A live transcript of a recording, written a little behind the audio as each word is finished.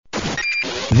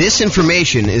This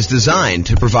information is designed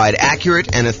to provide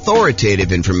accurate and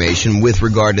authoritative information with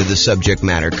regard to the subject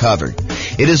matter covered.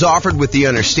 It is offered with the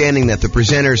understanding that the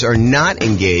presenters are not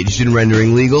engaged in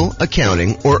rendering legal,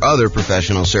 accounting, or other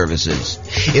professional services.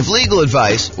 If legal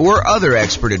advice or other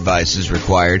expert advice is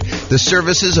required, the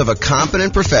services of a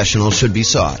competent professional should be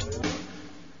sought.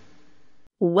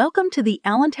 Welcome to the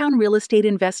Allentown Real Estate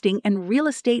Investing and Real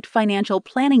Estate Financial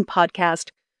Planning Podcast.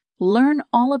 Learn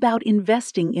all about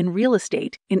investing in real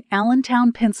estate in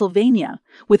Allentown, Pennsylvania,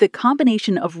 with a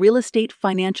combination of real estate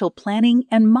financial planning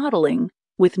and modeling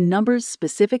with numbers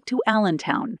specific to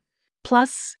Allentown,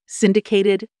 plus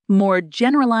syndicated, more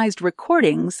generalized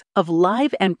recordings of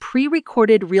live and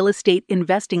pre-recorded real estate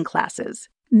investing classes,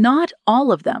 not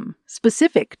all of them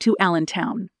specific to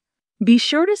Allentown. Be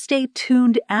sure to stay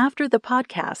tuned after the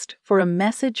podcast for a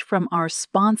message from our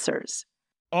sponsors.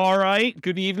 All right.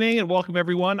 Good evening and welcome,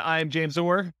 everyone. I'm James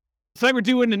Orr. Tonight we're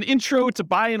doing an intro to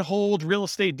buy and hold real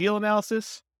estate deal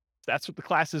analysis. That's what the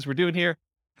class is we're doing here.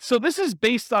 So this is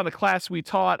based on a class we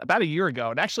taught about a year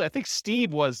ago. And actually, I think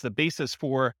Steve was the basis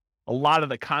for a lot of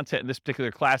the content in this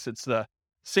particular class. It's the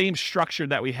same structure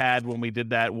that we had when we did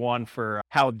that one for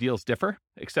how deals differ,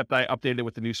 except I updated it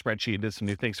with the new spreadsheet and did some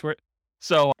new things for it.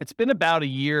 So it's been about a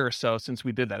year or so since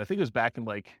we did that. I think it was back in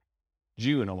like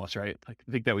June almost, right? I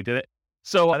think that we did it.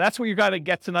 So that's what you're going to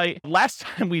get tonight. Last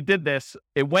time we did this,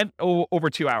 it went over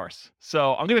 2 hours.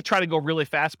 So I'm going to try to go really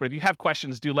fast, but if you have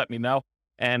questions, do let me know.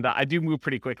 And I do move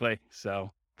pretty quickly. So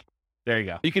there you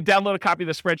go. You can download a copy of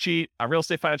the spreadsheet on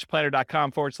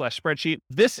realestatefinancialplanner.com/spreadsheet.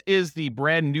 This is the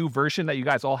brand new version that you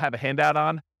guys all have a handout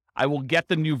on. I will get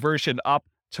the new version up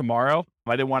tomorrow.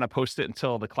 I didn't want to post it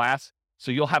until the class.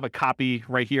 So you'll have a copy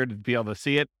right here to be able to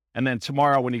see it. And then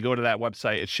tomorrow when you go to that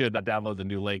website, it should download the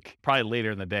new link, probably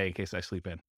later in the day in case I sleep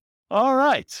in. All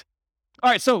right.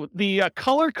 So the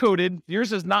color-coded,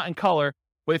 yours is not in color,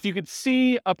 but if you could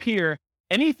see up here,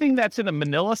 anything that's in a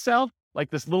manila cell, like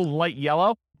this little light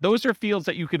yellow, those are fields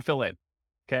that you can fill in,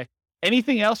 okay?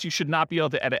 Anything else you should not be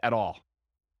able to edit at all.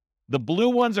 The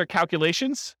blue ones are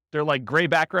calculations. They're like gray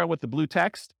background with the blue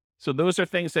text. So those are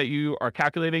things that you are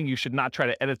calculating. You should not try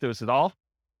to edit those at all.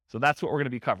 So that's what we're going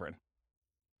to be covering.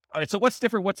 All right, so what's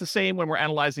different? What's the same when we're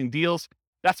analyzing deals?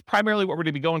 That's primarily what we're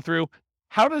going to be going through.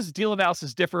 How does deal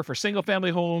analysis differ for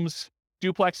single-family homes,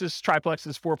 duplexes,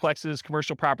 triplexes, fourplexes,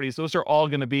 commercial properties? Those are all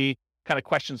going to be kind of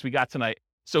questions we got tonight.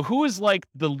 So who is like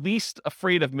the least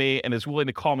afraid of me and is willing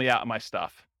to call me out on my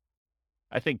stuff?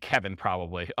 I think Kevin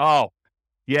probably. Oh,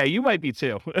 yeah, you might be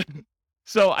too.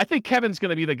 So I think Kevin's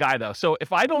going to be the guy though. So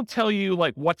if I don't tell you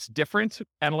like what's different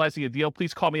analyzing a deal,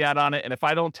 please call me out on it. And if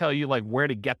I don't tell you like where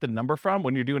to get the number from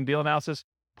when you're doing deal analysis,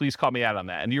 please call me out on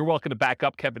that. And you're welcome to back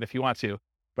up Kevin if you want to,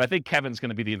 but I think Kevin's going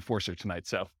to be the enforcer tonight.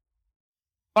 So,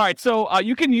 all right. So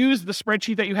you can use the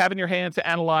spreadsheet that you have in your hand to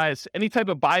analyze any type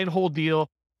of buy and hold deal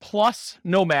plus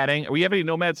nomading. We have any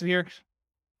nomads in here?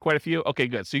 Quite a few. Okay,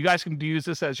 good. So you guys can use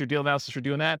this as your deal analysis for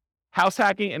doing that. House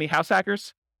hacking, any house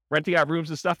hackers? Renting out rooms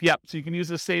and stuff. Yep. So you can use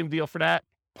the same deal for that.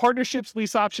 Partnerships,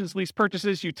 lease options, lease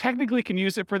purchases. You technically can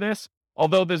use it for this,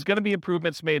 although there's going to be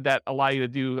improvements made that allow you to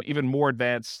do even more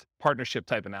advanced partnership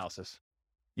type analysis.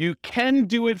 You can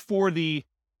do it for the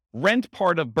rent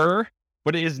part of BRRRR,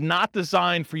 but it is not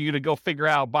designed for you to go figure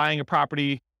out buying a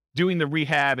property, doing the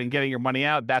rehab and getting your money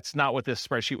out. That's not what this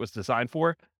spreadsheet was designed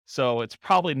for. So it's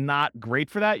probably not great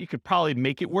for that. You could probably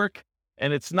make it work,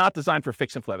 and it's not designed for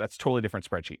fix and flip. That's a totally different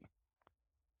spreadsheet.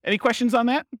 Any questions on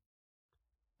that?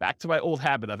 Back to my old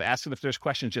habit of asking if there's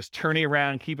questions, just turning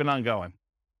around, keeping on going.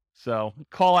 So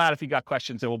call out if you got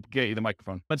questions and we'll get you the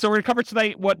microphone. And so we're going to cover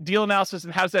tonight what deal analysis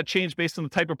and how does that change based on the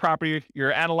type of property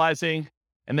you're analyzing,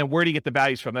 and then where do you get the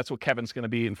values from? That's what Kevin's going to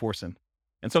be enforcing.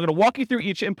 And so I'm going to walk you through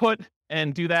each input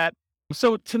and do that.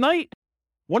 So tonight,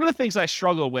 one of the things I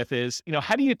struggle with is,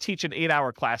 how do you teach an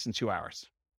 8-hour class in 2 hours?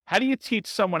 How do you teach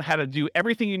someone how to do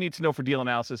everything you need to know for deal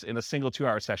analysis in a single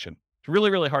 2-hour session? It's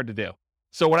really, really hard to do.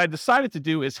 So what I decided to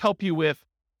do is help you with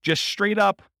just straight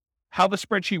up how the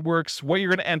spreadsheet works, what you're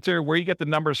going to enter, where you get the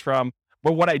numbers from.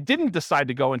 But what I didn't decide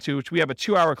to go into, which we have a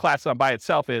 2-hour class on by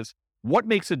itself, is what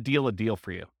makes a deal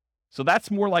for you. So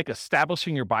that's more like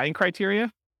establishing your buying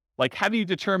criteria. Like, how do you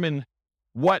determine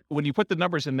when you put the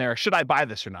numbers in there, should I buy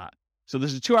this or not? So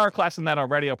there's a 2-hour class on that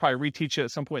already. I'll probably reteach it at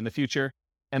some point in the future.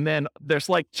 And then there's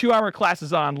like 2-hour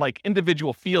classes on like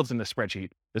individual fields in the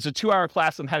spreadsheet. There's a 2-hour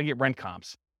class on how to get rent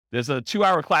comps. There's a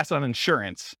 2-hour class on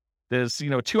insurance. There's, a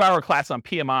 2-hour class on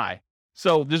PMI.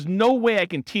 So there's no way I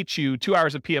can teach you 2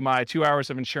 hours of PMI, 2 hours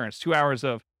of insurance, 2 hours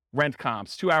of rent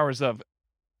comps, 2 hours of,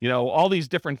 all these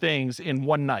different things in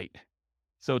one night.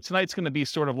 So tonight's going to be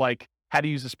sort of like how to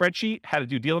use a spreadsheet, how to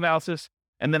do deal analysis,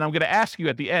 And then I'm going to ask you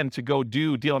at the end to go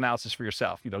do deal analysis for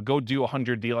yourself. Go do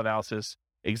 100 deal analysis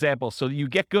examples so that you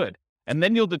get good. And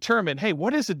then you'll determine, hey,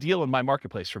 what is a deal in my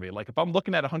marketplace for me? Like if I'm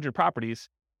looking at 100 properties,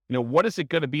 what is it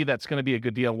going to be that's going to be a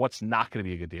good deal? And what's not going to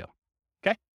be a good deal?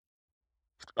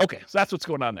 Okay, so that's what's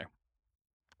going on there.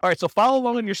 All right, so follow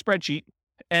along in your spreadsheet.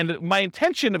 And my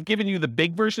intention of giving you the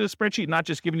big version of the spreadsheet, not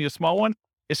just giving you a small one,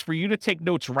 is for you to take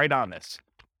notes right on this.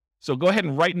 So go ahead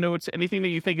and write notes. Anything that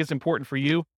you think is important for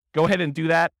you, go ahead and do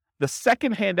that. The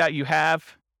second handout you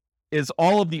have is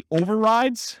all of the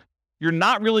overrides. You're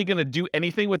not really going to do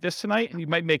anything with this tonight. You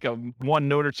might make one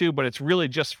note or two, but it's really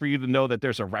just for you to know that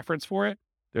there's a reference for it.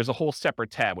 There's a whole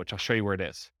separate tab, which I'll show you where it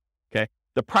is. Okay.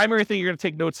 The primary thing you're going to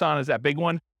take notes on is that big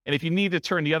one. And if you need to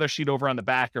turn the other sheet over on the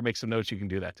back or make some notes, you can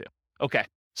do that too. Okay.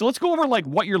 So let's go over like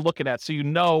what you're looking at so you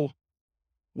know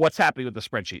what's happening with the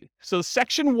spreadsheet. So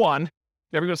section 1,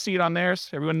 everyone see it on theirs?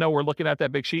 Everyone know we're looking at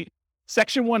that big sheet?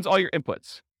 Section 1's all your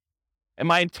inputs. And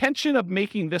my intention of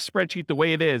making this spreadsheet the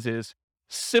way it is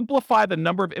simplify the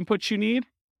number of inputs you need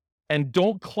and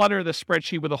don't clutter the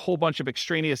spreadsheet with a whole bunch of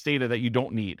extraneous data that you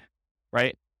don't need,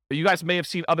 right? You guys may have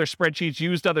seen other spreadsheets,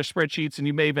 used other spreadsheets, and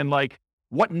you may have been like,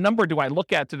 what number do I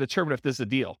look at to determine if this is a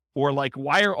deal? Or like,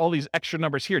 why are all these extra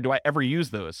numbers here? Do I ever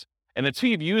use those? And until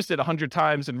you've used it 100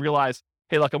 times and realize,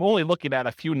 hey, look, I'm only looking at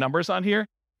a few numbers on here.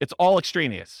 It's all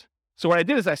extraneous. So what I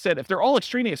did is I said, if they're all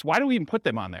extraneous, why do we even put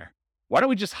them on there? Why don't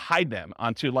we just hide them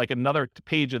onto like another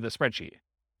page of the spreadsheet?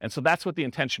 And so that's what the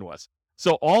intention was.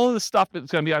 So all of the stuff that's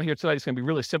going to be on here tonight is going to be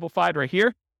really simplified right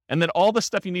here. And then all the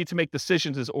stuff you need to make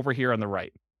decisions is over here on the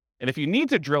right. And if you need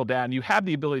to drill down, you have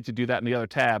the ability to do that in the other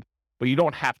tab, but you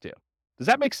don't have to. Does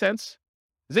that make sense?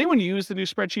 Does anyone use the new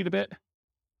spreadsheet a bit?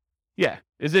 Yeah.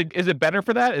 Is it better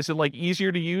for that? Is it like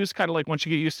easier to use, kind of like once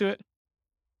you get used to it?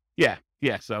 Yeah.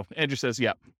 So Andrew says,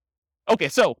 yep. Okay,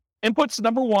 so inputs,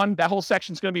 number 1, that whole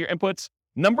section is going to be your inputs.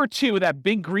 Number 2, that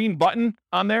big green button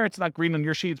on there, it's not green on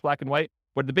your sheet, it's black and white,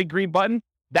 but the big green button,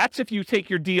 that's if you take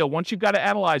your deal. Once you've got to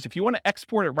analyze, if you want to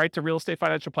export it right to Real Estate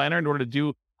Financial Planner in order to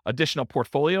do additional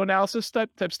portfolio analysis type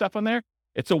stuff on there,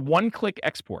 it's a one-click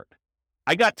export.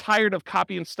 I got tired of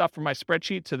copying stuff from my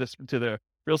spreadsheet to the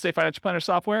Real Estate Financial Planner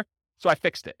software, so I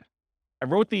fixed it. I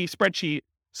wrote the spreadsheet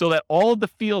so that all of the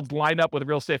fields line up with a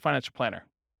Real Estate Financial Planner.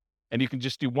 And you can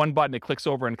just do one button, it clicks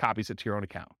over and copies it to your own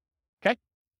account. Okay?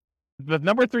 The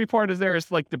number 3 part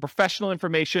is like the professional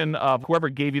information of whoever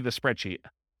gave you the spreadsheet.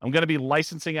 I'm going to be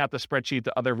licensing out the spreadsheet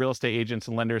to other real estate agents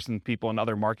and lenders and people in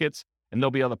other markets, and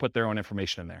they'll be able to put their own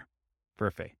information in there for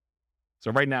a fee.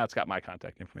 So right now it's got my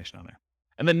contact information on there.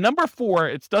 And then number 4,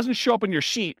 it doesn't show up in your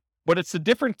sheet, but it's the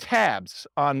different tabs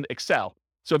on Excel.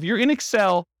 So if you're in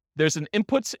Excel, there's an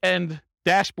inputs and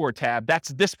dashboard tab. That's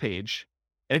this page.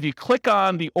 And if you click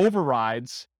on the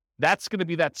overrides, that's going to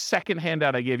be that second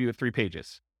handout I gave you of 3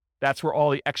 pages. That's where all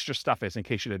the extra stuff is, in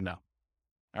case you didn't know.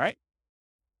 All right.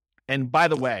 And by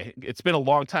the way, it's been a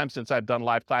long time since I've done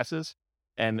live classes,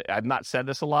 and I've not said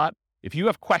this a lot. If you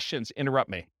have questions, interrupt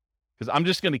me, because I'm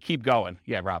just going to keep going.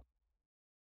 Yeah, Rob.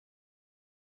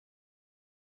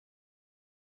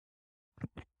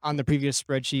 On the previous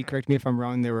spreadsheet, correct me if I'm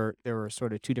wrong, there were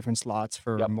sort of 2 different slots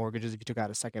for mortgages if you took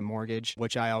out a second mortgage,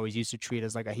 which I always used to treat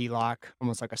as like a HELOC,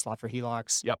 almost like a slot for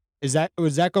HELOCs. Yep. Does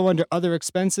that go under other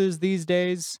expenses these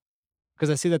days?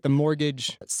 Because I see that the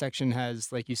mortgage section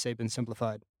has, like you say, been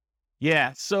simplified.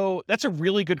 Yeah, so that's a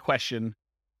really good question.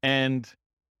 And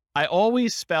I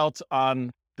always felt on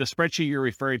the spreadsheet you're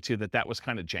referring to that was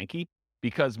kind of janky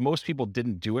because most people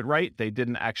didn't do it right. They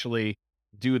didn't actually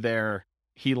do their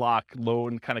HELOC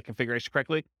loan kind of configuration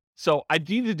correctly. So I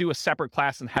need to do a separate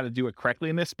class on how to do it correctly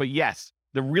in this. But yes,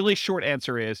 the really short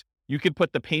answer is you can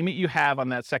put the payment you have on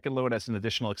that second loan as an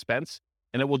additional expense,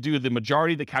 and it will do the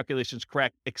majority of the calculations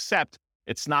correct, except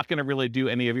it's not going to really do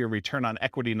any of your return on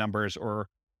equity numbers or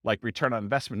like return on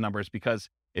investment numbers, because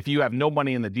if you have no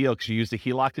money in the deal because you used a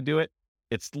HELOC to do it,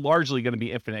 it's largely going to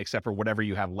be infinite except for whatever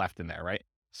you have left in there, right?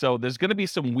 So there's going to be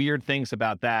some weird things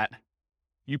about that.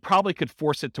 You probably could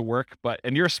force it to work,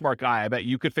 and you're a smart guy. I bet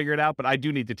you could figure it out, but I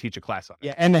do need to teach a class on it.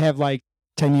 Yeah, and they have like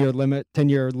 10-year limit,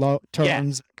 10-year low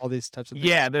terms, all these types of things.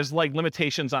 Yeah, there's like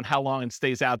limitations on how long it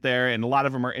stays out there, and a lot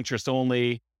of them are interest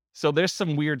only. So there's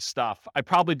some weird stuff. I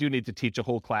probably do need to teach a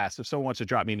whole class. If someone wants to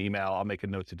drop me an email, I'll make a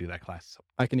note to do that class.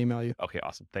 I can email you. Okay,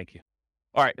 awesome. Thank you.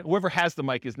 All right, whoever has the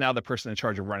mic is now the person in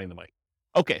charge of running the mic.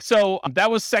 Okay, so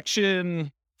that was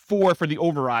section 4 for the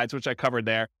overrides, which I covered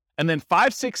there. And then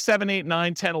 5, 6, 7, 8,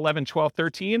 9, 10, 11, 12,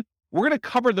 13, we're going to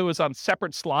cover those on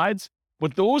separate slides,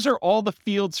 but those are all the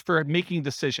fields for making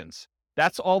decisions.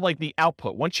 That's all like the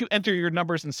output. Once you enter your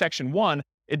numbers in section 1,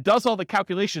 it does all the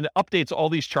calculation. It updates all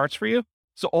these charts for you.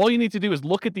 So all you need to do is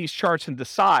look at these charts and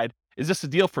decide, is this a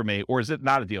deal for me or is it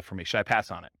not a deal for me? Should I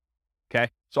pass on it? Okay.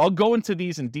 So I'll go into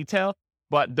these in detail,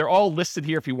 but they're all listed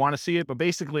here if you want to see it. But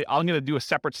basically, I'm going to do a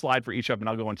separate slide for each of them and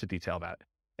I'll go into detail about it.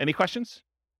 Any questions?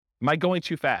 Am I going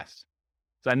too fast?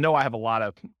 Because I know I have a lot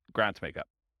of ground to make up.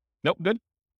 Nope. Good.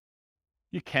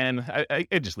 You can.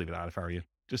 I'd just leave it on if I were you.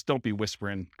 Just don't be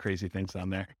whispering crazy things on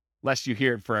there, lest you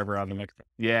hear it forever on the microphone.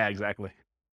 Yeah, exactly.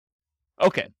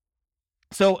 Okay.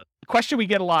 So the question we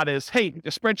get a lot is, hey, the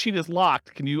spreadsheet is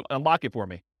locked. Can you unlock it for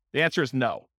me? The answer is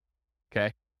no.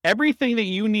 Okay. Everything that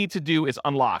you need to do is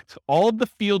unlocked. All of the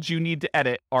fields you need to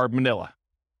edit are Manila.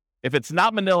 If it's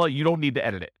not Manila, you don't need to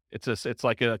edit it. It's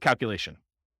like a calculation.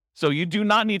 So you do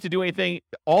not need to do anything.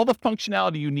 All the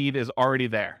functionality you need is already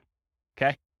there.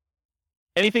 Okay.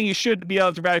 Anything you should be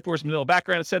able to value for is Manila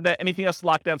background. I said that. Anything else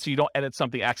locked down so you don't edit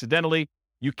something accidentally.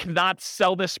 You cannot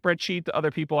sell this spreadsheet to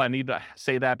other people. I need to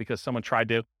say that because someone tried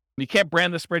to. You can't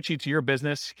brand the spreadsheet to your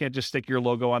business. You can't just stick your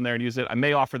logo on there and use it. I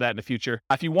may offer that in the future.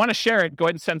 If you want to share it, go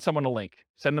ahead and send someone a link.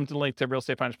 Send them to the link to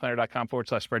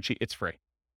realestatefinancialplanner.com/spreadsheet. It's free.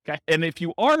 Okay. And if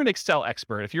you are an Excel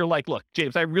expert, if you're like, look,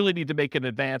 James, I really need to make an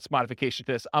advanced modification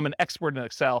to this. I'm an expert in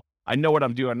Excel. I know what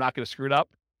I'm doing. I'm not going to screw it up.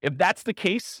 If that's the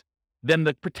case, then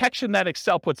the protection that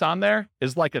Excel puts on there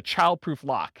is like a childproof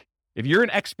lock. If you're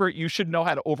an expert, you should know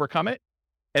how to overcome it.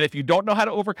 And if you don't know how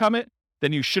to overcome it,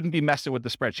 then you shouldn't be messing with the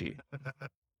spreadsheet.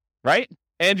 Right?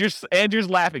 Andrew's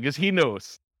laughing because he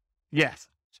knows. Yes.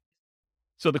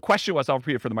 So the question was, I'll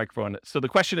repeat it for the microphone. So the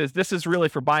question is, this is really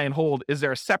for buy and hold. Is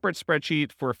there a separate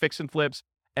spreadsheet for fix and flips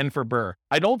and for BRRRR?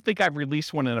 I don't think I've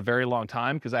released one in a very long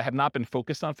time because I have not been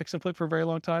focused on fix and flip for a very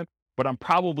long time, but I'm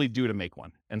probably due to make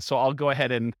one. And so I'll go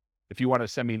ahead and, if you want to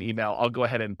send me an email, I'll go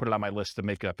ahead and put it on my list to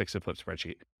make a fix and flip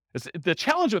spreadsheet. The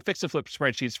challenge with fix and flip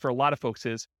spreadsheets for a lot of folks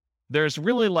is there's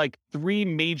really like 3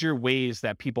 major ways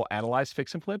that people analyze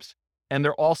fix and flips, and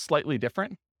they're all slightly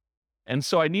different. And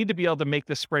so I need to be able to make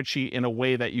the spreadsheet in a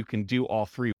way that you can do all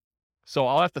 3. So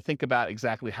I'll have to think about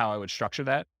exactly how I would structure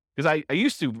that. Because I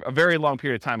used to, a very long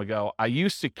period of time ago, I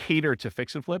used to cater to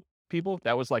fix and flip people.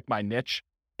 That was like my niche.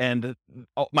 And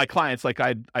my clients, like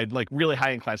I'd like really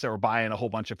high-end clients that were buying a whole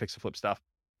bunch of fix and flip stuff.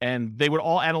 And they would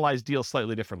all analyze deals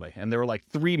slightly differently. And there were like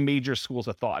 3 major schools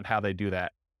of thought on how they do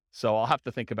that. So I'll have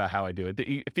to think about how I do it.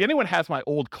 If anyone has my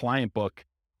old client book,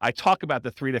 I talk about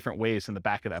the 3 different ways in the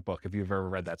back of that book, if you've ever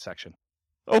read that section.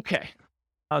 Okay.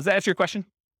 Does that answer your question?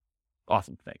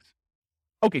 Awesome. Thanks.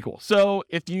 Okay, cool. So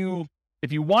if you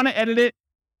want to edit it,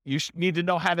 you need to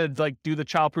know how to like do the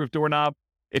childproof doorknob.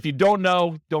 If you don't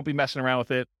know, don't be messing around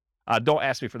with it. Don't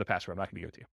ask me for the password. I'm not going to give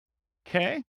it to you.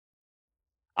 Okay.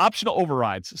 Optional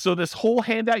overrides. So this whole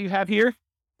handout you have here,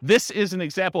 this is an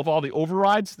example of all the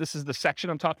overrides. This is the section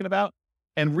I'm talking about.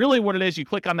 And really what it is, you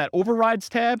click on that overrides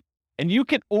tab and you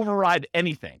can override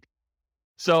anything.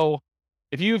 So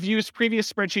if you've used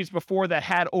previous spreadsheets before that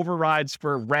had overrides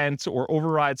for rent or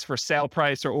overrides for sale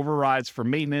price or overrides for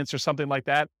maintenance or something like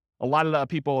that, a lot of the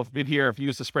people have been here, have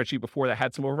used a spreadsheet before that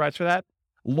had some overrides for that.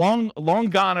 Long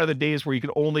gone are the days where you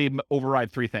could only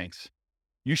override 3 things.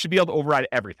 You should be able to override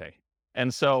everything.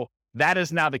 And so that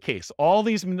is now the case. All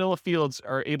these Manila fields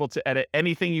are able to edit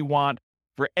anything you want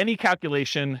for any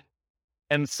calculation,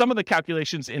 and some of the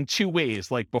calculations in 2 ways,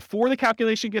 like before the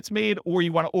calculation gets made, or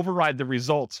you want to override the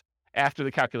results after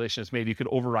the calculation is made, you could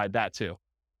override that too.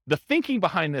 The thinking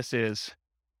behind this is,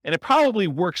 and it probably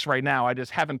works right now, I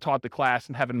just haven't taught the class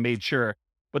and haven't made sure,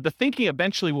 but the thinking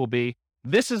eventually will be,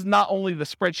 this is not only the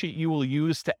spreadsheet you will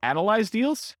use to analyze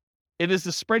deals, it is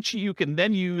the spreadsheet you can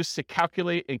then use to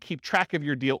calculate and keep track of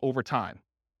your deal over time.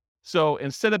 So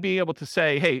instead of being able to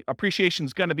say, hey, appreciation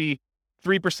is going to be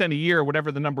 3% a year, or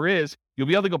whatever the number is, you'll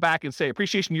be able to go back and say,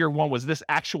 appreciation year 1 was this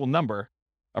actual number.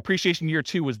 Appreciation year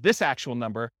 2 was this actual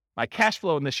number. My cash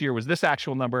flow in this year was this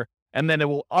actual number. And then it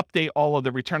will update all of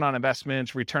the return on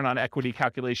investments, return on equity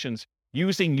calculations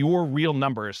using your real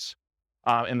numbers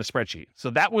in the spreadsheet.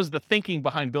 So that was the thinking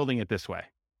behind building it this way.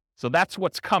 So that's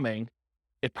what's coming.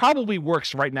 It probably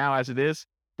works right now as it is,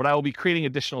 but I will be creating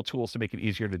additional tools to make it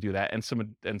easier to do that and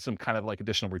some kind of like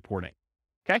additional reporting.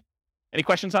 Okay. Any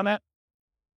questions on that?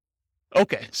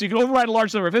 Okay. So you can override a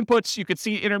large number of inputs. You could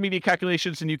see intermediate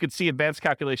calculations and you could see advanced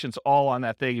calculations all on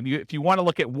that thing. And if you want to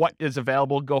look at what is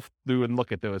available, go through and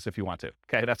look at those if you want to.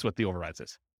 Okay. That's what the overrides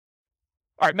is.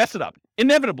 All right. Mess it up.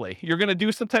 Inevitably, you're going to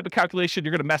do some type of calculation.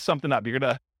 You're going to mess something up. You're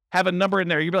going to have a number in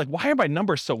there. You'll be like, why are my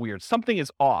numbers so weird? Something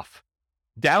is off.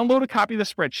 Download a copy of the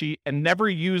spreadsheet and never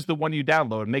use the one you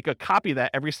download. Make a copy of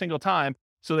that every single time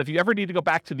so that if you ever need to go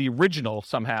back to the original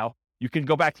somehow, you can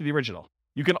go back to the original.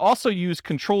 You can also use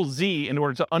Control-Z in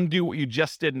order to undo what you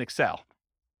just did in Excel,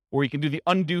 or you can do the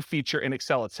undo feature in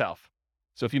Excel itself.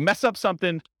 So if you mess up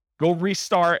something, Go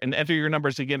restart and enter your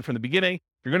numbers again from the beginning.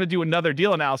 If you're going to do another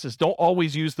deal analysis, don't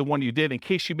always use the one you did in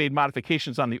case you made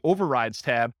modifications on the overrides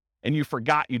tab and you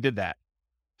forgot you did that.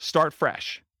 Start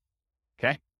fresh.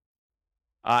 Okay?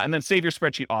 And then save your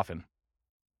spreadsheet often.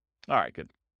 All right, good.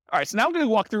 All right, so now I'm going to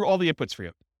walk through all the inputs for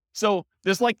you. So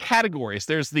there's like categories.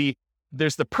 There's the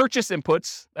purchase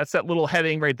inputs. That's that little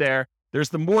heading right there. There's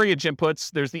the mortgage inputs.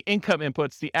 There's the income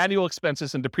inputs, the annual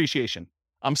expenses, and depreciation.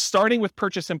 I'm starting with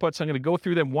purchase inputs. I'm going to go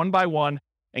through them one by one,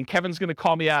 and Kevin's going to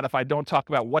call me out if I don't talk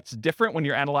about what's different when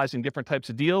you're analyzing different types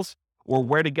of deals or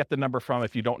where to get the number from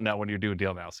if you don't know when you're doing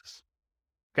deal analysis.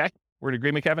 Okay? We're in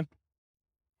agreement, Kevin?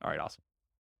 All right, awesome.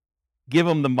 Give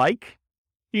him the mic.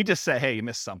 You just say, hey, you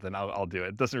missed something. I'll do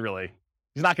it. Doesn't really,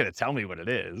 he's not going to tell me what it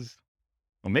is.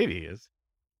 Well, maybe he is.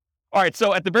 All right,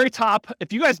 so at the very top,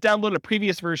 if you guys downloaded a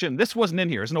previous version, this wasn't in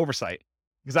here. It's an oversight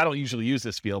because I don't usually use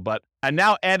this field, but I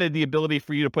now added the ability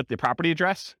for you to put the property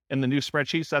address in the new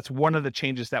spreadsheet. So that's one of the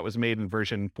changes that was made in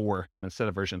version 4 instead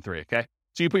of version 3, okay?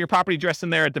 So you put your property address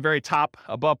in there at the very top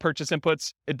above purchase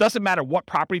inputs. It doesn't matter what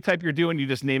property type you're doing. You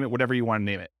just name it whatever you want to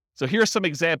name it. So here's some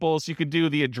examples. You could do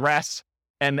the address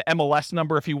and the MLS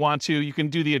number if you want to. You can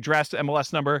do the address,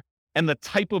 MLS number, and the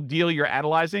type of deal you're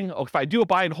analyzing. Oh, if I do a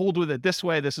buy and hold with it this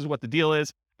way, this is what the deal is.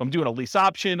 If I'm doing a lease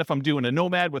option, if I'm doing a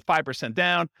Nomad with 5%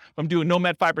 down, if I'm doing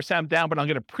Nomad 5% down, but I'm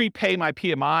going to prepay my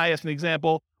PMI as an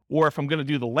example, or if I'm going to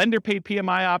do the lender paid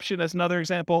PMI option as another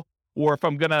example, or if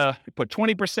I'm going to put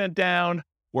 20% down,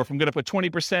 or if I'm going to put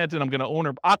 20% and I'm going to own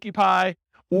or occupy,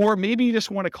 or maybe you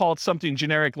just want to call it something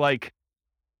generic like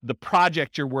the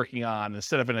project you're working on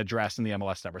instead of an address and the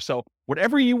MLS number. So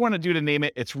whatever you want to do to name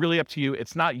it, it's really up to you.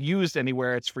 It's not used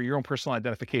anywhere. It's for your own personal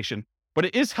identification, but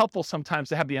it is helpful sometimes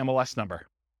to have the MLS number.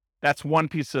 That's one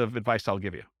piece of advice I'll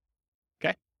give you.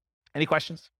 Okay. Any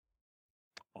questions?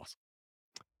 Awesome.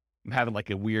 I'm having like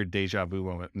a weird deja vu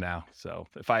moment now. So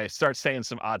if I start saying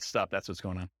some odd stuff, that's what's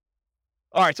going on.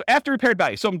 All right. So after repaired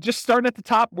value. So I'm just starting at the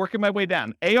top, working my way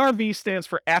down. ARV stands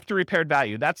for after repaired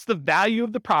value. That's the value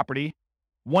of the property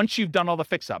once you've done all the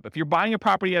fix up. If you're buying a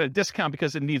property at a discount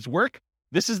because it needs work,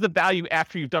 this is the value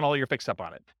after you've done all your fix up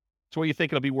on it. It's what you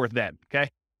think it'll be worth then. Okay.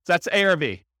 So that's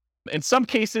ARV. In some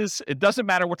cases, it doesn't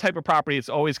matter what type of property, it's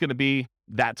always going to be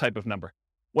that type of number.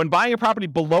 When buying a property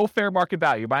below fair market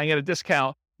value, buying at a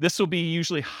discount, this will be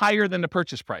usually higher than the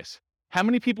purchase price. How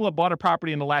many people have bought a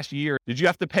property in the last year? Did you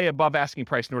have to pay above asking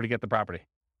price in order to get the property?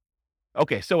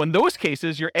 Okay, so in those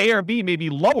cases, your ARV may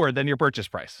be lower than your purchase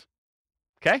price.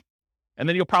 Okay? And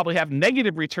then you'll probably have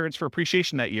negative returns for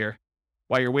appreciation that year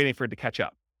while you're waiting for it to catch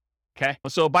up. Okay?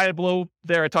 So buy it below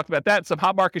there, I talked about that. Some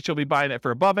hot markets, you'll be buying it for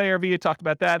above ARV, I talked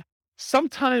about that.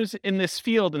 Sometimes in this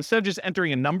field, instead of just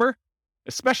entering a number,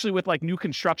 especially with like new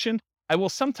construction, I will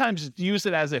sometimes use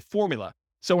it as a formula.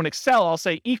 So in Excel, I'll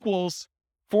say equals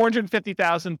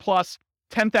 450,000 plus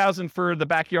 10,000 for the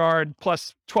backyard,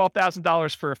 plus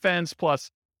 $12,000 for a fence, plus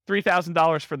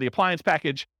 $3,000 for the appliance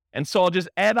package. And so I'll just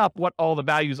add up what all the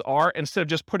values are instead of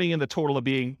just putting in the total of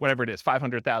being whatever it is,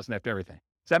 500,000 after everything.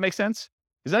 Does that make sense?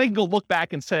 Because then I can go look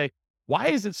back and say, why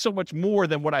is it so much more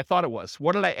than what I thought it was?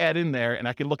 What did I add in there? And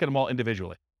I can look at them all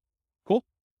individually. Cool?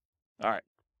 All right.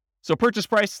 So purchase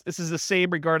price, this is the same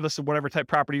regardless of whatever type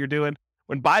property you're doing.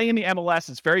 When buying in the MLS,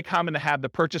 it's very common to have the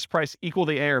purchase price equal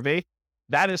the ARV.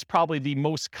 That is probably the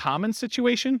most common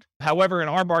situation. However, in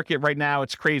our market right now,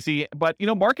 it's crazy. But,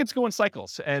 markets go in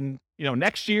cycles. And,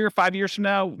 next year, 5 years from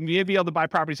now, we may be able to buy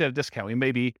properties at a discount. We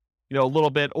may be, a little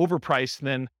bit overpriced, and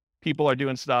then people are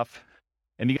doing stuff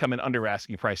and you come in under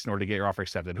asking price in order to get your offer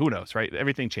accepted. Who knows, right?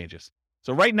 Everything changes.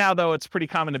 So right now, though, it's pretty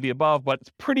common to be above, but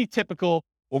it's pretty typical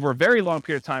over a very long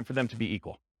period of time for them to be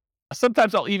equal.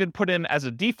 Sometimes I'll even put in as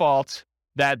a default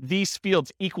that these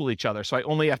fields equal each other. So I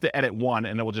only have to edit one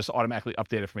and it will just automatically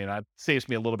update it for me. And that saves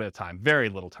me a little bit of time, very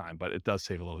little time, but it does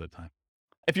save a little bit of time.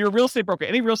 If you're a real estate broker,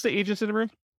 any real estate agents in the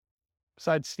room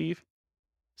besides Steve?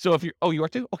 So if you are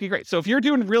too? Okay, great. So if you're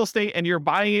doing real estate and you're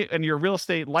buying it and your real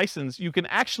estate license, you can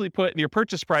actually put in your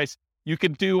purchase price, you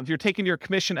can do, if you're taking your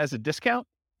commission as a discount,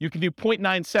 you can do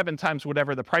 0.97 times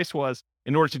whatever the price was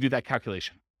in order to do that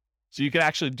calculation. So you can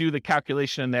actually do the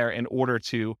calculation in there in order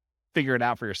to figure it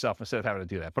out for yourself instead of having to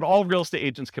do that. But all real estate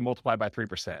agents can multiply by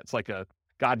 3%. It's like a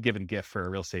God-given gift for a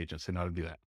real estate agent to know how to do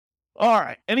that. All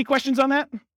right. Any questions on that?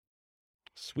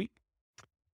 Sweet.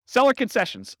 Seller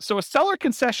concessions. So a seller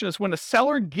concession is when a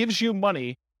seller gives you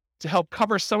money to help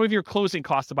cover some of your closing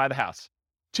costs to buy the house.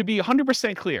 To be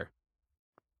 100% clear,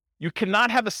 you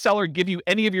cannot have a seller give you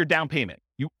any of your down payment.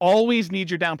 You always need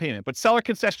your down payment, but seller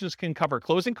concessions can cover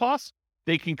closing costs.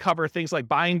 They can cover things like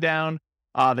buying down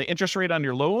the interest rate on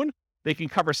your loan. They can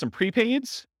cover some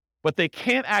prepaids. but they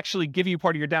can't actually give you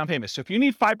part of your down payment. So if you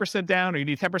need 5% down or you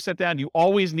need 10% down, you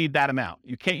always need that amount.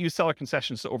 You can't use seller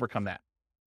concessions to overcome that.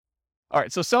 All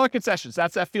right, so seller concessions,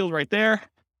 that's that field right there.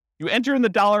 You enter in the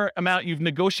dollar amount you've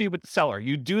negotiated with the seller.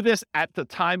 You do this at the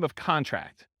time of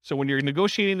contract. So when you're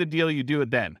negotiating the deal, you do it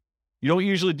then. You don't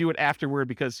usually do it afterward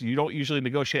because you don't usually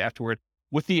negotiate afterward,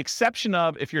 with the exception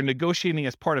of if you're negotiating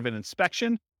as part of an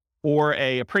inspection or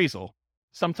a appraisal.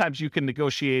 Sometimes you can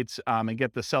negotiate and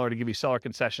get the seller to give you seller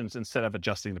concessions instead of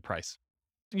adjusting the price.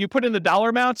 You put in the dollar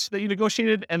amounts that you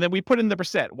negotiated, and then we put in the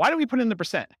percent. Why do we put in the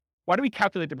percent? Why do we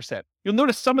calculate the percent? You'll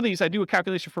notice some of these, I do a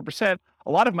calculation for percent.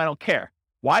 A lot of them I don't care.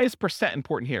 Why is percent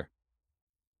important here?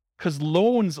 Because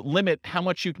loans limit how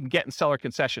much you can get in seller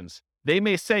concessions. They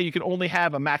may say you can only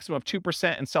have a maximum of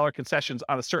 2% in seller concessions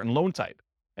on a certain loan type.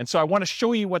 And so I want to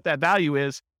show you what that value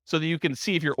is so that you can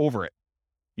see if you're over it.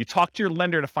 You talk to your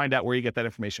lender to find out where you get that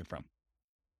information from.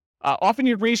 Often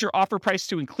you'd raise your offer price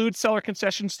to include seller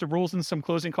concessions to rules and some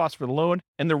closing costs for the loan.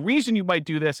 And the reason you might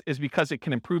do this is because it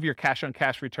can improve your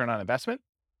cash-on-cash return on investment.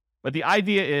 But the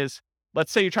idea is,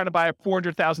 let's say you're trying to buy a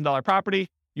 $400,000 property.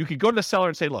 You could go to the seller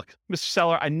and say, look, Mr.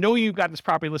 Seller, I know you've got this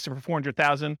property listed for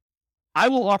 $400,000. I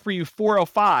will offer you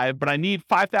 $405,000, but I need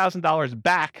 $5,000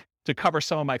 back to cover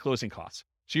some of my closing costs.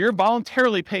 So you're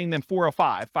voluntarily paying them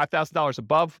 $405,000, $5,000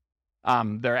 above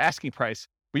their asking price,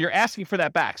 but you're asking for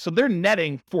that back. So they're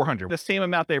netting $400,000, the same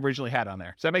amount they originally had on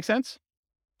there. Does that make sense?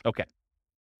 Okay.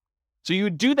 So you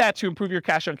would do that to improve your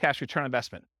cash-on-cash return on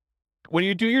investment. When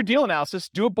you do your deal analysis,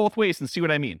 do it both ways and see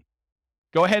what I mean.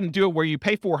 Go ahead and do it where you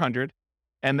pay $400,000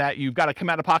 and that you've got to come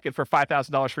out of pocket for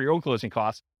 $5,000 for your own closing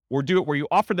costs, or do it where you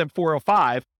offer them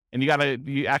 $405,000 and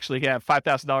you actually have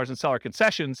 $5,000 in seller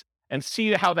concessions, and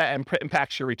see how that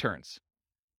impacts your returns.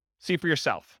 See for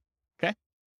yourself. Okay.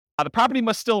 The property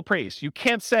must still appraise. You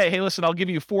can't say, hey, listen, I'll give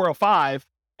you $405,000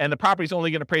 and the property's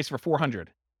only going to appraise for $400,000,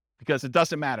 because it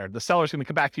doesn't matter. The seller's going to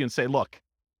come back to you and say, look,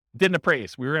 didn't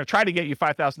appraise. We were going to try to get you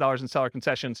 $5,000 in seller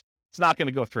concessions. It's not going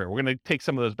to go through. We're going to take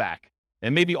some of those back.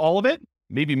 And maybe all of it,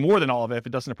 maybe more than all of it if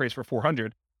it doesn't appraise for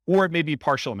 $400,000, or it may be a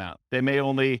partial amount. They may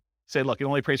only say, look, it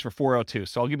only appraised for $402,000.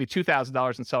 So I'll give you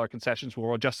 $2,000 in seller concessions.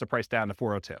 We'll adjust the price down to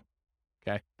 $402,000.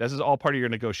 Okay. This is all part of your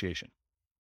negotiation.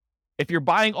 If you're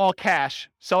buying all cash,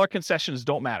 seller concessions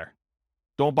don't matter.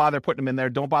 Don't bother putting them in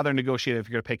there. Don't bother negotiating if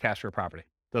you're going to pay cash for a property.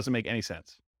 Doesn't make any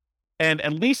sense. And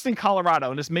at least in Colorado,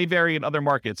 and this may vary in other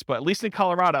markets, but at least in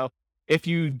Colorado, if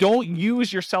you don't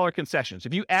use your seller concessions,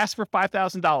 if you ask for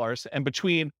 $5,000 and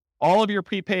between all of your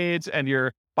prepaids and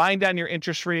your buying down your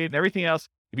interest rate and everything else,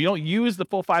 if you don't use the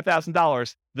full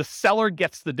 $5,000, the seller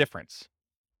gets the difference.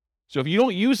 So if you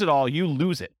don't use it all, you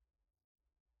lose it.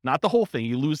 Not the whole thing.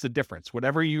 You lose the difference,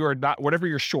 whatever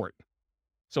you're short.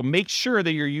 So make sure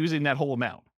that you're using that whole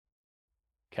amount.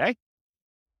 Okay.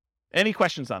 Any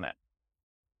questions on that?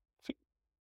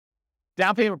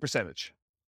 Down payment percentage.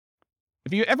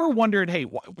 If you ever wondered, hey,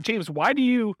 James, why do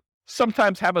you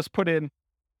sometimes have us put in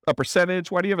a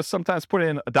percentage? Why do you have us sometimes put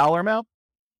in a dollar amount?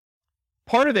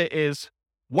 Part of it is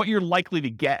what you're likely to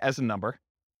get as a number.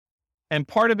 And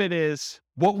part of it is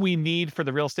what we need for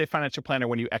the real estate financial planner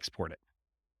when you export it.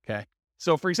 Okay.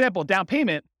 So for example, down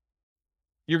payment,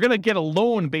 you're going to get a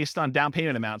loan based on down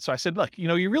payment amount. So I said, look,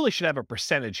 you really should have a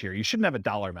percentage here. You shouldn't have a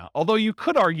dollar amount. Although you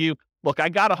could argue, look, I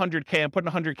got $100K, I'm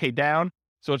putting $100K down.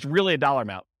 So it's really a dollar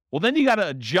amount. Well, then you got to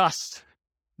adjust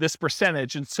this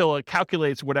percentage until it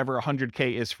calculates whatever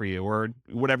 $100K is for you, or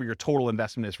whatever your total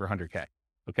investment is for $100K.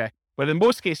 Okay. But in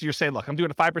most cases, you're saying, look, I'm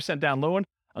doing a 5% down loan.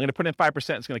 I'm going to put in 5%.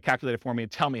 It's going to calculate it for me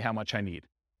and tell me how much I need.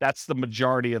 That's the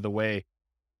majority of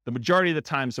the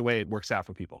times the way it works out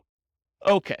for people.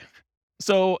 Okay.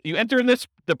 So you enter in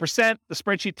the percent, the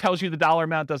spreadsheet tells you the dollar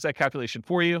amount, does that calculation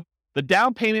for you. The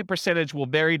down payment percentage will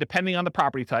vary depending on the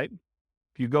property type.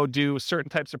 If you go do certain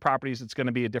types of properties, it's going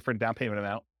to be a different down payment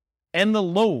amount. And the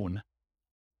loan.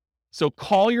 So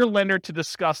call your lender to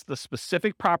discuss the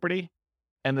specific property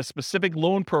and the specific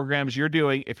loan programs you're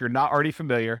doing if you're not already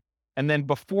familiar. And then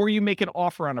before you make an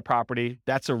offer on a property,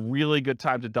 that's a really good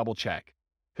time to double check.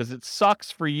 Because it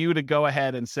sucks for you to go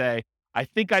ahead and say, I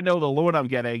think I know the loan I'm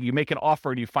getting. You make an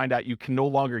offer and you find out you can no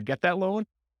longer get that loan,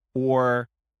 or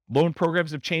loan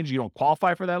programs have changed. You don't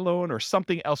qualify for that loan, or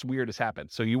something else weird has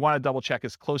happened. So you want to double check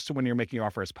as close to when you're making your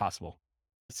offer as possible.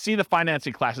 See the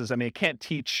financing classes. I mean, I can't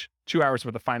teach 2 hours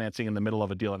worth of financing in the middle of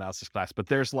a deal analysis class, but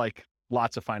there's like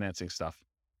lots of financing stuff.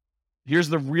 Here's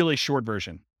the really short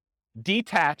version.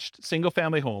 Detached single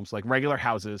family homes, like regular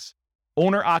houses,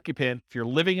 owner occupant, if you're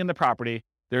living in the property,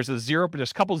 there's a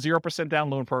couple 0% down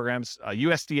loan programs.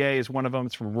 USDA is one of them.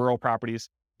 It's for rural properties.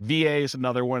 VA is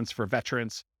another one. It's for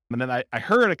veterans. And then I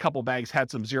heard a couple banks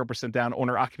had some 0% down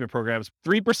owner occupant programs.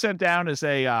 3% down is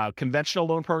a conventional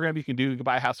loan program you can do. You can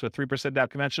buy a house with 3% down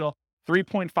conventional.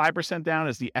 3.5% down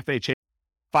is the FHA.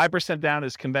 5% down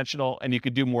is conventional, and you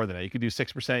could do more than that. You could do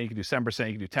 6%, you could do 7%,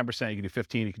 you could do 10%, you could do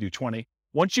 15%, you could do 20%.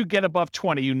 Once you get above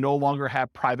 20%, you no longer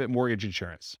have private mortgage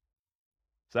insurance.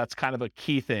 So that's kind of a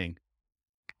key thing.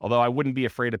 Although I wouldn't be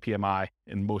afraid of PMI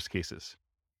in most cases.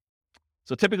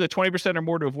 So typically 20% or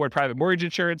more to avoid private mortgage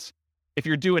insurance. If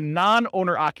you're doing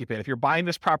non-owner occupant, if you're buying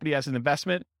this property as an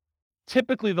investment,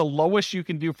 typically the lowest you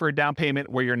can do for a down payment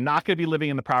where you're not going to be living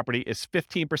in the property is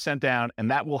 15% down,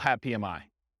 and that will have PMI.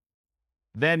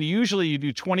 Then usually you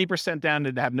do 20% down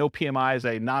to have no PMI as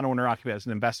a non-owner occupant as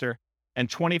an investor, and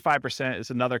 25% is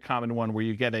another common one where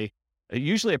you get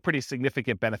usually a pretty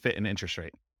significant benefit in interest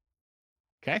rate.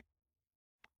 Okay?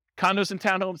 Condos and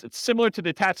townhomes, it's similar to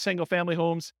detached single-family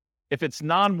homes. If it's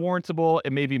non-warrantable,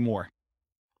 it may be more.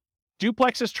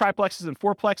 Duplexes, triplexes, and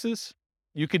fourplexes,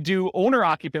 you could do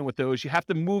owner-occupant with those. You have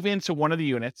to move into one of the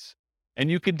units, and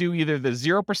you could do either the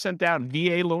 0% down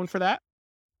VA loan for that.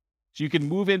 So you can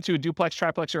move into a duplex,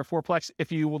 triplex, or a fourplex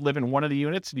if you live in one of the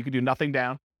units, and you can do nothing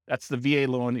down. That's the VA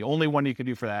loan, the only one you can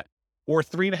do for that. Or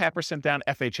 3.5% down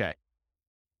FHA.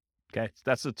 Okay, so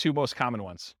that's the two most common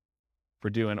ones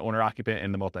for doing owner-occupant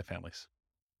in the multifamilies.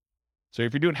 So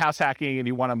if you're doing house hacking and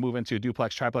you want to move into a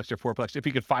duplex, triplex, or fourplex, if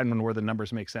you could find one where the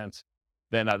numbers make sense,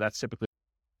 then that's typically.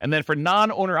 And then for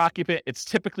non-owner occupant, it's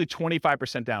typically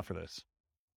 25% down for this.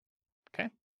 Okay.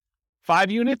 5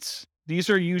 units, these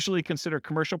are usually considered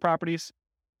commercial properties.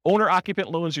 Owner occupant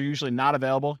loans are usually not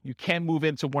available. You can move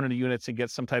into one of the units and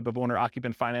get some type of owner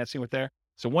occupant financing with there.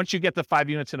 So once you get the 5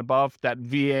 units and above, that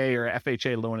VA or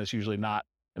FHA loan is usually not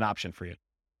an option for you.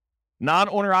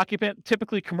 Non-owner occupant,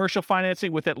 typically commercial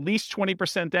financing with at least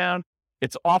 20% down.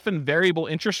 It's often variable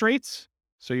interest rates.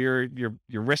 So you're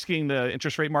risking the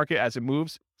interest rate market as it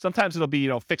moves. Sometimes it'll be,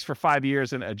 fixed for 5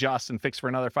 years and adjust, and fixed for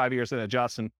another 5 years and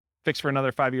adjust, and fixed for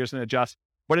another 5 years and adjust.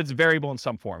 But it's variable in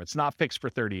some form. It's not fixed for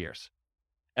 30 years.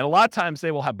 And a lot of times they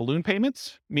will have balloon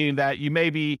payments, meaning that you may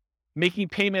be making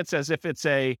payments as if it's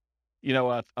a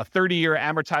 30-year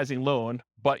amortizing loan,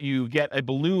 but you get a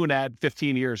balloon at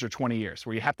 15 years or 20 years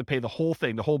where you have to pay the whole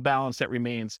thing, the whole balance that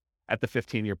remains at the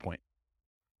 15-year point.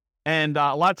 And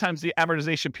a lot of times the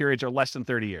amortization periods are less than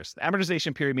 30 years. The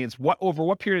amortization period means over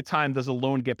what period of time does a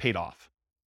loan get paid off?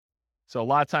 So a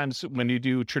lot of times when you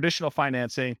do traditional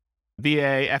financing,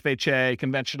 VA, FHA,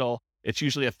 conventional, it's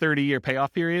usually a 30-year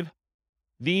payoff period.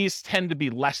 These tend to be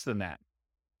less than that,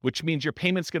 which means your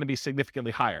payment's going to be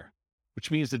significantly higher, which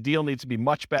means the deal needs to be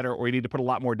much better, or you need to put a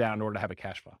lot more down in order to have a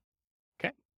cash flow.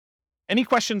 Okay. Any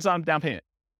questions on down payment?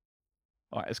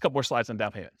 All right, there's a couple more slides on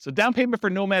down payment. So down payment for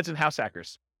nomads and house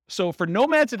hackers. So for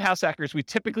nomads and house hackers, we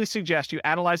typically suggest you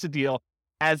analyze the deal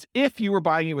as if you were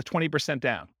buying it with 20%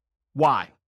 down. Why?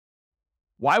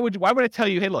 Why would I tell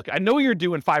you, hey, look, I know you're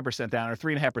doing 5% down or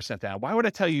 3.5% down. Why would I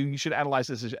tell you should analyze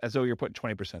this as though you're putting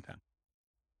 20% down?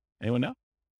 Anyone know?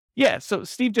 Yeah, so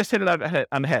Steve just hit it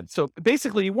on the head. So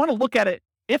basically, you want to look at it,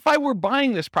 if I were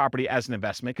buying this property as an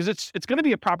investment, because it's going to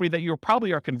be a property that you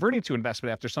probably are converting to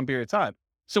investment after some period of time.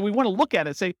 So we want to look at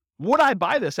it and say, would I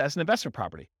buy this as an investment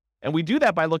property? And we do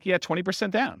that by looking at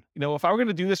 20% down. If I were going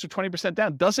to do this with 20%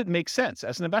 down, does it make sense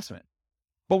as an investment?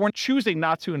 But we're choosing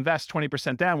not to invest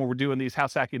 20% down when we're doing these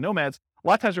house hacking nomads. A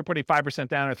lot of times we're putting 5%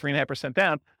 down or 3.5%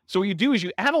 down. So what you do is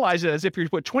you analyze it as if you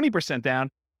put 20% down.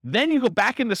 Then you go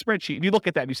back in the spreadsheet and you look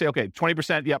at that and you say, okay,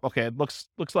 20%, yep, okay, it looks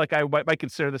like I might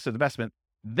consider this an investment.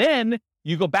 Then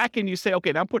you go back and you say,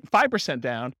 okay, now I'm putting 5%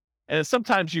 down. And then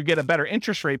sometimes you get a better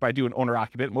interest rate by doing owner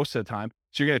occupant most of the time.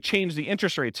 So you're going to change the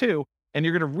interest rate too. And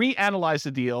you're going to reanalyze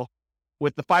the deal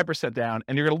with the 5% down.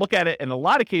 And you're going to look at it. In a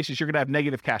lot of cases, you're going to have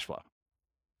negative cash flow.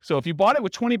 So if you bought it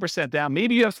with 20% down,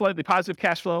 maybe you have slightly positive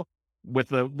cash flow. With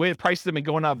the way the prices have been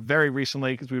going up very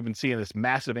recently, because we've been seeing this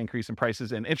massive increase in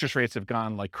prices and interest rates have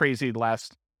gone like crazy the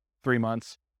last 3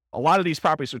 months. A lot of these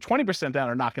properties with 20% down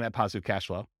are not going to have positive cash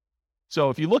flow. So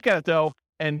if you look at it though,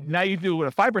 and now you do it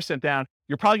with a 5% down,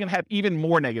 you're probably going to have even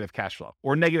more negative cash flow,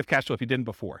 or negative cash flow if you didn't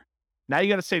before. Now you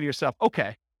got to say to yourself,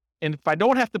 okay, and if I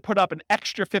don't have to put up an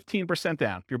extra 15%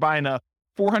 down, if you're buying a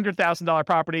 $400,000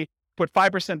 property, put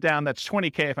 5% down, that's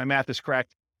 $20K if my math is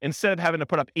correct, instead of having to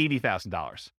put up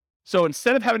 $80,000. So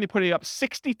instead of having to put up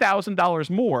 $60,000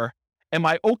 more, am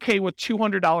I okay with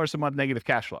 $200 a month negative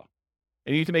cash flow?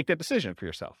 And you need to make that decision for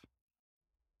yourself.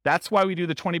 That's why we do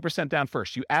the 20% down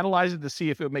first. You analyze it to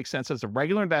see if it makes sense as a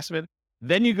regular investment.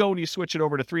 Then you go and you switch it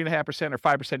over to 3.5% or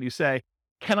 5%. And you say,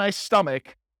 can I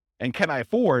stomach and can I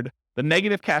afford the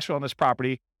negative cash flow on this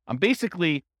property? I'm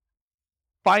basically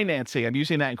financing, I'm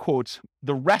using that in quotes,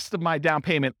 the rest of my down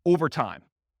payment over time.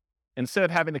 instead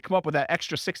of having to come up with that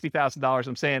extra $60,000,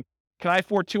 I'm saying, can I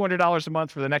afford $200 a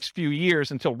month for the next few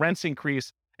years until rents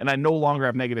increase and I no longer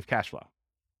have negative cash flow?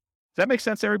 Does that make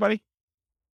sense to everybody?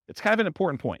 It's kind of an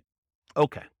important point.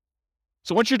 Okay.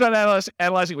 So once you're done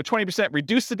analyzing with 20%,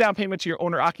 reduce the down payment to your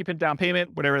owner-occupant down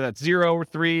payment, whatever that's 0,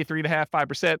 3, 3.5%,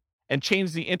 5%, and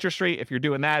change the interest rate if you're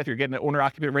doing that, if you're getting an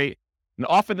owner-occupant rate. And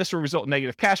often this will result in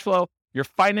negative cash flow. You're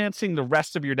financing the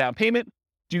rest of your down payment.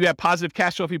 Do you have positive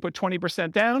cash flow if you put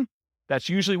 20% down? That's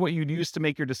usually what you'd use to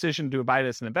make your decision to buy it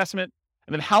as an investment.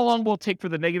 And then how long will it take for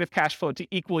the negative cash flow to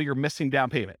equal your missing down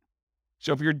payment?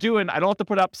 So if you're doing, I don't have to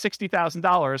put up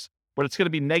 $60,000, but it's going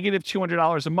to be negative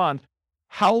 $200 a month.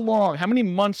 How many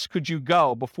months could you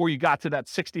go before you got to that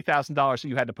 $60,000 that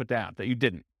you had to put down that you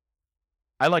didn't?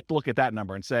 I like to look at that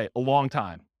number and say a long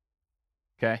time.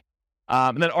 Okay.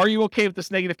 And then are you okay with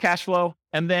this negative cash flow?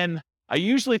 And then I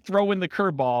usually throw in the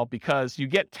curveball because you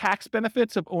get tax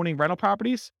benefits of owning rental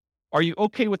properties. Are you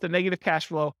okay with the negative cash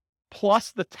flow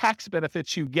plus the tax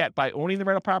benefits you get by owning the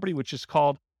rental property, which is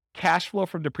called cash flow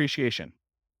from depreciation?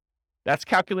 That's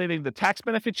calculating the tax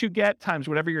benefits you get times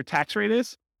whatever your tax rate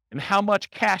is and how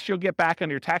much cash you'll get back on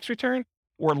your tax return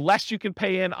or less you can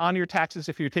pay in on your taxes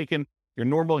if you're taking your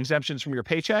normal exemptions from your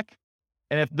paycheck.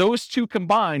 And if those two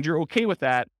combined, you're okay with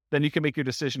that, then you can make your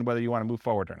decision whether you want to move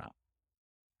forward or not.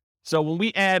 So when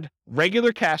we add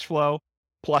regular cash flow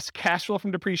plus cash flow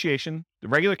from depreciation, the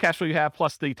regular cash flow you have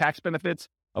plus the tax benefits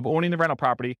of owning the rental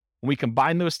property, when we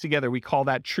combine those together, we call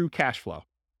that true cash flow.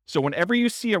 So whenever you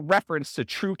see a reference to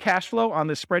true cash flow on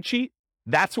this spreadsheet,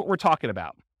 that's what we're talking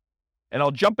about. And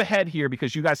I'll jump ahead here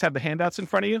because you guys have the handouts in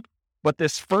front of you. But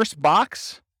this first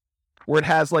box where it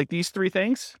has like these three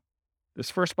things,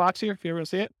 this first box here, if you ever want to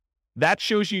see it, that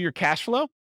shows you your cash flow.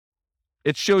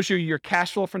 It shows you your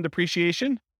cash flow from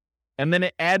depreciation. And then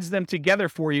it adds them together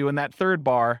for you in that third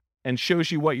bar and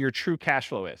shows you what your true cash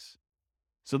flow is.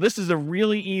 So this is a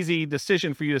really easy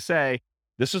decision for you to say,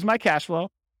 this is my cash flow.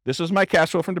 This is my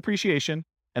cash flow from depreciation.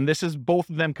 And this is both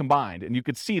of them combined. And you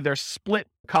could see they're split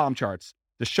column charts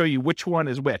to show you which one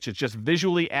is which. It's just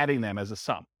visually adding them as a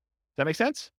sum. Does that make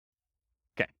sense?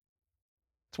 Okay.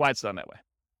 That's why it's done that way.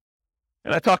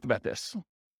 And I talked about this.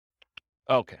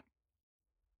 Okay.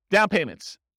 Down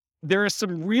payments. There are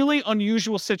some really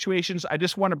unusual situations. I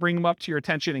just want to bring them up to your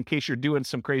attention in case you're doing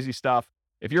some crazy stuff.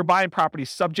 If you're buying property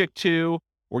subject to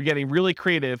or getting really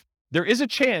creative, there is a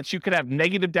chance you could have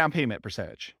negative down payment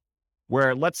percentage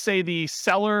where let's say the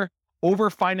seller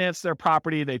overfinanced their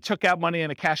property. They took out money in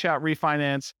a cash out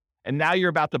refinance. And now you're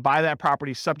about to buy that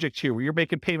property subject to where you're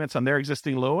making payments on their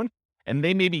existing loan. And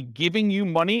they may be giving you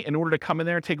money in order to come in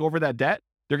there and take over that debt.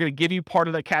 They're going to give you part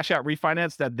of that cash out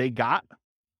refinance that they got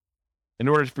in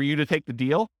order for you to take the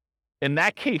deal. In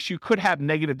that case, you could have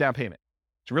negative down payment.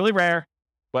 It's really rare,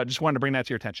 but I just wanted to bring that to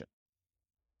your attention.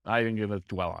 I didn't going to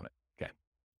dwell on it. Okay.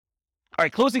 All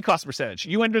right, closing cost percentage.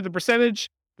 You enter the percentage.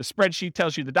 The spreadsheet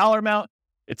tells you the dollar amount.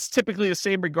 It's typically the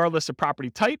same regardless of property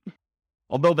type,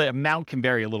 although the amount can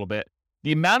vary a little bit.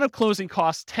 The amount of closing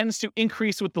costs tends to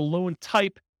increase with the loan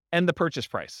type and the purchase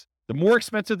price. The more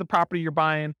expensive the property you're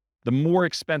buying, the more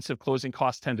expensive closing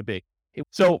costs tend to be.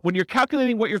 So when you're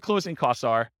calculating what your closing costs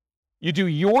are, you do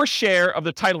your share of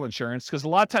the title insurance because a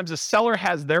lot of times the seller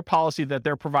has their policy that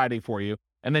they're providing for you.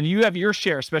 And then you have your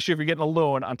share, especially if you're getting a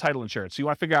loan on title insurance. So you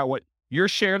want to figure out what your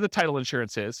share of the title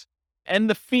insurance is and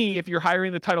the fee if you're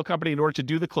hiring the title company in order to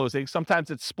do the closing.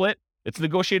 Sometimes it's split. It's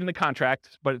negotiating the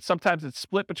contract, but sometimes it's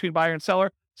split between buyer and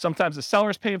seller. Sometimes the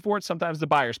seller's paying for it. Sometimes the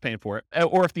buyer's paying for it.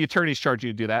 Or if the attorneys charge you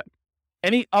to do that.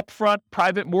 Any upfront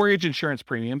private mortgage insurance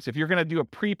premiums, if you're going to do a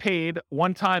prepaid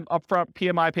one-time upfront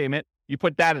PMI payment, you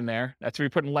put that in there. That's where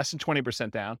you're putting less than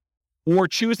 20% down. Or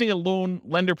choosing a loan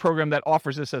lender program that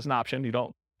offers this as an option. You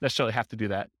don't necessarily have to do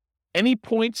that. Any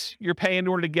points you're paying in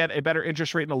order to get a better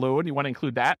interest rate in a loan, you want to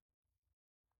include that.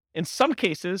 In some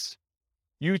cases,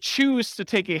 you choose to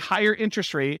take a higher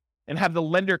interest rate and have the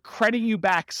lender credit you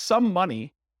back some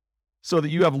money so that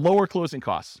you have lower closing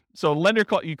costs. So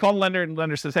you call the lender and the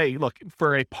lender says, hey, look,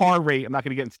 for a par rate, I'm not going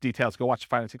to get into details, go watch the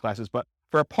financing classes, but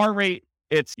for a par rate,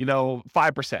 it's,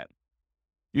 5%.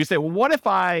 You say, well, what if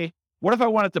I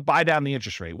wanted to buy down the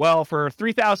interest rate? Well, for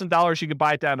 $3,000, you could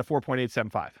buy it down to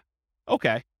 4.875.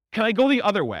 Okay. Can I go the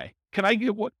other way?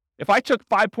 If I took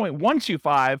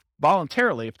 5.125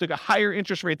 voluntarily, if I took a higher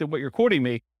interest rate than what you're quoting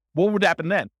me, what would happen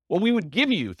then? Well, we would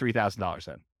give you $3,000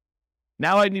 then.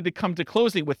 Now I need to come to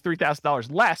closing with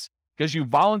 $3,000 less because you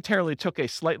voluntarily took a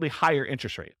slightly higher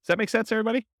interest rate. Does that make sense,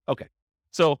 everybody? Okay.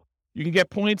 So you can get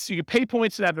points, you can pay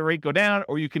points to have the rate go down,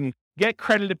 or you can get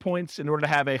credited points in order to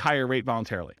have a higher rate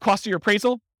voluntarily. Cost of your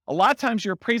appraisal. A lot of times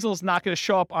your appraisal is not going to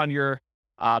show up on your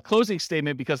closing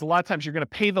statement, because a lot of times you're going to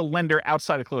pay the lender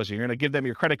outside of closing. You're going to give them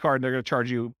your credit card and they're going to charge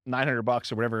you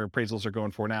 $900 or whatever appraisals are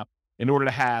going for now in order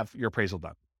to have your appraisal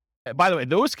done. By the way,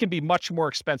 those can be much more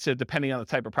expensive depending on the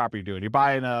type of property you're doing. You're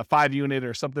buying a 5-unit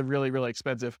or something really, really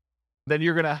expensive, then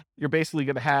you're basically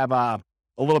going to have a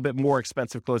little bit more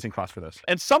expensive closing costs for those.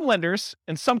 And some lenders,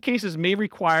 in some cases, may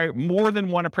require more than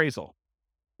one appraisal.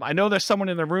 I know there's someone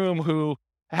in the room who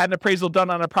had an appraisal done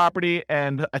on a property,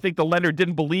 and I think the lender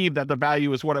didn't believe that the value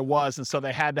was what it was, and so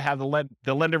they had to have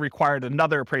the lender required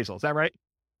another appraisal. Is that right?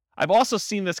 I've also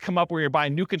seen this come up where you're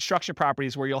buying new construction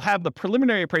properties where you'll have the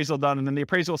preliminary appraisal done, and then the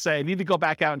appraisal will say, I need to go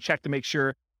back out and check to make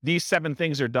sure these 7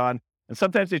 things are done. And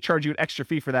sometimes they charge you an extra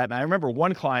fee for that. And I remember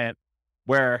one client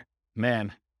where,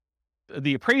 man,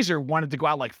 the appraiser wanted to go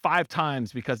out like 5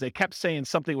 times because they kept saying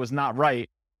something was not right.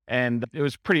 And it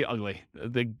was pretty ugly.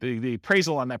 The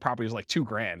appraisal on that property was like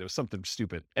 $2,000. It was something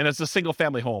stupid. And it's a single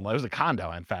family home. It was a condo,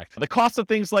 in fact. The cost of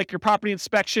things like your property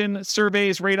inspection,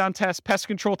 surveys, radon tests, pest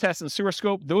control tests, and sewer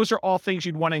scope, those are all things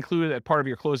you'd want to include as part of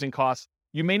your closing costs.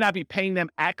 You may not be paying them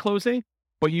at closing,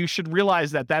 but you should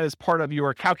realize that that is part of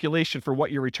your calculation for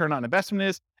what your return on investment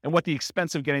is and what the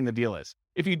expense of getting the deal is.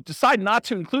 If you decide not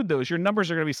to include those, your numbers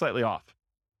are going to be slightly off,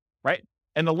 right?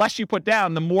 And the less you put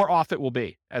down, the more off it will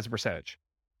be as a percentage.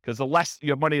 Because the less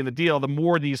you have money in the deal, the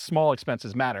more these small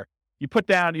expenses matter. You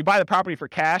buy the property for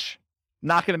cash,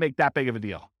 not going to make that big of a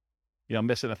deal.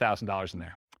 Missing $1,000 in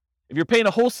there. If you're paying a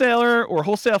wholesaler or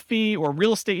wholesale fee or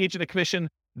real estate agent a commission,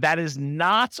 that is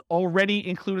not already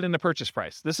included in the purchase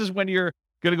price. This is when you're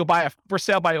going to go buy a for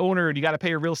sale by owner and you got to pay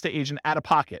your real estate agent out of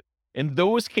pocket. In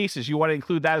those cases, you want to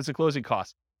include that as a closing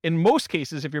cost. In most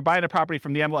cases, if you're buying a property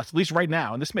from the MLS, at least right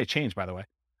now, and this may change, by the way,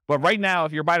 but right now,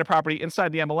 if you're buying a property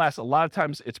inside the MLS, a lot of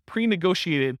times it's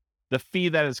pre-negotiated the fee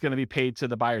that is going to be paid to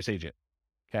the buyer's agent,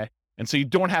 okay? And so you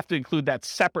don't have to include that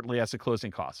separately as a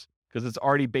closing cost because it's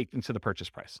already baked into the purchase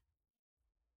price.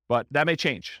 But that may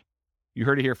change. You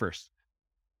heard it here first.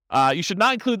 You should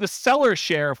not include the seller's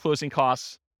share of closing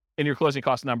costs in your closing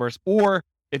cost numbers, or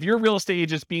if your real estate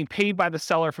agent is being paid by the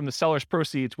seller from the seller's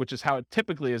proceeds, which is how it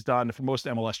typically is done for most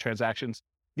MLS transactions,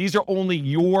 these are only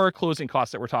your closing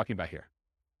costs that we're talking about here.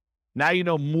 Now you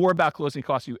know more about closing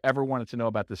costs you ever wanted to know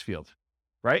about this field,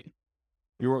 right?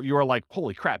 You were like,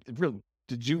 holy crap,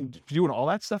 did you doing all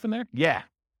that stuff in there? Yeah.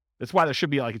 That's why there should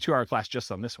be like a 2-hour class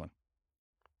just on this one.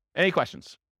 Any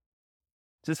questions?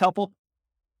 Is this helpful?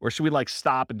 Or should we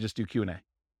stop and just do Q&A?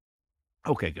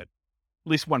 Okay, good.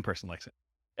 At least one person likes it.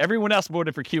 Everyone else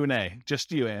voted for Q&A.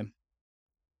 Just you, Ann.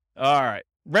 All right.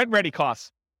 Rent-ready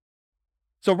costs.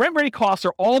 So rent-ready costs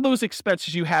are all those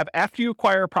expenses you have after you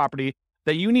acquire a property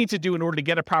that you need to do in order to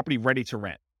get a property ready to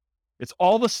rent. It's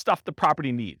all the stuff the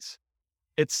property needs.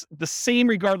 It's the same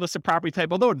regardless of property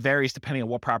type, although it varies depending on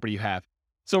what property you have.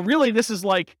 So really, this is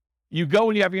like you go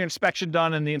and you have your inspection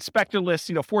done and the inspector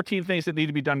lists, 14 things that need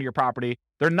to be done to your property.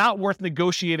 They're not worth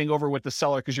negotiating over with the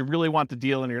seller because you really want the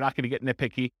deal and you're not going to get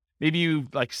nitpicky. Maybe you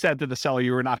said to the seller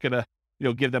you were not going to,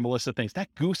 give them a list of things.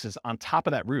 That goose is on top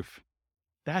of that roof.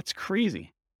 That's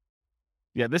crazy.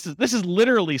 Yeah, this is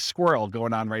literally squirrel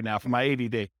going on right now for my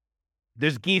ADD.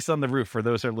 There's geese on the roof for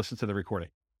those that listen to the recording.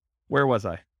 Where was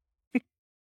I?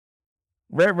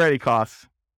 Rent-ready costs.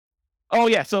 Oh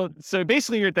yeah, so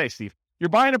basically you're thanks, Steve. You're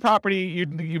buying a property,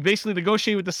 you basically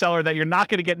negotiate with the seller that you're not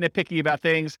going to get nitpicky about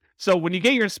things. So when you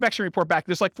get your inspection report back,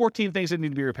 there's 14 things that need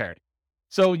to be repaired.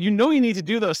 So you need to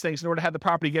do those things in order to have the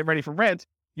property get ready for rent.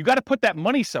 You got to put that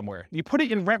money somewhere. You put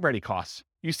it in rent-ready costs.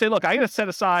 You say, look, I got to set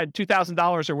aside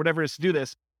 $2,000 or whatever it is to do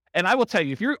this. And I will tell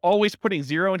you, if you're always putting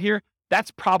zero in here,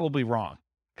 that's probably wrong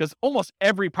because almost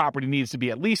every property needs to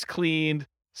be at least cleaned.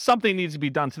 Something needs to be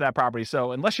done to that property.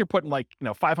 So unless you're putting $500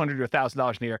 to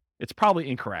 $1,000 in here, it's probably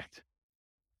incorrect.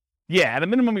 Yeah, at a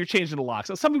minimum, you're changing the lock.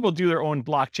 So some people do their own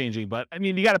block changing, but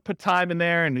you got to put time in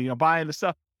there and, buying the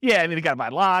stuff. Yeah, you got to buy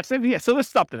locks. Yeah, so there's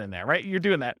something in there, right? You're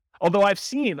doing that. Although I've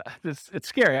seen this, it's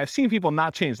scary. I've seen people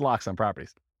not change locks on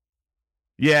properties.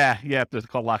 Yeah, you have to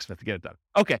call locksmith to get it done.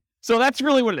 Okay, so that's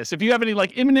really what it is. If you have any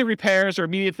imminent repairs or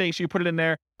immediate things, you put it in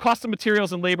there. Cost of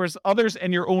materials and labors, others,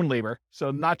 and your own labor.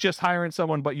 So not just hiring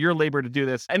someone, but your labor to do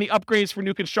this. Any upgrades for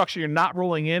new construction you're not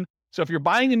rolling in. So if you're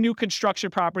buying a new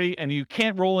construction property and you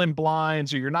can't roll in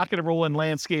blinds or you're not going to roll in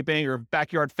landscaping or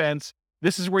backyard fence,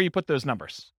 this is where you put those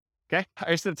numbers. Okay,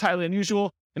 I said it's highly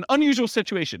unusual. An unusual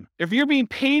situation. If you're being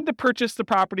paid to purchase the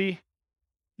property,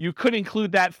 you could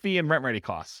include that fee in rent-ready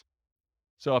costs.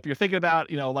 So if you're thinking about,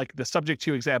 the subject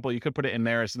to example, you could put it in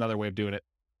there as another way of doing it.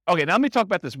 Okay, now let me talk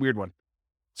about this weird one.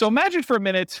 So imagine for a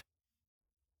minute,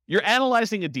 you're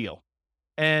analyzing a deal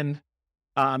and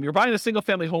you're buying a single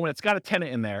family home and it's got a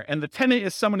tenant in there. And the tenant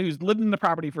is someone who's lived in the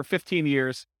property for 15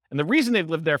 years And the reason they've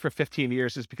lived there for 15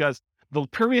 years is because the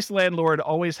previous landlord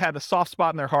always had a soft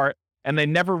spot in their heart and they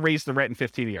never raised the rent in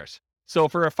 15 years. So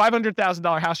for a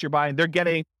 $500,000 house you're buying,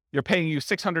 you're paying you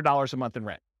 $600 a month in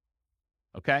rent.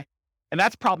 Okay. And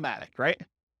that's problematic, right?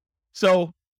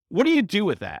 So what do you do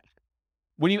with that?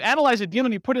 When you analyze a deal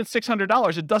and you put in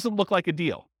 $600, it doesn't look like a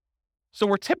deal. So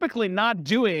we're typically not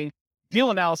doing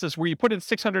deal analysis where you put in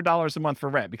 $600 a month for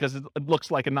rent because it looks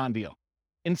like a non-deal.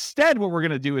 Instead, what we're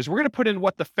going to do is we're going to put in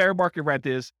what the fair market rent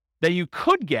is that you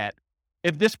could get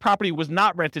if this property was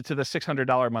not rented to the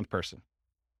 $600 a month person.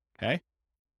 Okay.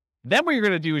 Then what you're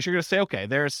going to do is you're going to say, okay,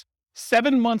 there's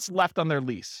 7 months left on their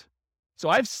lease. So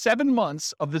I have 7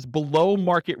 months of this below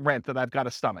market rent that I've got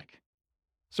to stomach.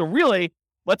 So really,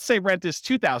 let's say rent is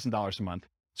 $2,000 a month.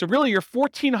 So really you're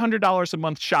 $1,400 a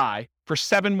month shy for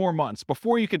 7 more months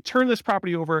before you can turn this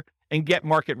property over and get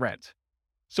market rent.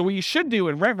 So what you should do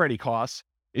in rent ready costs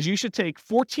is you should take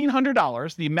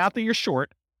 $1,400, the amount that you're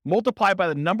short, multiply by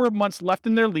the number of months left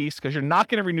in their lease, because you're not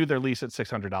going to renew their lease at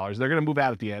 $600. They're going to move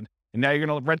out at the end. And now you're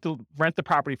going to rent the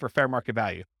property for fair market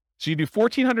value. So you do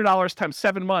 $1,400 times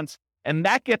 7 months, and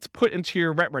that gets put into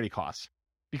your rent ready costs.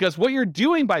 Because what you're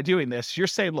doing by doing this, you're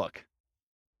saying, look,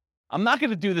 I'm not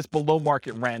going to do this below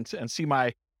market rent and see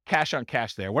my cash on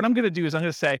cash there. What I'm going to do is I'm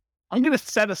going to say, I'm going to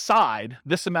set aside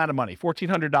this amount of money,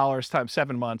 $1,400 times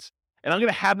 7 months, and I'm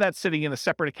going to have that sitting in a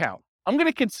separate account. I'm going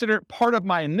to consider it part of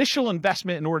my initial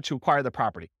investment in order to acquire the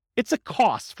property. It's a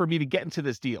cost for me to get into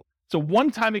this deal. It's a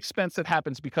one-time expense that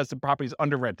happens because the property is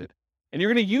under rented. And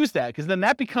you're going to use that because then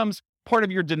that becomes part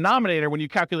of your denominator when you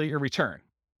calculate your return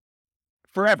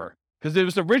forever, because it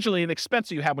was originally an expense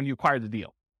that you had when you acquired the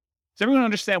deal. Does everyone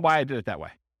understand why I did it that way?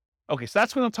 Okay, so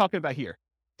that's what I'm talking about here.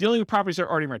 Dealing with properties that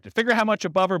are already rented. Figure out how much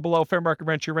above or below fair market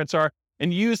rent your rents are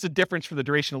and use the difference for the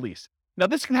duration of lease. Now,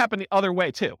 this can happen the other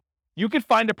way too. You could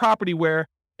find a property where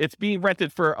it's being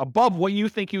rented for above what you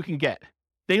think you can get.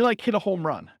 They like hit a home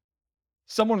run.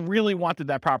 Someone really wanted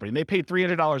that property and they paid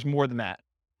 $300 more than that.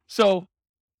 So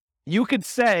you could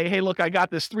say, hey, look, I got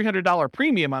this $300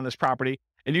 premium on this property,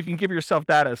 and you can give yourself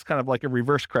that as kind of like a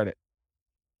reverse credit.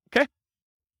 Okay?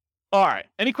 All right.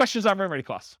 Any questions on rent ready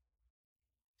costs?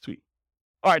 Sweet.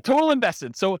 All right. Total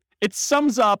invested. So it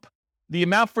sums up the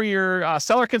amount for your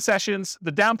seller concessions,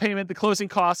 the down payment, the closing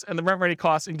costs, and the rent ready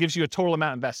costs, and gives you a total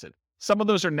amount invested. Some of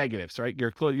those are negatives, right?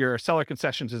 Your seller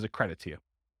concessions is a credit to you.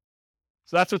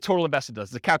 So that's what total invested does.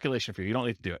 It's a calculation for you. You don't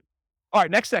need to do it. All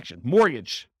right, next section,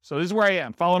 mortgage. So this is where I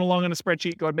am. Following along on the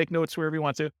spreadsheet. Go ahead and make notes wherever you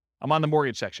want to. I'm on the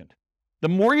mortgage section. The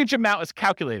mortgage amount is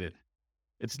calculated.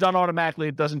 It's done automatically.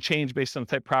 It doesn't change based on the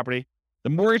type of property. The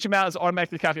mortgage amount is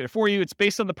automatically calculated for you. It's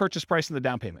based on the purchase price and the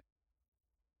down payment.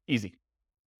 Easy.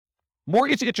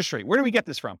 Mortgage interest rate. Where do we get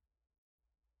this from?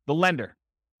 The lender.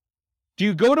 Do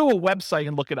you go to a website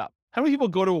and look it up? How many people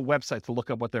go to a website to look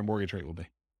up what their mortgage rate will be?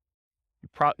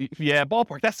 Yeah,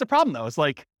 ballpark. That's the problem, though. It's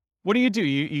like, what do?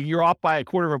 You're off by a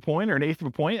quarter of a point or an eighth of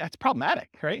a point. That's problematic,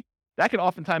 right? That can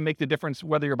oftentimes make the difference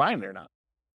whether you're buying it or not.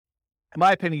 In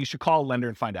my opinion, you should call a lender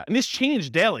and find out. And this changes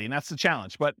daily, and that's the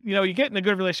challenge. But, you get in a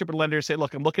good relationship with a lender, say,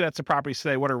 look, I'm looking at some properties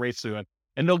today. What are rates doing?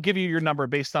 And they'll give you your number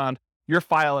based on your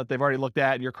file that they've already looked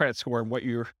at, and your credit score, and what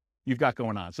you've got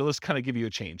going on. So let's kind of give you a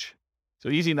change. So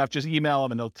easy enough, just email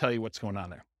them, and they'll tell you what's going on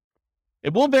there.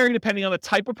 It will vary depending on the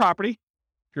type of property.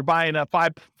 If you're buying a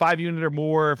five unit or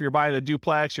more, if you're buying a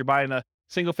duplex, you're buying a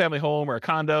single family home or a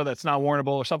condo that's not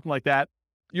warrantable or something like that.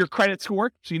 Your credit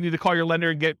score, so you need to call your lender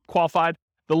and get qualified.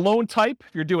 The loan type,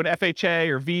 if you're doing FHA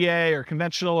or VA or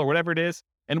conventional or whatever it is,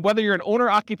 and whether you're an owner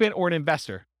occupant or an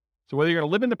investor. So whether you're going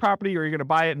to live in the property or you're going to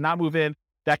buy it and not move in,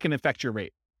 that can affect your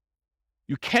rate.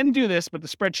 You can do this, but the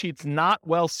spreadsheet's not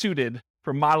well suited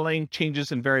for modeling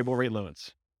changes in variable rate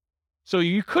loans. So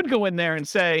you could go in there and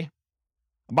say,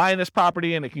 I'm buying this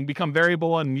property and it can become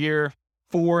variable in year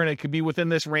 4 and it could be within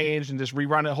this range, and just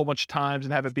rerun it a whole bunch of times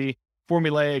and have it be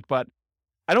formulaic, but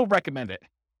I don't recommend it.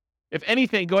 If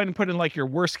anything, go ahead and put in like your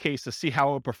worst case to see how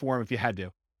it would perform if you had to.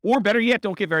 Or better yet,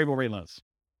 don't get variable rate loans.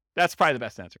 That's probably the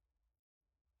best answer.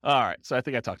 All right, so I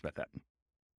think I talked about that.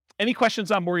 Any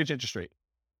questions on mortgage interest rate?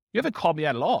 You haven't called me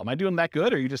out at all. Am I doing that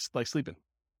good, or are you just like sleeping?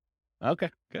 Okay,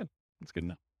 good. That's good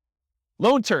enough.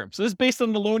 Loan term. So this is based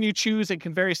on the loan you choose and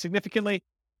can vary significantly.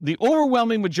 The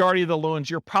overwhelming majority of the loans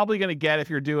you're probably going to get if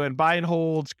you're doing buy and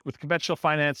holds with conventional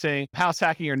financing, house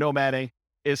hacking, or nomading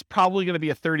is probably going to be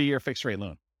a 30-year fixed rate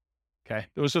loan. Okay,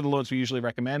 those are the loans we usually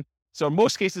recommend. So in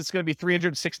most cases, it's going to be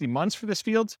 360 months for this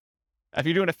field. If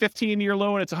you're doing a 15-year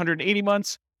loan, it's 180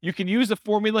 months. You can use the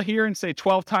formula here and say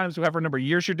 12 times whatever number of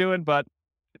years you're doing, but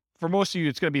for most of you,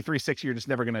 it's going to be 360. You're just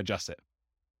never going to adjust it.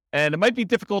 And it might be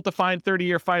difficult to find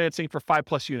 30-year financing for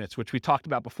 5+ units, which we talked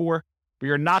about before. but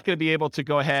you're not going to be able to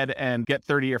go ahead and get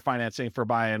 30-year financing for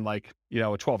buying like, a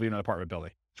 12-unit apartment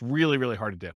building. It's really, really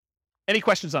hard to do. Any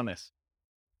questions on this?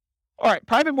 All right,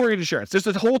 private mortgage insurance. There's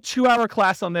a whole 2-hour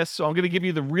class on this, so I'm going to give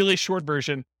you the really short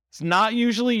version. It's not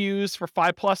usually used for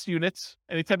 5+ units,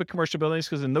 any type of commercial buildings,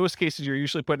 because in those cases, you're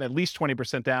usually putting at least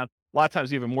 20% down. A lot of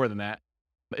times even more than that.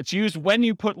 It's used when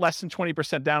you put less than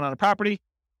 20% down on a property.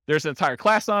 There's an entire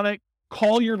class on it.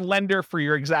 Call your lender for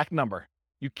your exact number.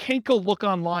 You can't go look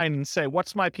online and say,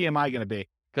 what's my PMI going to be?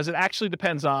 Because it actually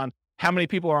depends on how many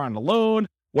people are on the loan,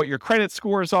 what your credit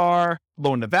scores are,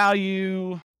 loan to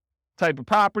value, type of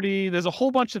property. There's a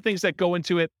whole bunch of things that go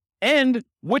into it, and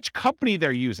which company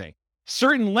they're using.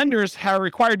 Certain lenders are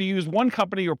required to use one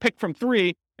company or pick from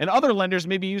 3, and other lenders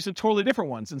may be using totally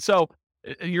different ones. And so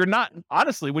you're not,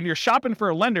 honestly, when you're shopping for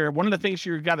a lender, one of the things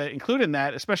you've got to include in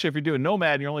that, especially if you're doing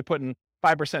Nomad and you're only putting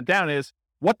 5% down, is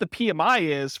what the PMI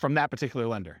is from that particular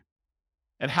lender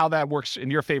and how that works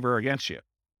in your favor or against you.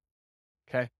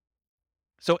 Okay.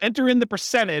 So enter in the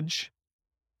percentage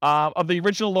of the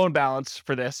original loan balance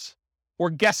for this, or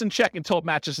guess and check until it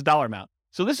matches the dollar amount.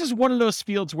 So this is one of those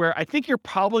fields where I think you're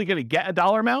probably going to get a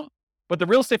dollar amount, but the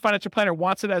real estate financial planner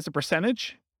wants it as a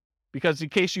percentage, because in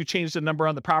case you change the number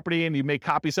on the property and you make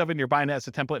copies of it and you're buying it as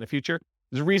a template in the future,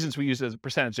 there's reasons we use it as a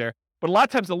percentage there. But a lot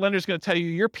of times the lender's going to tell you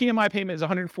your PMI payment is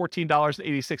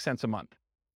 $114.86 a month.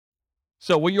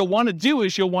 So what you'll want to do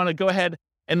is you'll want to go ahead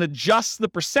and adjust the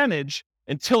percentage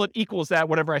until it equals that,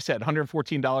 whatever I said,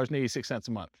 $114.86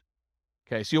 a month.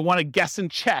 Okay, so you'll want to guess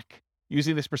and check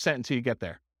using this percent until you get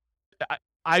there.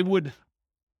 I would,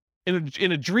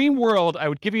 in a dream world, I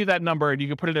would give you that number and you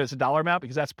can put it as a dollar amount,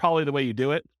 because that's probably the way you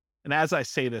do it. And as I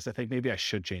say this, I think maybe I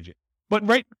should change it.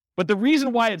 But the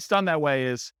reason why it's done that way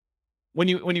is when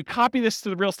you copy this to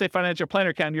the real estate financial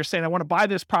planner account, you're saying, I want to buy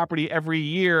this property every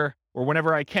year or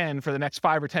whenever I can for the next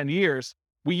 5 or 10 years.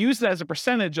 We use it as a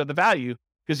percentage of the value,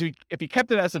 because if you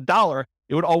kept it as a dollar,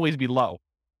 it would always be low.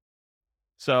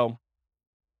 So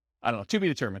I don't know, to be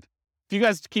determined. If you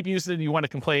guys keep using it and you want to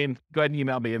complain, go ahead and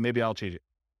email me and maybe I'll change it.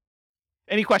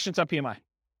 Any questions on PMI?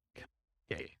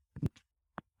 Yeah. You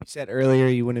said earlier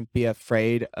you wouldn't be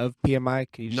afraid of PMI.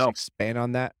 Can you just expand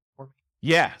on that for me?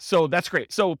 Yeah, so that's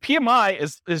great. So PMI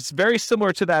is very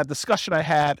similar to that discussion I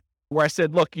had where I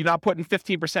said, look, you're not putting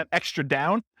 15% extra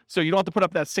down, so you don't have to put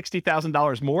up that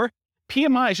 $60,000 more.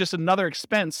 PMI is just another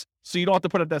expense, so you don't have to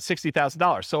put up that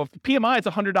 $60,000. So if the PMI is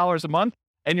 $100 a month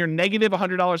and you're negative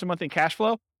 $100 a month in cash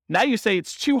flow, now you say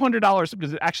it's $200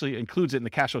 because it actually includes it in the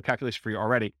cash flow calculation for you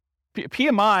already.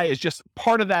 PMI is just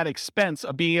part of that expense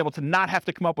of being able to not have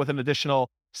to come up with an additional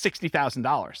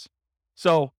 $60,000.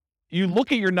 So you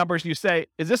look at your numbers and you say,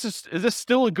 is this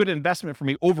still a good investment for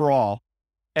me overall?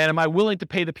 And am I willing to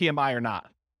pay the PMI or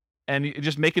not? And you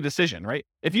just make a decision, right?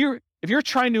 If you're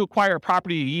trying to acquire a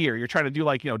property a year, you're trying to do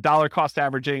like, dollar cost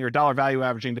averaging or dollar value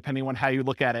averaging, depending on how you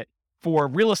look at it, for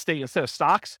real estate instead of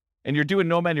stocks, and you're doing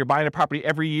Nomad, you're buying a property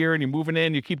every year and you're moving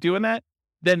in, you keep doing that,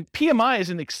 then PMI is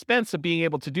an expense of being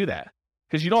able to do that,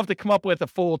 because you don't have to come up with a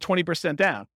full 20%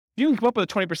 down. If you can come up with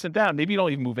a 20% down, maybe you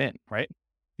don't even move in, right?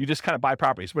 You just kind of buy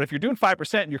properties. But if you're doing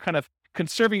 5% and you're kind of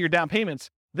conserving your down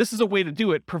payments, this is a way to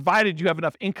do it, provided you have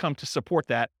enough income to support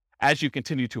that as you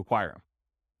continue to acquire them.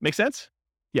 Make sense?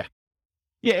 Yeah.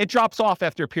 Yeah, it drops off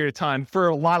after a period of time for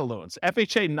a lot of loans.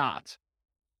 FHA, not.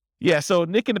 Yeah, so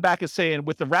Nick in the back is saying,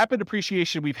 with the rapid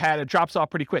appreciation we've had, it drops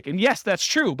off pretty quick. And yes, that's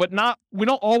true, but we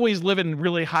don't always live in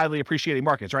really highly appreciating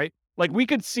markets, right? Like we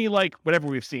could see like whatever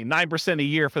we've seen, 9% a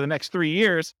year for the next 3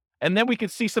 years, and then we could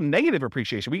see some negative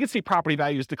appreciation. We could see property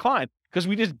values decline because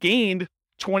we just gained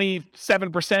 27%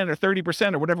 or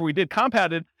 30% or whatever we did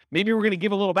compounded. Maybe we're going to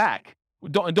give a little back.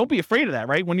 Don't be afraid of that,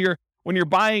 right? When you're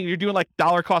buying, you're doing like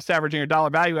dollar cost averaging or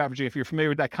dollar value averaging. If you're familiar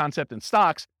with that concept in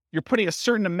stocks, you're putting a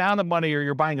certain amount of money or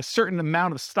you're buying a certain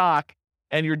amount of stock,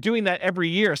 and you're doing that every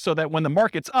year so that when the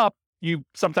market's up, you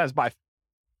sometimes buy.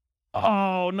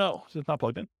 Oh no, it's not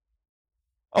plugged in.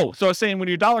 Oh, so I was saying when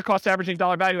you're dollar cost averaging,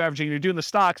 dollar value averaging, you're doing the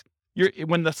stocks,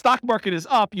 when the stock market is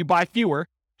up, you buy fewer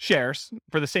shares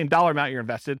for the same dollar amount you're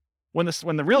invested. When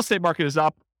the real estate market is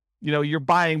up, you're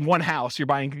buying one house, you're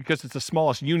buying because it's the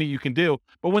smallest unit you can do.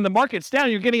 But when the market's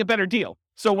down, you're getting a better deal.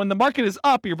 So when the market is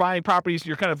up, you're buying properties,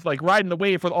 you're kind of like riding the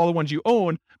wave for all the ones you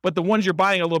own, but the ones you're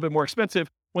buying are a little bit more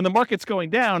expensive. When the market's going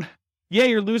down, yeah,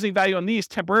 you're losing value on these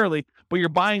temporarily, but you're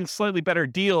buying slightly better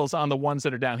deals on the ones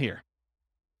that are down here.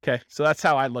 Okay, so that's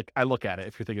how I look at it,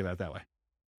 if you're thinking about it that way.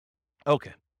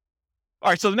 Okay.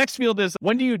 All right, so the next field is,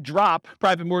 when do you drop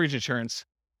private mortgage insurance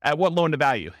at what loan to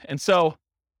value? And so,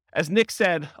 as Nick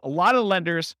said, a lot of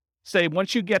lenders say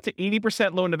once you get to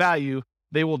 80% loan to value,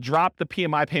 they will drop the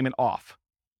PMI payment off.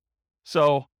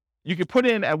 So you can put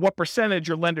in at what percentage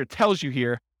your lender tells you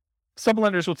here. Some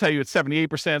lenders will tell you it's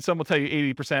 78%. Some will tell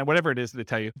you 80%, whatever it is they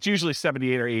tell you. It's usually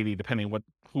 78 or 80, depending on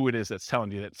who it is that's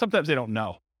telling you that. Sometimes they don't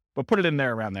know, but put it in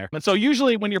there around there. And so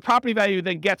usually when your property value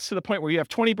then gets to the point where you have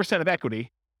 20% of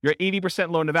equity, you're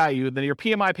 80% loan to value, then your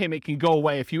PMI payment can go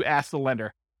away if you ask the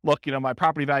lender, look, my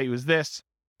property value is this.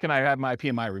 Can I have my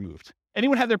PMI removed?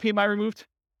 Anyone have their PMI removed?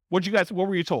 What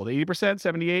were you told? 80%,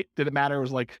 78? Did it matter? It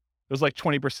was like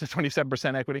 20%,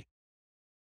 27% equity.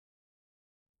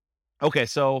 Okay,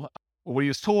 so what he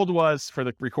was told was, for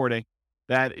the recording,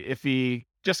 that if he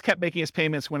just kept making his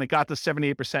payments, when it got to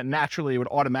 78%, naturally it would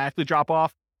automatically drop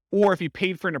off. Or if he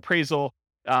paid for an appraisal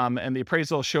and the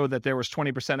appraisal showed that there was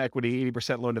 20% equity,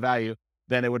 80% loan to value,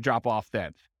 then it would drop off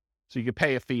then. So you could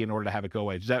pay a fee in order to have it go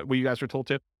away. Is that what you guys were told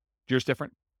too? Yours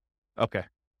different? Okay.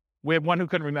 We had one who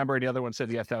couldn't remember and the other one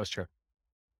said, yes, that was true.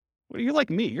 Well, you're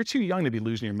like me. You're too young to be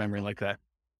losing your memory like that.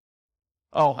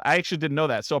 Oh, I actually didn't know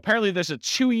that. So apparently there's a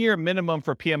 2-year minimum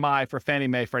for PMI for Fannie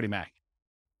Mae, Freddie Mac.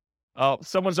 Oh,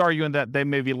 someone's arguing that they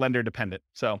may be lender dependent.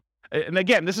 So, and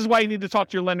again, this is why you need to talk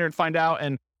to your lender and find out,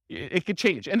 and it could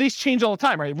change. And these change all the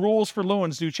time, right? Rules for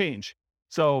loans do change.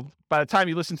 So by the time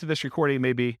you listen to this recording, it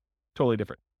may be totally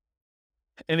different.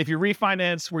 And if you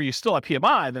refinance where you still have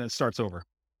PMI, then it starts over.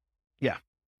 Yeah.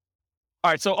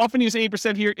 All right, so often use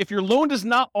 80% here. If your loan does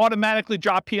not automatically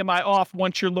drop PMI off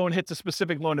once your loan hits a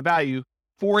specific loan to value,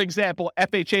 for example,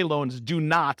 FHA loans do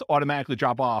not automatically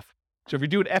drop off. So if you're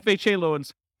doing FHA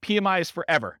loans, PMI is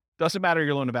forever. Doesn't matter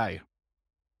your loan to value.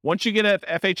 Once you get an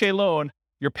FHA loan,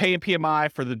 you're paying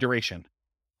PMI for the duration.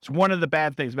 It's one of the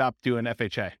bad things about doing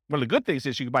FHA. One of the good things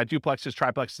is you can buy duplexes,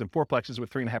 triplexes, and fourplexes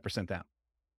with 3.5% down.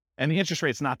 And the interest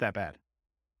rate's not that bad.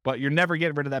 But you're never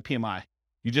getting rid of that PMI.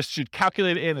 You just should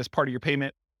calculate it in as part of your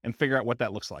payment and figure out what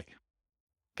that looks like.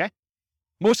 Okay?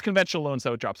 Most conventional loans,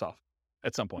 though, it drops off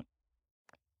at some point.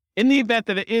 In the event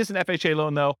that it is an FHA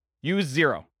loan, though, use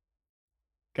 0.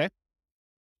 Okay?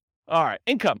 All right.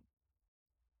 Income.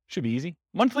 Should be easy.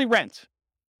 Monthly rent.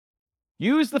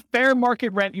 Use the fair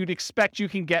market rent you'd expect you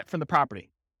can get from the property.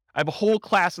 I have a whole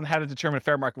class on how to determine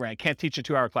fair market rent. I can't teach a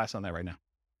 2-hour class on that right now.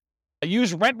 I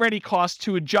use rent-ready costs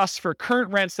to adjust for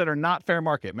current rents that are not fair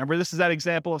market. Remember, this is that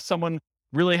example of someone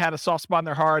really had a soft spot in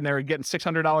their heart and they were getting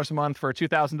 $600 a month for a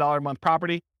 $2,000 a month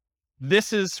property.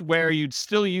 This is where you'd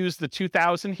still use the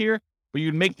 $2,000 here, but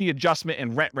you'd make the adjustment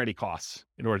in rent-ready costs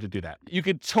in order to do that. You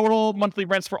could total monthly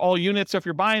rents for all units. So if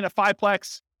you're buying a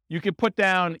 5-plex, you could put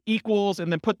down equals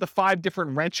and then put the 5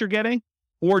 different rents you're getting,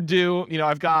 or do,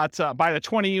 I've got buy the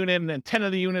 20 unit and then 10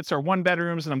 of the units are 1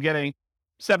 bedrooms and I'm getting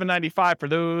 $795 for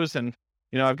those. And,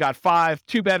 I've got 5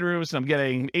 2-bedrooms and I'm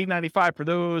getting $895 for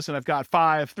those. And I've got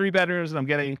 5 3-bedrooms and I'm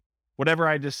getting whatever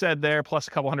I just said there, plus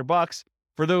a couple $100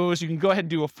 for those. You can go ahead and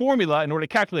do a formula in order to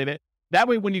calculate it. That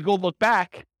way, when you go look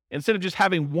back, instead of just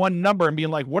having one number and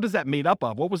being like, what is that made up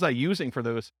of? What was I using for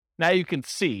those? Now you can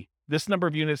see this number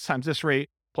of units times this rate,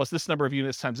 plus this number of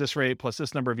units times this rate, plus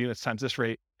this number of units times this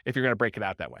rate, if you're going to break it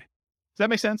out that way. Does that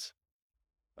make sense?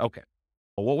 Okay.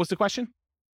 Well, what was the question?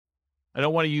 I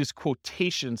don't want to use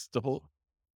quotations to hold.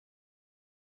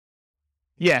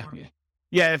 Yeah.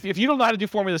 If you don't know how to do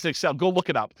formulas in Excel, go look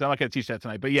it up. I'm not going to teach that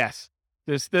tonight, but yes,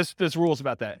 there's rules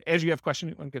about that. Andrew, you have a question?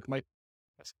 You want to get the mic?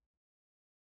 Yes.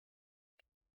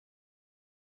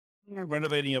 You're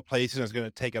renovating a place and it's going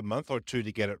to take a month or 2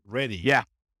 to get it ready. Yeah.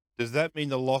 Does that mean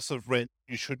the loss of rent,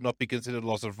 you should not be considered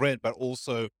loss of rent, but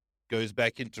also goes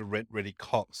back into rent-ready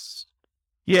costs?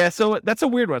 Yeah, so that's a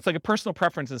weird one. It's like a personal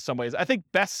preference in some ways. I think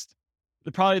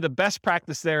probably the best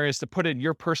practice there is to put in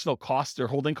your personal costs or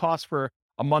holding costs for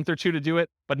a month or 2 to do it,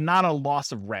 but not a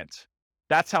loss of rent.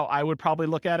 That's how I would probably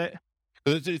look at it.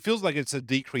 It feels like it's a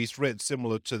decreased rent,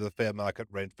 similar to the fair market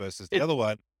rent versus the other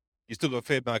one. You still got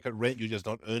fair market rent, you're just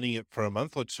not earning it for a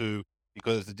month or 2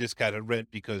 because it's a discounted rent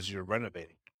because you're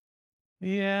renovating.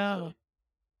 Yeah.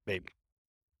 Maybe.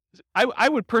 I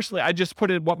would personally, I just put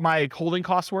in what my holding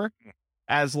costs were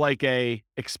as like a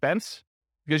expense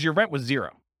because your rent was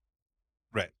 0.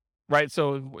 Right.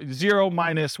 So 0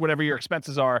 minus whatever your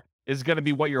expenses are is going to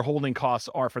be what your holding costs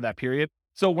are for that period.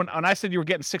 So when I said you were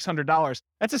getting $600,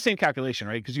 that's the same calculation,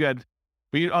 right? Because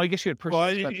I guess you had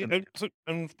personal expenses. So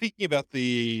I'm thinking about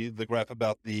the graph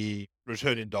about the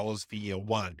return in dollars for year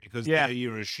 1, because there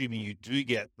you're assuming you do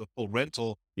get the full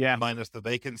rental minus the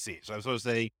vacancy. So I was sort of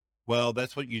saying, well,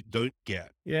 that's what you don't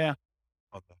get. Yeah.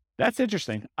 Okay. That's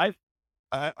interesting.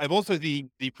 I'm also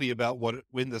deeply about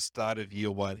when the start of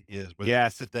year 1 is, whether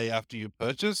it's the day after you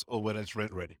purchase or when it's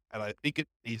rent ready. And I think it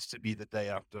needs to be the day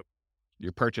after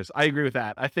your purchase. I agree with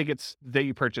that. I think it's the day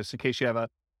you purchase in case you have a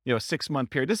 6-month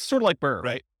period. This is sort of like BRRRR,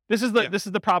 right? This is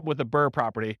the problem with the BRRRR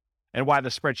property. and why the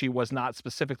spreadsheet was not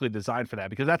specifically designed for that,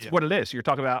 because that's what it is. You're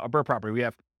talking about a BRRRR property. We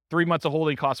have 3 months of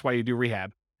holding costs while you do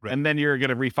rehab, and then you're going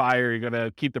to refi or you're going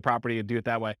to keep the property and do it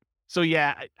that way. So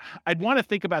yeah, I'd want to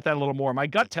think about that a little more. My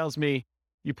gut tells me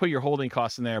you put your holding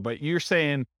costs in there, but you're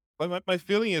saying... My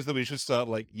feeling is that we should start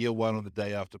like year 1 on the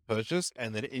day after purchase,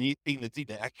 and then anything that's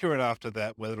inaccurate after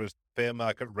that, whether it's fair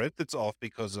market rent that's off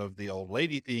because of the old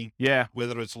lady thing,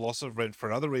 whether it's loss of rent for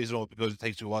another reason or because it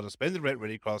takes too long to spend the rent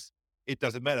ready costs, it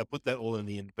doesn't matter. Put that all in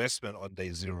the investment on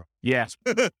day 0. Yeah.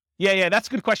 Yeah, that's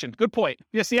a good question. Good point.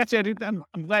 Yeah, see, actually, I'm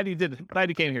glad you did. Glad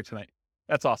you came here tonight.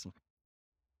 That's awesome.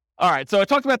 All right, so I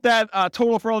talked about that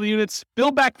total for all the units.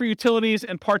 Bill back for utilities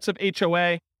and parts of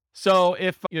HOA. So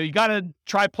if you got a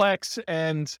triplex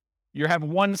and you have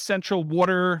one central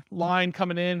water line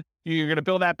coming in, you're going to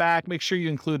bill that back. Make sure you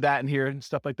include that in here and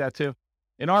stuff like that too.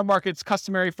 In our market, it's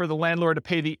customary for the landlord to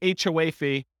pay the HOA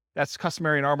fee. That's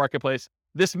customary in our marketplace.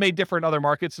 This may differ in other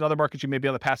markets. In other markets, you may be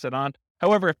able to pass that on.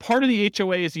 However, if part of the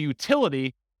HOA is a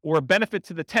utility or a benefit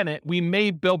to the tenant, we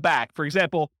may bill back. For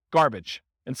example, garbage.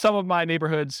 In some of my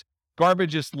neighborhoods,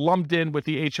 garbage is lumped in with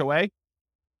the HOA.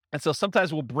 And so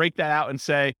sometimes we'll break that out and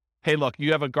say, hey, look,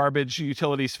 you have a garbage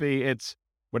utilities fee. It's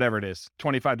whatever it is,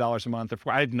 $25 a month.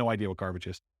 I have no idea what garbage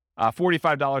is.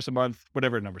 $45 a month,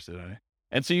 whatever the number is.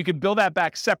 And so you can bill that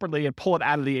back separately and pull it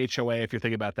out of the HOA if you're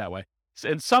thinking about it that way.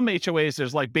 In some HOAs,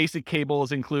 there's like basic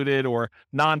cables included or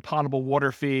non-potable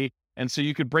water fee. And so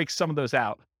you could break some of those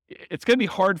out. It's going to be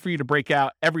hard for you to break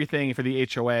out everything for the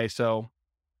HOA.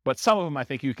 But some of them, I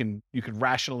think you could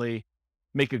rationally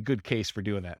make a good case for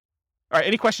doing that. All right,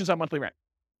 any questions on monthly rent?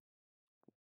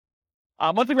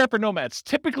 Monthly rent for nomads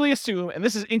typically assume, and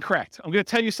this is incorrect. I'm going to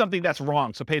tell you something that's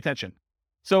wrong, so pay attention.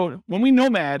 So when we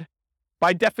nomad,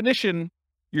 by definition,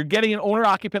 you're getting an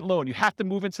owner-occupant loan. You have to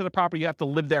move into the property. You have to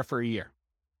live there for a year.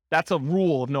 That's a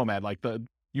rule of nomad.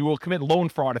 You will commit loan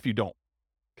fraud if you don't.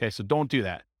 Okay, so don't do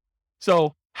that.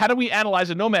 So how do we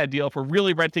analyze a nomad deal if we're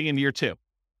really renting in year 2?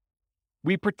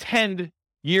 We pretend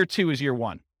year 2 is year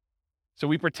 1. So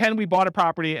we pretend we bought a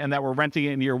property and that we're renting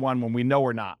it in year 1 when we know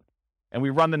we're not. And we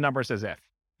run the numbers as if.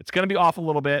 It's going to be off a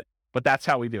little bit, but that's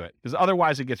how we do it. Because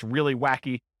otherwise it gets really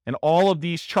wacky. And all of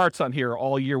these charts on here are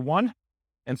all year 1.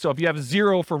 And so if you have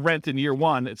 0 for rent in year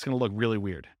 1, it's going to look really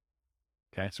weird.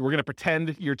 Okay, so we're going to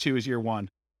pretend year 2 is year 1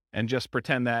 and just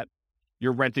pretend that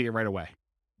you're renting it right away,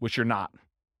 which you're not.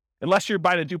 Unless you're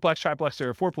buying a duplex, triplex,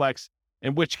 or a fourplex,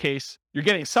 in which case you're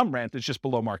getting some rent. It's just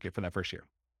below market for that first year.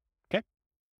 Okay,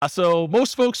 so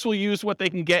most folks will use what they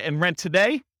can get in rent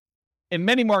today. In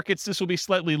many markets, this will be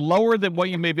slightly lower than what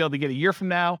you may be able to get a year from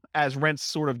now as rents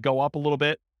sort of go up a little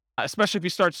bit, especially if you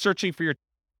start searching for your...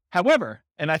 However,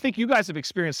 and I think you guys have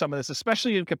experienced some of this,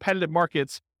 especially in competitive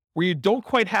markets where you don't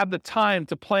quite have the time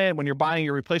to plan when you're buying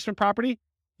your replacement property,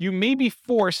 you may be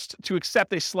forced to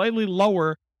accept a slightly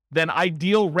lower than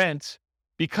ideal rent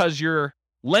because your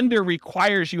lender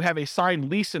requires you have a signed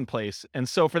lease in place. And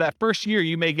so for that first year,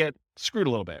 you may get screwed a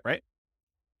little bit, right?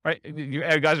 Right?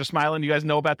 You guys are smiling. You guys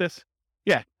know about this?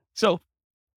 Yeah. So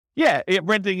yeah,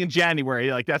 renting in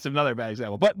January, like that's another bad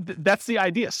example, but that's the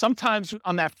idea. Sometimes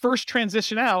on that first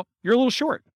transition out, you're a little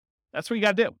short. That's what you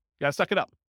got to do. You got to suck it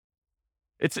up.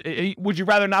 Would you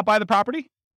rather not buy the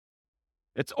property?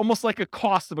 It's almost like a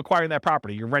cost of acquiring that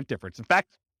property, your rent difference. In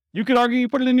fact, you could argue you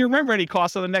put it in your rent ready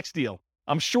cost on the next deal.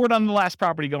 I'm short on the last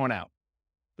property going out.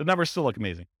 The numbers still look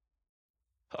amazing.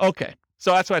 Okay,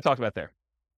 so that's what I talked about there.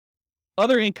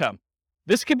 Other income.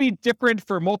 This could be different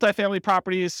for multifamily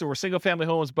properties or single family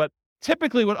homes, but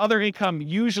typically what other income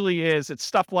usually is, it's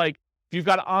stuff like if you've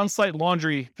got an on-site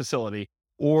laundry facility,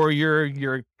 or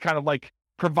you're kind of like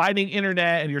providing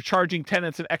internet and you're charging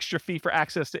tenants an extra fee for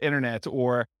access to internet,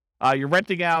 or you're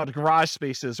renting out garage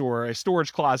spaces or a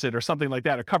storage closet or something like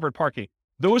that, or covered parking.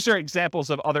 Those are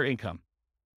examples of other income.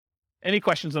 Any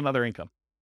questions on other income?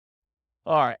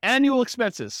 All right, annual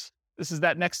expenses. This is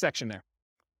that next section there.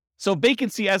 So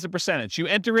vacancy as a percentage. You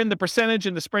enter in the percentage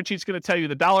and the spreadsheet's going to tell you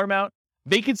the dollar amount.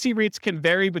 Vacancy rates can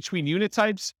vary between unit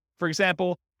types. For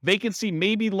example, vacancy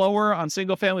may be lower on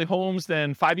single family homes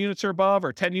than 5 units or above,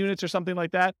 or 10 units or something like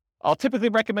that. I'll typically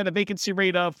recommend a vacancy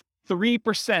rate of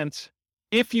 3%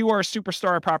 if you are a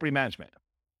superstar property management.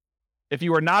 If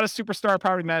you are not a superstar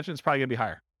property management, it's probably going to be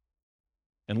higher.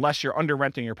 Unless you're under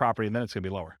renting your property, and then it's going to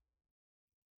be lower.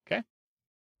 Okay?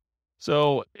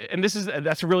 So, and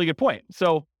that's a really good point.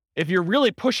 So if you're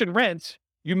really pushing rent,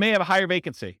 you may have a higher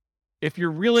vacancy. If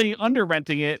you're really under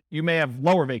renting it, you may have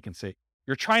lower vacancy.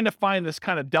 You're trying to find this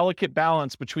kind of delicate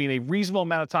balance between a reasonable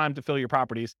amount of time to fill your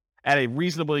properties at a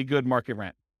reasonably good market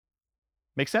rent.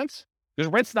 Make sense? Because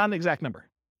rent's not an exact number.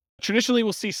 Traditionally,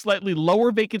 we'll see slightly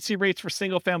lower vacancy rates for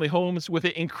single-family homes, with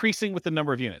it increasing with the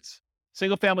number of units.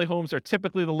 Single-family homes are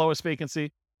typically the lowest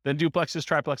vacancy, then duplexes,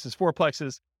 triplexes,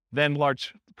 fourplexes, then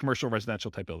large commercial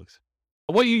residential type buildings.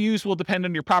 What you use will depend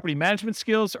on your property management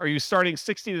skills. Are you starting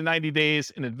 60 to 90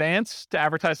 days in advance to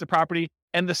advertise the property,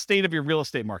 and the state of your real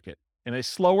estate market? In a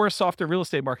slower, softer real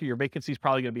estate market, your vacancy is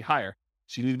probably going to be higher.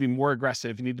 So you need to be more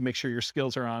aggressive. You need to make sure your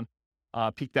skills are on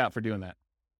peaked out for doing that.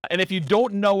 And if you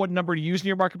don't know what number to use in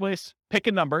your marketplace, pick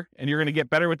a number, and you're going to get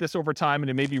better with this over time, and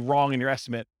it may be wrong in your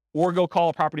estimate, or go call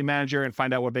a property manager and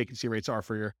find out what vacancy rates are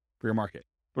for your market.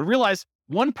 But realize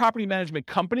one property management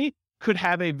company could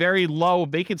have a very low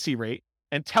vacancy rate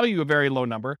and tell you a very low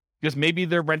number because maybe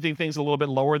they're renting things a little bit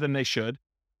lower than they should,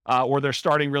 or they're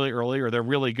starting really early, or they're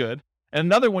really good. And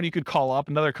another one you could call up,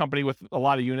 another company with a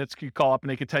lot of units, you could call up and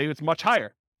they could tell you it's much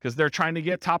higher because they're trying to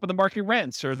get top of the market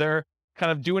rents, or they're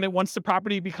kind of doing it once the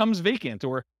property becomes vacant,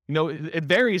 or, it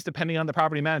varies depending on the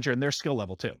property manager and their skill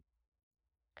level too,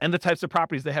 and the types of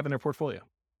properties they have in their portfolio.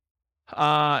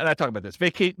 And I talk about this.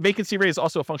 Vacancy rate is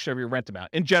also a function of your rent amount.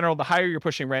 In general, the higher you're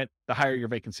pushing rent, the higher your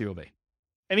vacancy will be.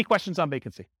 Any questions on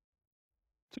vacancy?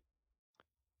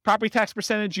 Property tax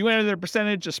percentage, you enter the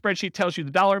percentage, a spreadsheet tells you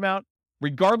the dollar amount.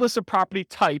 Regardless of property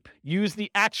type, use the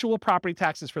actual property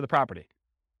taxes for the property.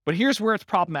 But here's where it's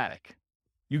problematic.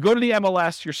 You go to the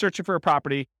MLS, you're searching for a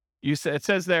property, it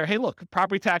says there, hey, look,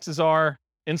 property taxes are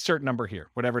insert number here,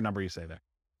 whatever number you say there.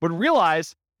 But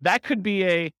realize that could be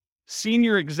a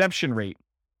senior exemption rate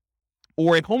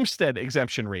or a homestead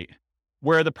exemption rate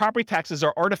where the property taxes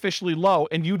are artificially low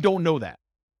and you don't know that.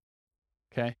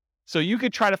 Okay. So you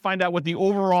could try to find out what the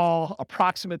overall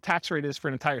approximate tax rate is for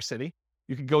an entire city.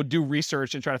 You could go do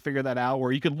research and try to figure that out,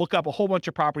 or you could look up a whole bunch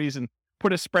of properties and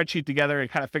put a spreadsheet together and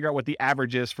kind of figure out what the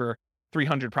average is for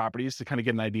 300 properties to kind of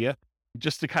get an idea,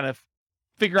 just to kind of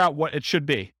figure out what it should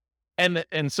be. And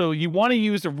so you want to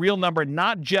use a real number,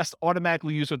 not just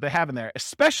automatically use what they have in there,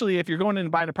 especially if you're going in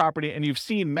and buying a property and you've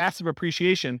seen massive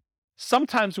appreciation.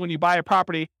 Sometimes when you buy a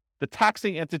property, the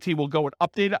taxing entity will go and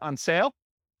update it on sale.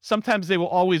 Sometimes they will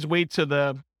always wait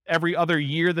to every other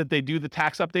year that they do the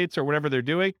tax updates or whatever they're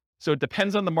doing. So it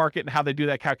depends on the market and how they do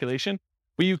that calculation.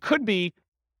 But you could be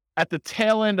at the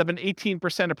tail end of an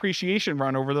 18% appreciation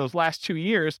run over those last 2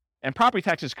 years, and property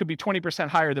taxes could be 20%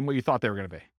 higher than what you thought they were going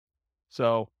to be.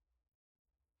 So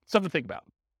something to think about.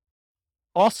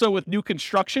 Also, with new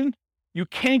construction, you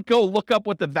can't go look up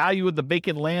what the value of the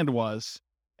vacant land was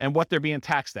and what they're being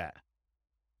taxed at,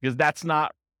 because that's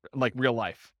not like real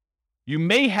life. You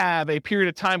may have a period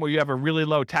of time where you have a really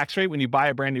low tax rate when you buy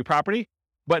a brand new property,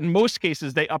 but in most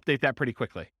cases, they update that pretty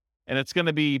quickly. And it's going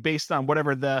to be based on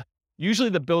whatever usually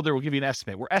the builder will give you an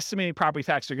estimate. We're estimating property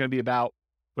taxes are going to be about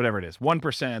whatever it is,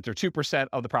 1% or 2%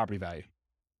 of the property value.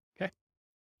 Okay.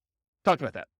 Talked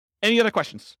about that. Any other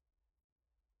questions?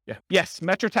 Yeah. Yes.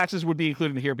 Metro taxes would be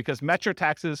included in here because metro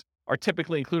taxes are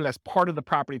typically included as part of the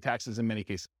property taxes in many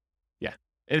cases. Yeah.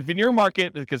 And if in your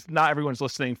market, because not everyone's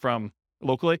listening from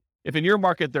locally, if in your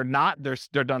market they're not,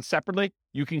 they're done separately,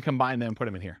 you can combine them and put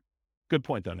them in here. Good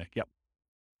point though, Nick. Yep.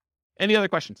 Any other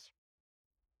questions?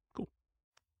 Cool.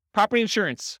 Property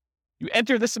insurance. You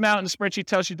enter this amount and the spreadsheet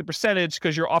tells you the percentage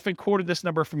because you're often quoted this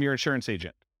number from your insurance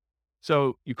agent.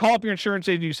 So you call up your insurance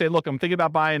agent, you say, look, I'm thinking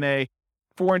about buying a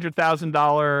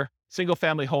 $400,000 single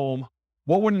family home.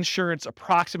 What would insurance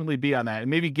approximately be on that?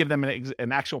 And maybe give them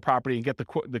an actual property and get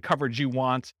the coverage you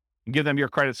want and give them your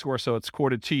credit score so it's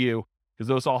quoted to you, because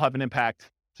those all have an impact.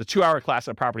 It's a 2-hour class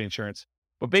on property insurance.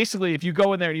 But basically, if you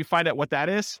go in there and you find out what that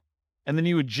is, and then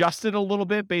you adjust it a little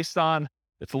bit based on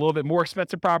it's a little bit more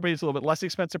expensive property, it's a little bit less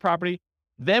expensive property,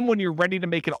 then when you're ready to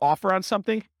make an offer on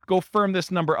something, go firm this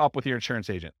number up with your insurance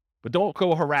agent. But don't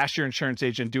go harass your insurance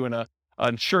agent doing an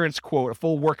insurance quote, a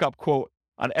full workup quote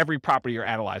on every property you're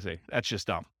analyzing. That's just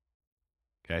dumb.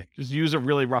 Okay. Just use a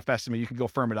really rough estimate. You can go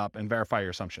firm it up and verify your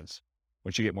assumptions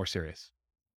once you get more serious.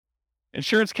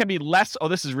 Insurance can be less. Oh,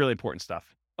 this is really important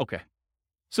stuff. Okay.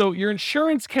 So your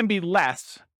insurance can be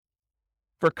less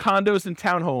for condos and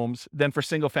townhomes than for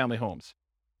single family homes,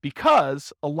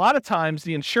 because a lot of times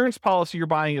the insurance policy you're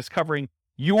buying is covering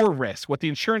your risk, what the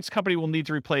insurance company will need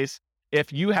to replace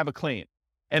if you have a claim.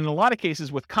 And in a lot of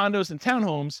cases with condos and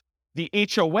townhomes, the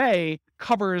HOA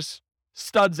covers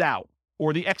studs out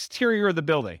or the exterior of the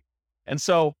building. And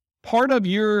so part of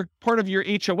your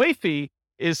HOA fee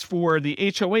is for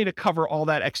the HOA to cover all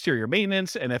that exterior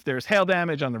maintenance, and if there's hail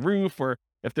damage on the roof or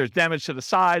if there's damage to the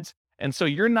sides. And so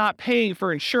you're not paying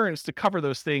for insurance to cover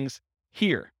those things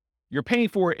here. You're paying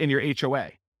for it in your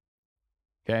HOA.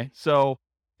 Okay. So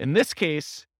in this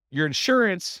case, your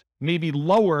insurance may be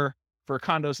lower for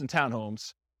condos and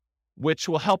townhomes which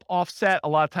will help offset a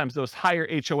lot of times those higher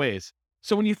HOAs.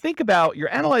 So when you think about,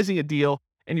 you're analyzing a deal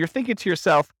and you're thinking to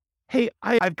yourself, hey,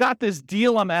 I've got this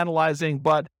deal I'm analyzing,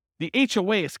 but the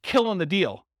HOA is killing the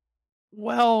deal.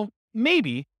 Well,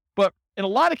 maybe, but in a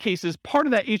lot of cases, part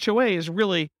of that HOA is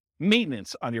really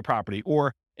maintenance on your property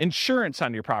or insurance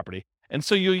on your property. And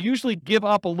so you'll usually give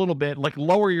up a little bit, like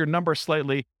lower your number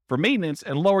slightly for maintenance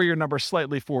and lower your number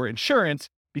slightly for insurance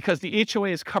because the HOA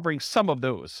is covering some of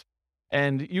those.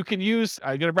 And you can use,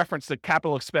 I'm going to reference the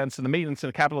capital expense and the maintenance and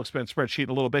the capital expense spreadsheet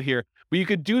a little bit here, but you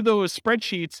could do those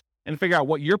spreadsheets and figure out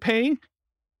what you're paying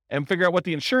and figure out what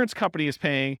the insurance company is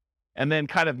paying and then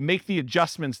kind of make the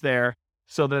adjustments there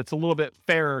so that it's a little bit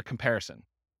fairer comparison.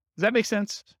 Does that make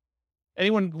sense?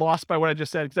 Anyone lost by what I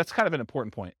just said? Because that's kind of an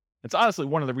important point. It's honestly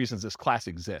one of the reasons this class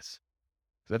exists.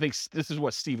 Because I think this is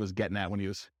what Steve was getting at when he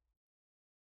was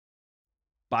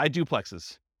buy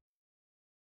duplexes.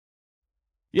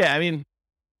 Yeah, I mean,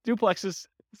 duplexes,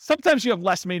 sometimes you have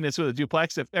less maintenance with a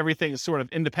duplex if everything is sort of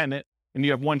independent and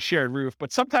you have one shared roof.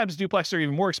 But sometimes duplexes are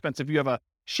even more expensive. You have a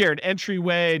shared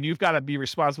entryway and you've got to be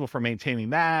responsible for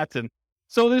maintaining that. And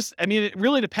so it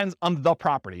really depends on the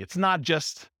property. It's not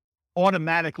just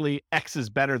automatically X is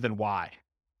better than Y.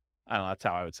 I don't know, that's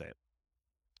how I would say it.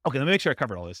 Okay, let me make sure I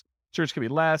covered all this. Insurance can be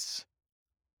less.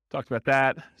 Talked about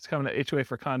that. It's coming to HOA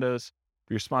for condos.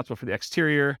 Be responsible for the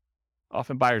exterior.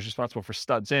 Often buyers responsible for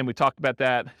studs in. We talked about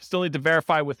that. Still need to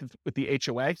verify with the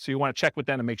HOA. So you want to check with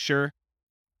them to make sure.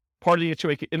 Part of the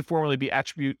HOA can informally be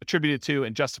attributed to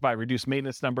and justify a reduced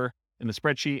maintenance number in the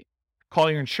spreadsheet. Call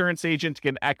your insurance agent to get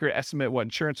an accurate estimate of what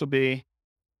insurance will be.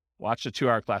 Watch the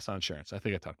 2-hour class on insurance. I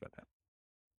think I talked about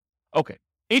that. Okay.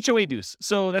 HOA dues.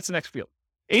 So that's the next field.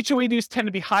 HOA dues tend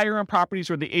to be higher on properties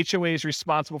where the HOA is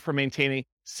responsible for maintaining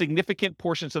significant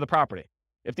portions of the property.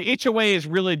 If the HOA is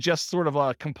really just sort of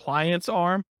a compliance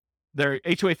arm, their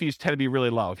HOA fees tend to be really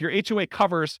low. If your HOA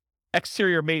covers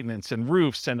exterior maintenance and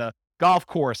roofs and a golf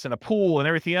course and a pool and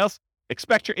everything else,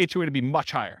 expect your HOA to be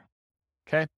much higher.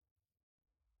 Okay?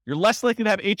 You're less likely to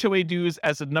have HOA dues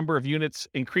as the number of units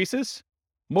increases.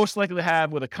 Most likely to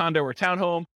have with a condo or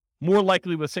townhome, more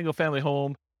likely with single-family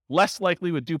home, less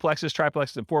likely with duplexes,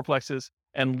 triplexes, and fourplexes,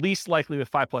 and least likely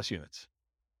with 5+ units.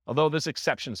 Although there's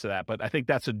exceptions to that, but I think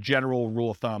that's a general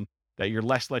rule of thumb that you're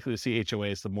less likely to see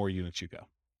HOAs the more units you go.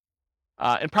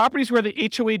 In properties where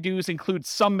the HOA dues include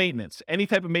some maintenance, any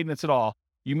type of maintenance at all,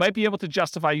 you might be able to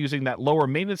justify using that lower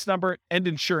maintenance number and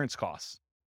insurance costs.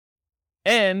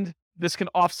 And this can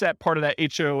offset part of that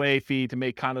HOA fee to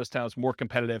make condos, towns more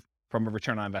competitive from a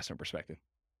return on investment perspective.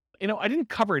 I didn't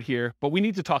cover it here, but we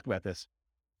need to talk about this.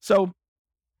 So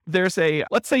let's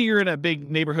say you're in a big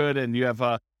neighborhood and you have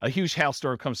a huge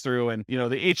hailstorm comes through and,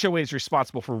 the HOA is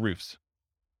responsible for roofs.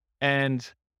 And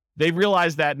they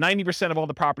realize that 90% of all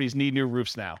the properties need new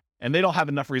roofs now. And they don't have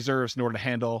enough reserves in order to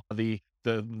handle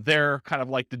their kind of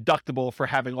like deductible for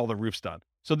having all the roofs done.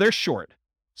 So they're short.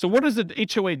 So what does the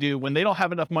HOA do when they don't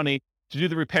have enough money to do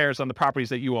the repairs on the properties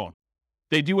that you own?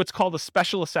 They do what's called a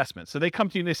special assessment. So they come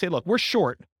to you and they say, look, we're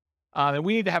short and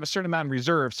we need to have a certain amount of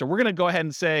reserves. So we're going to go ahead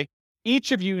and say,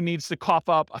 each of you needs to cough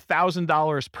up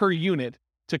 $1,000 per unit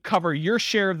to cover your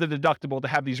share of the deductible to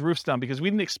have these roofs done because we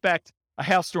didn't expect a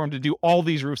hailstorm to do all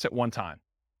these roofs at one time.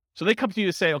 So they come to you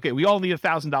to say, okay, we all need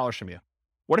 $1,000 from you.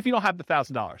 What if you don't have the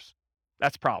 $1,000?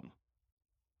 That's a problem.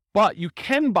 But you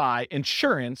can buy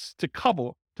insurance to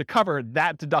cover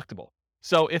that deductible.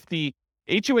 So if the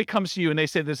HOA comes to you and they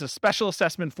say there's a special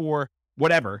assessment for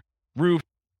whatever, roof,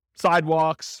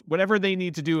 sidewalks, whatever they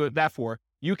need to do that for,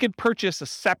 you can purchase a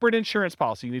separate insurance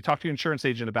policy. You need to talk to your insurance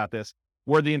agent about this,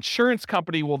 where the insurance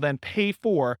company will then pay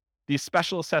for the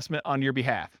special assessment on your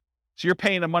behalf. So you're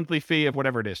paying a monthly fee of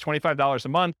whatever it is, $25 a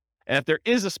month. And if there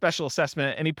is a special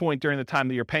assessment at any point during the time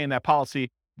that you're paying that policy,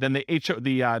 then the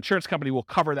insurance company will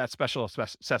cover that special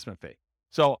assessment fee.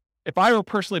 So if I were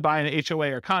personally buying an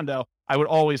HOA or condo, I would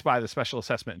always buy the special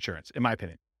assessment insurance, in my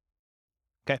opinion.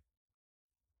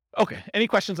 Okay. Any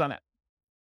questions on that?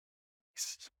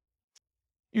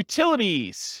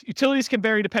 Utilities. Utilities can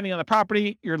vary depending on the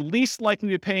property. You're least likely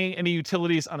to be paying any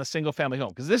utilities on a single family home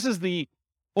because this is the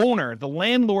owner, the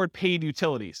landlord paid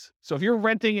utilities. So if you're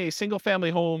renting a single family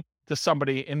home to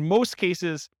somebody, in most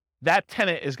cases, that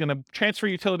tenant is going to transfer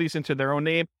utilities into their own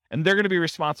name and they're going to be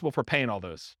responsible for paying all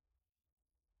those.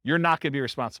 You're not going to be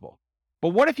responsible. But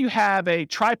what if you have a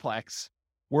triplex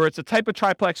where it's a type of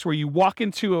triplex where you walk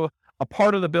into a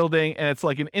part of the building and it's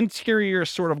like an interior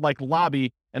sort of like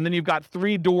lobby, and then you've got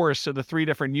 3 doors to the 3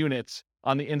 different units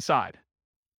on the inside?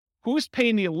 Who's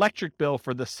paying the electric bill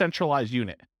for the centralized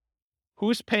unit?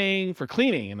 Who's paying for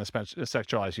cleaning in the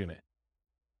centralized unit?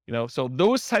 So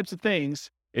those types of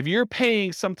things, If you're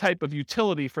paying some type of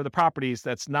utility for the properties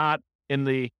that's not in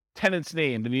the tenant's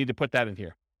name, then you need to put that in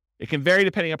here. It can vary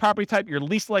depending on property type. You're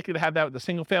least likely to have that with the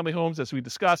single family homes, as we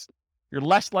discussed. You're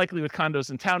less likely with condos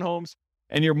and townhomes,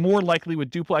 and you're more likely with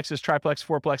duplexes, triplexes,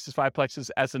 fourplexes, fiveplexes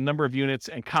as the number of units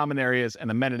and common areas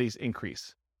and amenities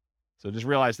increase. So just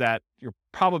realize that your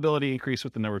probability increase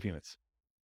with the number of units.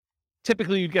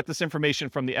 Typically, you'd get this information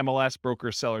from the MLS,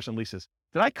 brokers, sellers, and leases.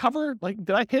 Did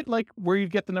I hit where you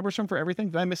get the numbers from for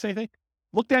everything? Did I miss anything?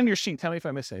 Look down your sheet. Tell me if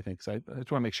I missed anything, because I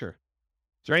just want to make sure.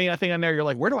 Is there anything on there you're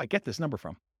like, where do I get this number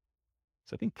from?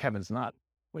 So I think Kevin's not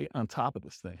way on top of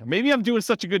this thing. Maybe I'm doing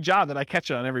such a good job that I catch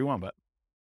it on every one, but.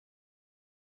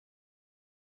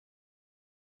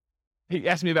 He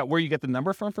asked me about where you get the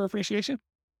number from for appreciation.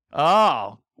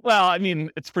 Oh, well, I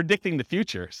mean, it's predicting the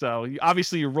future. So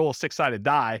obviously you roll a 6-sided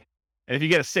die. And if you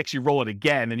get a 6, you roll it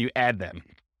again and you add them.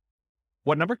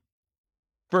 What number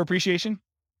for appreciation?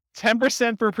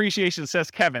 10% for appreciation,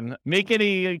 says Kevin. Make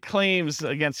any claims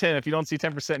against him if you don't see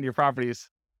 10% in your properties.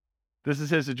 This is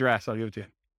his address. I'll give it to you.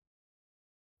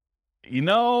 You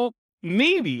know,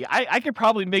 maybe. I could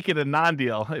probably make it a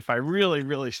non-deal if I really,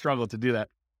 really struggle to do that.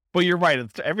 But you're right.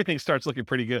 Everything starts looking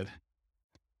pretty good,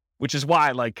 which is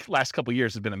why, last couple of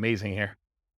years has been amazing here.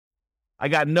 I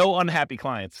got no unhappy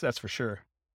clients, that's for sure.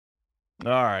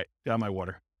 All right, got my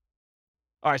water.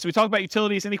 All right, so we talked about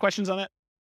utilities. Any questions on that?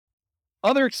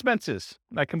 Other expenses.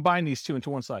 I combine these two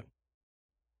into one slide.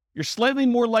 You're slightly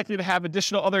more likely to have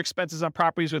additional other expenses on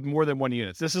properties with more than one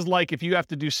unit. This is like if you have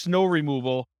to do snow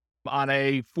removal on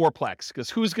a fourplex, because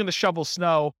who's going to shovel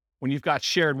snow when you've got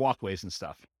shared walkways and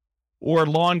stuff? Or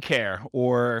lawn care,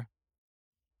 or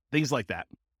things like that.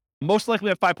 Most likely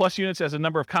have 5+ units as the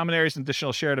number of common areas and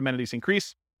additional shared amenities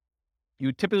increase.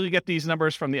 You typically get these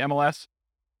numbers from the MLS,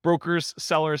 brokers,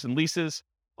 sellers, and leases,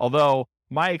 although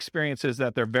my experience is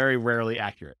that they're very rarely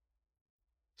accurate.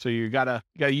 So you gotta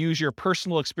use your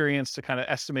personal experience to kind of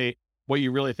estimate what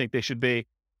you really think they should be.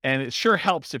 And it sure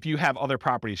helps if you have other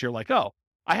properties. You're like, oh,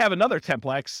 I have another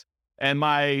 10plex and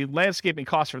my landscaping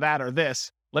costs for that are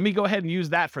this. Let me go ahead and use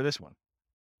that for this one.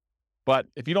 But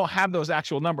if you don't have those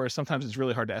actual numbers, sometimes it's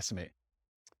really hard to estimate.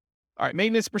 All right,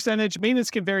 maintenance percentage. Maintenance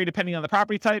can vary depending on the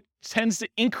property type. It tends to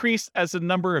increase as the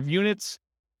number of units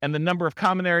and the number of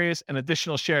common areas and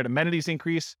additional shared amenities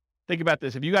increase. Think about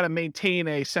this. If you got to maintain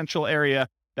a central area,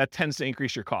 that tends to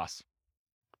increase your costs.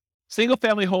 Single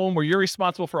family home where you're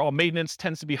responsible for all maintenance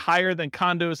tends to be higher than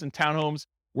condos and townhomes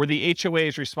where the HOA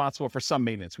is responsible for some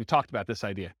maintenance. We talked about this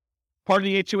idea. Part of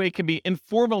the HOA can be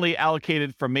informally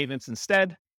allocated for maintenance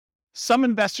instead. Some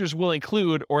investors will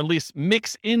include or at least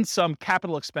mix in some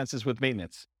capital expenses with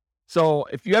maintenance. So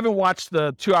if you haven't watched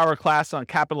the 2-hour class on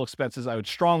capital expenses, I would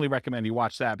strongly recommend you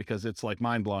watch that because it's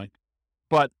mind-blowing.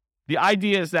 But the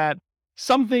idea is that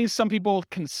some things some people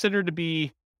consider to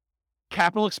be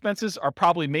capital expenses are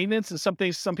probably maintenance, and some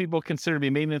things some people consider to be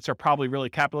maintenance are probably really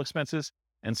capital expenses.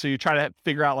 And so you try to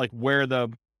figure out where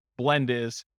the blend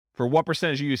is for what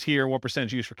percentage you use here, what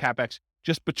percentage you use for CapEx.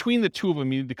 Just between the two of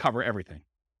them, you need to cover everything.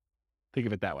 Think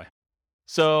of it that way.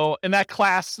 So in that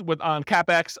class on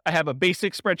CapEx, I have a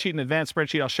basic spreadsheet and advanced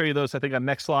spreadsheet. I'll show you those, I think, on the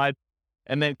next slide.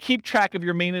 And then keep track of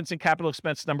your maintenance and capital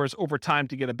expense numbers over time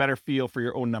to get a better feel for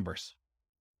your own numbers.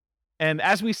 And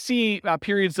as we see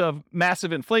periods of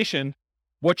massive inflation,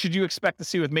 what should you expect to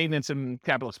see with maintenance and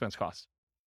capital expense costs?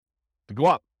 To go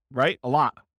up, right? A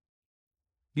lot.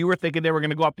 You were thinking they were going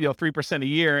to go up 3% a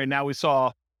year, and now we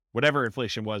saw whatever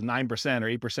inflation was, 9%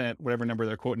 or 8%, whatever number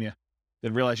they're quoting you.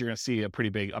 Then realize you're going to see a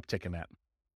pretty big uptick in that.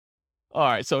 All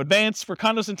right, so advanced for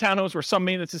condos and townhomes where some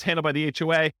maintenance is handled by the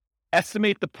HOA,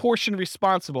 estimate the portion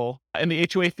responsible in the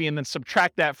HOA fee and then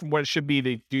subtract that from what it should be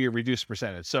to do your reduced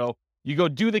percentage. So you go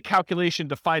do the calculation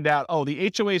to find out, oh,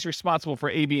 the HOA is responsible for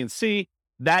A, B, and C.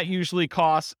 That usually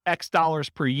costs X dollars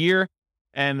per year.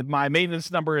 And my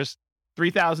maintenance number is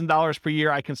 $3,000 per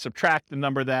year. I can subtract the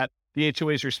number that the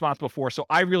HOA is responsible for. So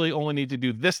I really only need to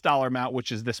do this dollar amount,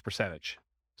 which is this percentage.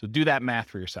 So do that math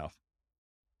for yourself.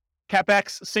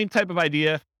 CapEx, same type of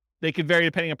idea. They can vary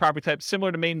depending on property type,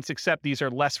 similar to maintenance, except these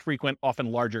are less frequent, often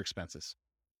larger expenses.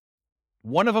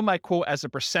 One of them I quote as a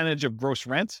percentage of gross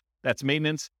rent. That's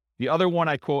maintenance. The other one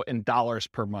I quote in dollars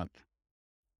per month.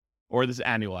 Or this is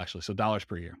annual, actually, so dollars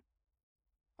per year.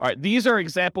 All right, these are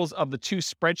examples of the two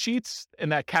spreadsheets in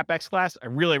that CapEx class. I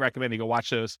really recommend you go watch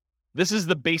those. This is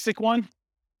the basic one.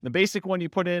 The basic one you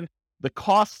put in the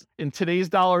cost in today's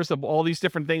dollars of all these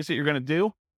different things that you're going to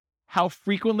do, how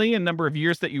frequently and number of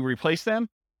years that you replace them,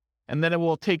 and then it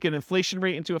will take an inflation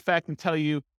rate into effect and tell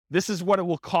you this is what it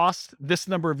will cost this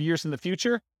number of years in the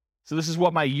future. So this is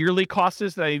what my yearly cost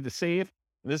is that I need to save.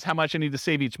 And this is how much I need to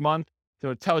save each month. So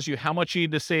it tells you how much you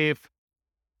need to save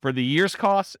for the year's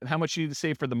costs and how much you need to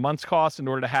save for the month's costs in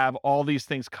order to have all these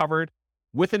things covered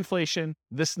with inflation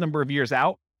this number of years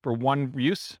out for one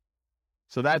use.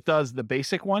 So that does the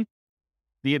basic one.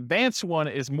 The advanced one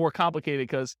is more complicated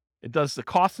because it does the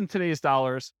cost in today's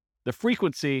dollars, the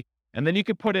frequency, and then you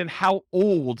can put in how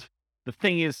old the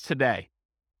thing is today.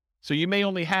 So you may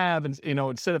only have,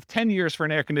 instead of 10 years for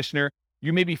an air conditioner,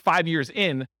 you may be 5 years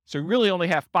in. So you really only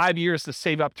have 5 years to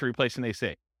save up to replace an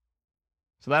AC.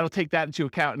 So that'll take that into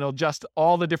account, and it'll adjust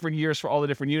all the different years for all the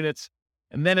different units.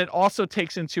 And then it also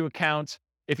takes into account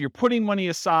if you're putting money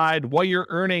aside, what you're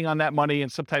earning on that money in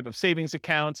some type of savings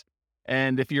account,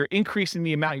 and if you're increasing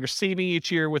the amount you're saving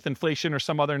each year with inflation or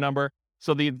some other number.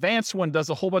 So the advanced one does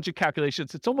a whole bunch of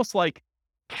calculations. It's almost like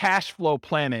cash flow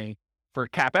planning for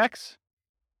CapEx,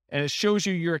 and it shows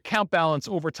you your account balance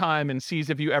over time and sees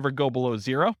if you ever go below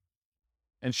zero,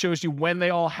 and shows you when they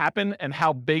all happen and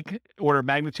how big order of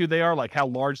magnitude they are, like how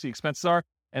large the expenses are,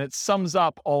 and it sums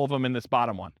up all of them in this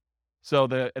bottom one. So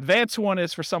the advanced one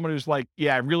is for someone who's like,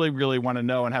 yeah, I really, really want to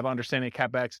know and have understanding of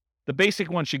CapEx. The basic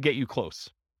one should get you close.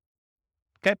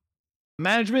 Okay.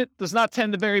 Management does not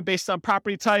tend to vary based on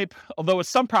property type, although with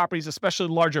some properties, especially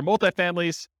larger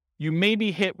multifamilies, you may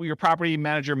be hit with your property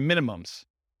manager minimums,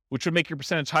 which would make your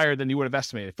percentage higher than you would have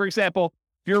estimated. For example,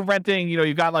 if you're renting,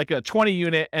 you've got like a 20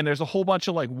 unit and there's a whole bunch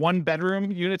of like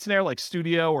 1-bedroom units in there, like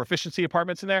studio or efficiency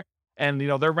apartments in there, and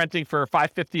they're renting for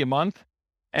 $550 a month,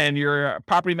 and your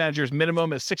property manager's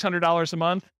minimum is $600 a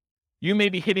month, you may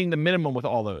be hitting the minimum with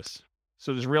all those.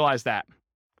 So just realize that.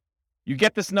 You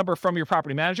get this number from your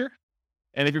property manager,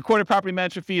 and if your quoted property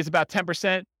management fee is about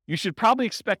 10%, you should probably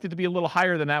expect it to be a little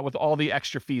higher than that with all the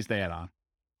extra fees they add on.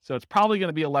 So it's probably going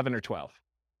to be 11 or 12.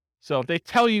 So if they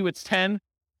tell you it's 10,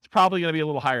 it's probably going to be a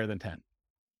little higher than 10.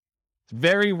 It's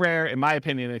very rare, in my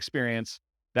opinion and experience,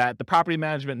 that the property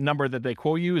management number that they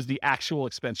quote you is the actual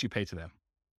expense you pay to them.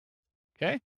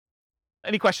 Okay.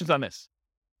 Any questions on this?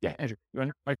 Yeah, Andrew.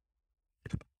 Are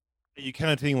you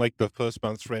counting like the first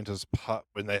month's rent as part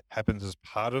when that happens as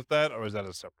part of that, or is that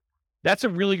a separate? That's a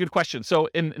really good question. So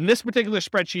in this particular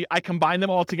spreadsheet, I combine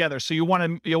them all together. So you'll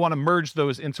want to merge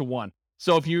those into one.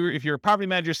 So if your property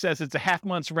manager says it's a half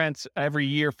month's rent every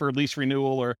year for lease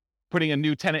renewal or putting a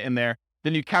new tenant in there,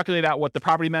 then you calculate out what the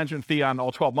property management fee on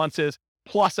all 12 months is,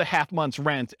 plus a half month's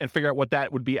rent, and figure out what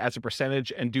that would be as a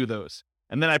percentage and do those.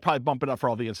 And then I'd probably bump it up for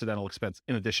all the incidental expense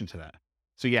in addition to that.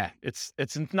 So yeah, it's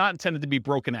not intended to be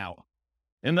broken out.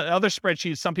 In the other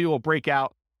spreadsheets, some people will break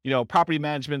out, property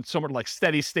management, somewhat like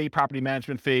steady state property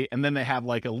management fee, and then they have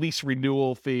like a lease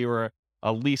renewal fee or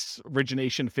a lease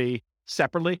origination fee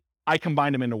separately. I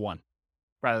combine them into one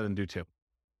rather than do two.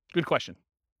 Good question.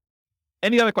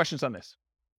 Any other questions on this?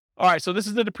 All right, so this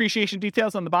is the depreciation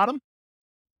details on the bottom.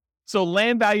 So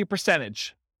land value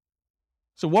percentage.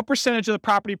 So what percentage of the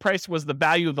property price was the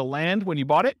value of the land when you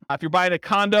bought it? If you're buying a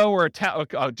condo or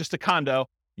just a condo,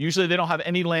 usually they don't have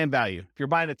any land value. If you're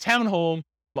buying a townhome,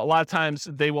 a lot of times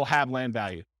they will have land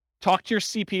value. Talk to your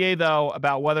CPA though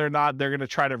about whether or not they're going to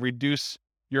try to reduce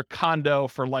your condo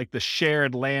for like the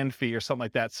shared land fee or something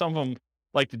like that. Some of them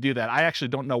like to do that. I actually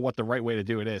don't know what the right way to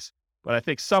do it is, but I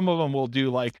think some of them will do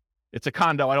like, it's a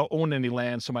condo, I don't own any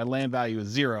land, so my land value is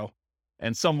zero.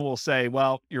 And some will say,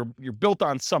 well, you're built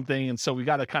on something, and so we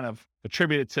got to kind of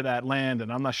attribute it to that land,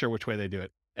 and I'm not sure which way they do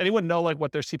it. Anyone know like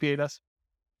what their CPA does?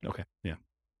 Okay, yeah.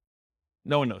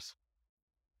 No one knows.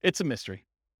 It's a mystery.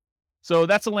 So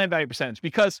that's the land value percentage,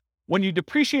 because when you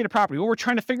depreciate a property, what we're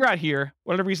trying to figure out here,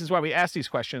 one of the reasons why we ask these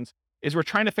questions, is we're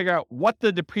trying to figure out what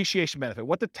the depreciation benefit,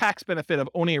 what the tax benefit of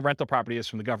owning a rental property is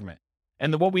from the government.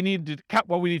 And then what we need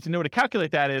to know to calculate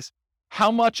that is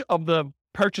how much of the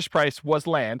purchase price was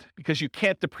land, because you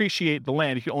can't depreciate the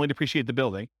land, you can only depreciate the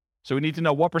building. So we need to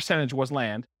know what percentage was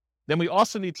land. Then we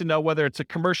also need to know whether it's a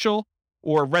commercial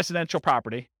or residential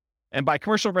property. And by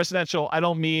commercial residential, I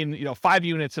don't mean, 5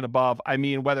 units and above. I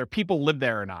mean whether people live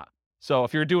there or not. So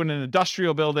if you're doing an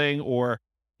industrial building or,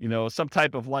 some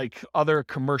type of like other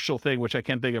commercial thing, which I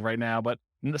can't think of right now, but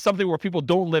something where people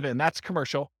don't live in, that's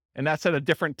commercial. And that's at a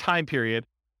different time period.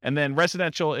 And then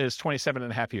residential is 27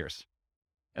 and a half years.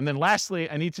 And then lastly,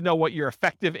 I need to know what your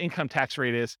effective income tax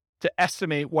rate is to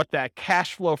estimate what that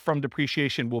cash flow from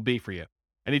depreciation will be for you.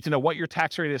 I need to know what your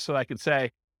tax rate is so that I can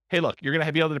say, hey, look, you're going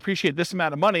to be able to depreciate this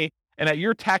amount of money, and at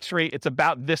your tax rate, it's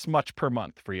about this much per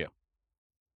month for you.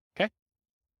 Okay?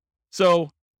 So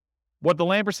what the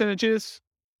land percentage is,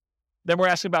 then we're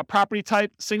asking about property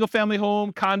type, single family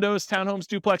home, condos, townhomes,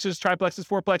 duplexes, triplexes,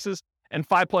 fourplexes, and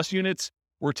 5+ units.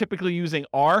 We're typically using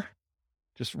R,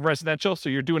 just residential. So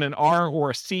you're doing an R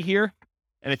or a C here.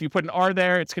 And if you put an R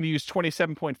there, it's going to use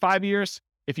 27.5 years.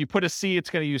 If you put a C, it's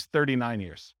going to use 39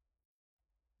 years.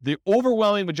 The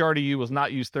overwhelming majority of you will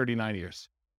not use 39 years.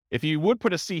 If you would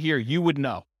put a C here, you would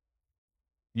know.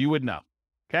 You would know.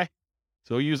 Okay?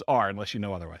 So use R unless you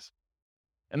know otherwise.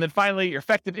 And then finally, your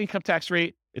effective income tax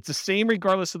rate, it's the same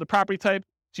regardless of the property type.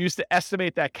 It's used to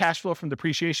estimate that cash flow from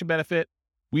depreciation benefit.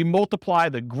 We multiply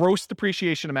the gross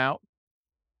depreciation amount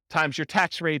times your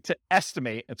tax rate to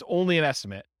estimate, it's only an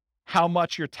estimate, how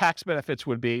much your tax benefits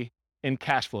would be in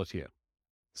cash flow to you.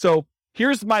 So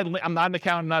here's I'm not an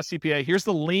accountant, not a CPA. Here's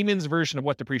the layman's version of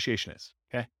what depreciation is,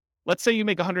 okay? Let's say you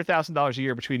make $100,000 a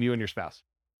year between you and your spouse,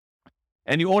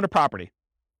 and you own a property.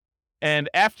 And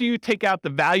after you take out the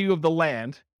value of the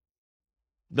land,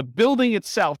 the building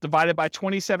itself divided by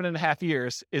 27 and a half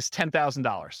years is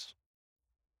 $10,000,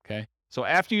 okay? So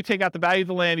after you take out the value of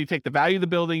the land, you take the value of the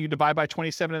building, you divide by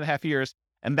 27 and a half years,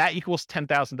 and that equals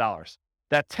 $10,000.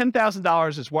 That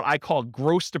 $10,000 is what I call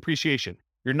gross depreciation.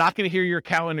 You're not going to hear your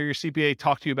accountant or your CPA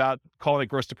talk to you about calling it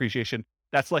gross depreciation.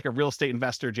 That's like a real estate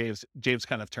investor, James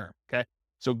kind of term, okay?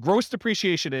 So gross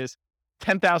depreciation is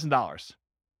 $10,000.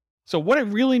 So what it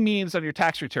really means on your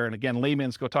tax return, again,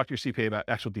 layman's, go talk to your CPA about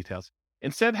actual details.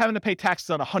 Instead of having to pay taxes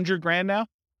on $100,000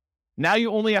 now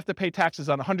you only have to pay taxes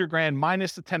on $100,000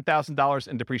 minus the $10,000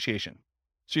 in depreciation.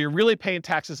 So you're really paying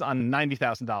taxes on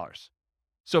 $90,000.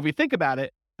 So if you think about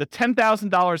it, the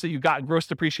 $10,000 that you got in gross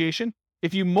depreciation,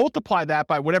 if you multiply that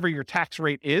by whatever your tax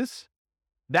rate is,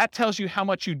 that tells you how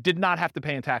much you did not have to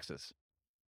pay in taxes.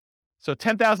 So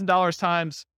 $10,000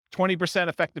 times 20%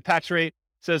 effective tax rate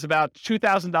says about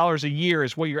 $2,000 a year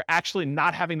is what you're actually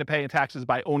not having to pay in taxes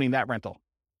by owning that rental.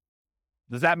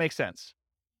 Does that make sense?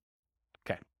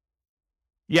 Okay.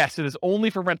 Yes, it is only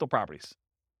for rental properties.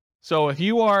 So if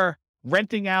you are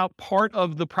renting out part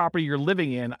of the property you're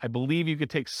living in, I believe you could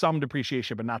take some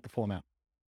depreciation, but not the full amount.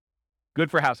 Good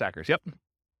for house hackers. Yep.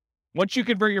 Once you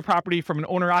convert your property from an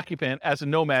owner-occupant as a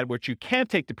nomad, which you can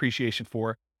take depreciation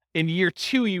for, in year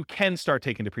 2, you can start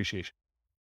taking depreciation.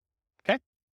 Okay?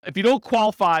 If you don't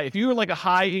qualify, if you're like a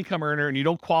high income earner and you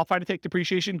don't qualify to take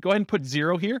depreciation, go ahead and put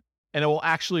 0 here, and it will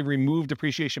actually remove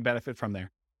depreciation benefit from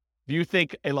there. If you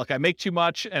think, hey, look, I make too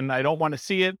much and I don't want to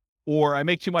see it, or I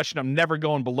make too much and I'm never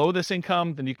going below this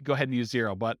income, then you can go ahead and use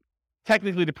 0. But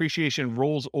technically, depreciation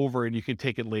rolls over and you can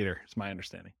take it later, is my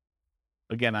understanding.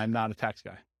 Again, I'm not a tax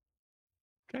guy.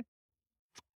 Okay.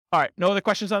 All right. No other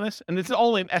questions on this? And this is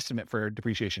only an estimate for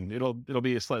depreciation. It'll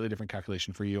be a slightly different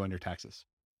calculation for you on your taxes.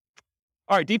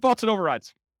 All right. Defaults and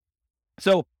overrides.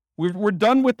 So we're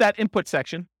done with that input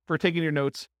section for taking your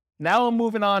notes. Now I'm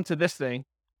moving on to this thing,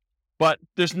 but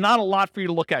there's not a lot for you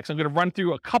to look at. So I'm going to run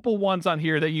through a couple ones on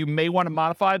here that you may want to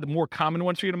modify, the more common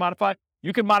ones for you to modify.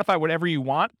 You can modify whatever you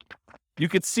want. You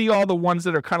could see all the ones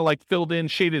that are kind of like filled in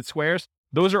shaded squares.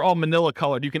 Those are all manila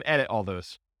colored. You can edit all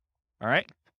those. All right.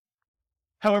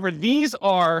 However, these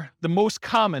are the most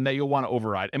common that you'll want to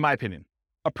override, in my opinion.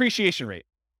 Appreciation rate.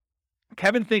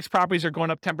 Kevin thinks properties are going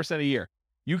up 10% a year.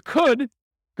 You could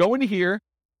go into here,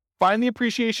 find the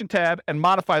appreciation tab, and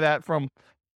modify that from,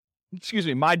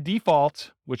 my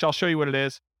default, which I'll show you what it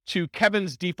is, to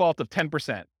Kevin's default of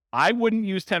 10%. I wouldn't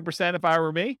use 10% if I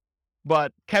were me,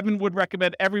 but Kevin would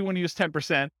recommend everyone use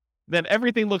 10%. Then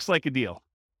everything looks like a deal.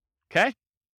 Okay?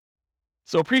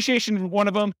 So appreciation is one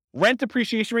of them. Rent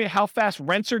appreciation rate, how fast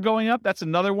rents are going up. That's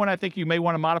another one I think you may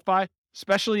want to modify,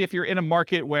 especially if you're in a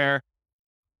market where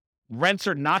rents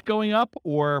are not going up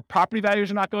or property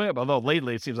values are not going up. Although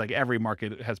lately it seems like every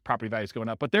market has property values going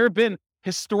up. But there have been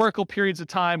historical periods of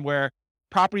time where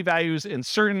property values in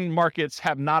certain markets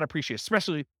have not appreciated,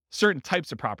 especially certain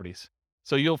types of properties.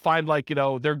 So you'll find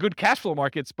they're good cash flow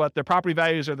markets, but their property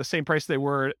values are the same price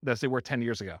as they were 10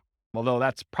 years ago. Although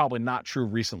that's probably not true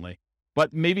recently.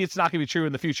 But maybe it's not going to be true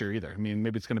in the future either. I mean,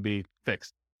 maybe it's going to be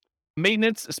fixed.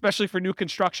 Maintenance, especially for new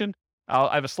construction.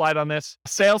 I have a slide on this.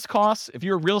 Sales costs. If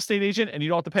you're a real estate agent and you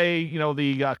don't have to pay,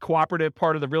 the cooperative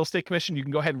part of the real estate commission, you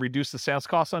can go ahead and reduce the sales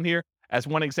costs on here as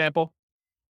one example.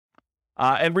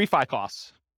 And refi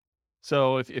costs.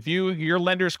 So if your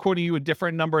lender is quoting you a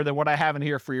different number than what I have in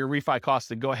here for your refi costs,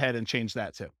 then go ahead and change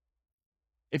that too.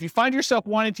 If you find yourself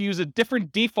wanting to use a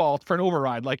different default for an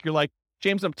override, like you're like,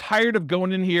 James, I'm tired of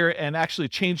going in here and actually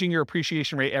changing your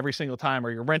appreciation rate every single time, or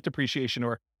your rent appreciation,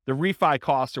 or the refi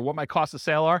cost, or what my cost of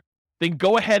sale are, then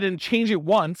go ahead and change it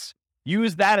once.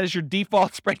 Use that as your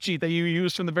default spreadsheet that you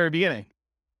use from the very beginning.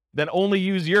 Then only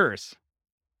use yours.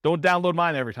 Don't download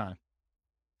mine every time.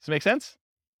 Does it make sense?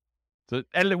 So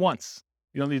edit it once.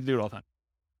 You don't need to do it all the time.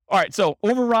 All right, so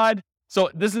override.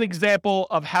 So this is an example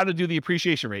of how to do the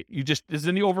appreciation rate. This is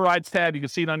in the overrides tab. You can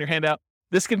see it on your handout.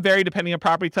 This can vary depending on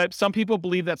property type. Some people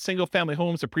believe that single-family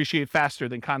homes appreciate faster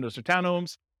than condos or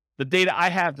townhomes. The data I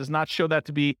have does not show that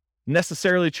to be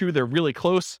necessarily true. They're really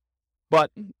close. But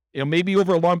maybe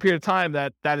over a long period of time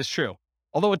that is true.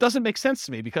 Although it doesn't make sense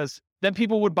to me because then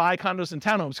people would buy condos and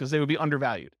townhomes because they would be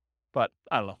undervalued. But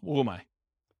I don't know. Who am I?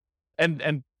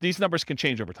 And these numbers can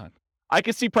change over time. I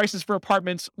can see prices for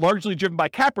apartments largely driven by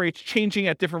cap rates changing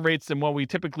at different rates than what we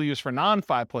typically use for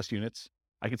non-5+ units.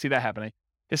 I can see that happening.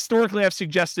 Historically, I've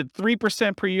suggested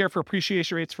 3% per year for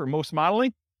appreciation rates for most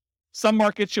modeling. Some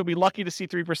markets you'll be lucky to see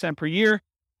 3% per year.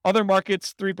 Other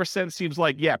markets, 3% seems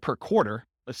like, per quarter,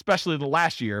 especially the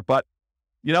last year. But,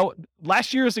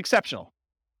 last year is exceptional.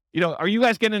 Are you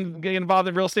guys getting involved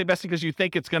in real estate investing because you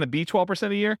think it's going to be 12%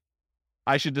 a year?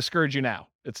 I should discourage you now.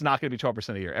 It's not going to be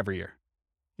 12% a year every year.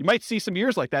 You might see some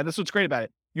years like that. This is what's great about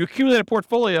it. You accumulate a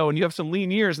portfolio and you have some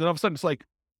lean years, and then all of a sudden it's like,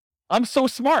 I'm so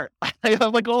smart. I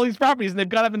have like all these properties and they've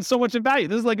got up in so much in value.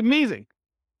 This is like amazing.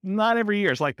 Not every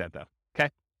year is like that though. Okay.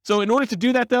 So in order to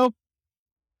do that though,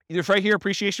 either right here,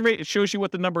 appreciation rate, it shows you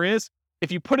what the number is.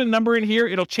 If you put a number in here,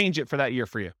 it'll change it for that year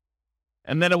for you.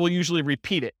 And then it will usually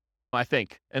repeat it, I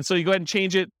think. And so you go ahead and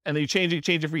change it, and then you change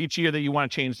it for each year that you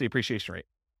want to change the appreciation rate.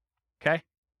 Okay.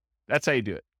 That's how you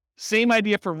do it. Same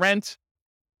idea for rent.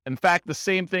 In fact, the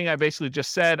same thing I basically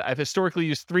just said. I've historically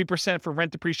used 3% for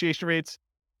rent depreciation rates.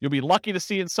 You'll be lucky to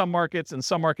see in some markets. In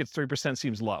some markets, 3%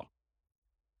 seems low.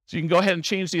 So you can go ahead and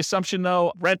change the assumption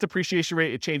though. Rent appreciation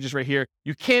rate, it changes right here.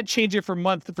 You can't change it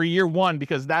for year one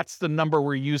because that's the number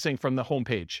we're using from the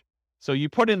homepage. So you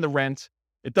put in the rent,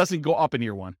 it doesn't go up in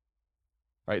year one.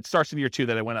 Right? It starts in year two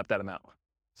that it went up that amount.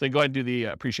 So you go ahead and do the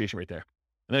appreciation rate there.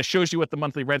 And then it shows you what the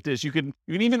monthly rent is. You can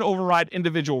even override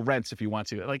individual rents if you want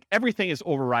to. Like everything is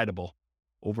overrideable.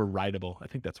 Overrideable. I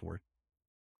think that's a word.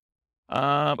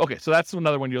 Okay, so that's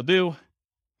another one you'll do.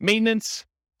 Maintenance.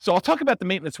 So I'll talk about the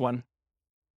maintenance one.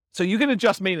 So you can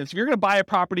adjust maintenance. If you're going to buy a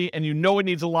property and you know it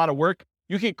needs a lot of work,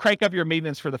 you can crank up your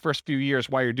maintenance for the first few years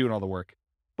while you're doing all the work.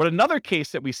 But another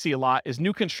case that we see a lot is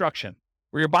new construction,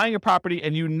 where you're buying a property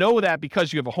and you know that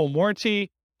because you have a home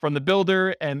warranty from the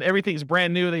builder and everything's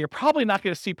brand new, that you're probably not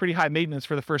going to see pretty high maintenance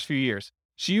for the first few years.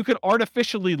 So you could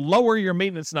artificially lower your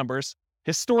maintenance numbers.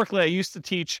 Historically, I used to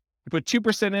teach you put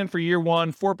 2% in for year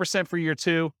one, 4% for year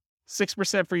two,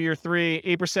 6% for year three,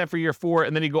 8% for year four,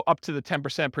 and then you go up to the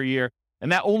 10% per year.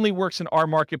 And that only works in our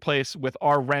marketplace with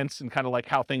our rents and kind of like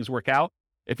how things work out.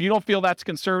 If you don't feel that's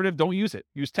conservative, don't use it.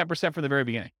 Use 10% from the very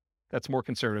beginning. That's more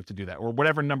conservative to do that, or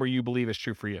whatever number you believe is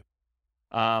true for you.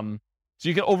 So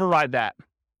you can override that.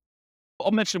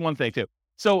 I'll mention one thing too.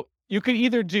 So you could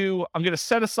either do, I'm going to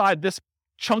set aside this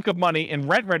chunk of money in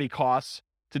rent-ready costs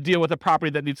to deal with a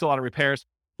property that needs a lot of repairs,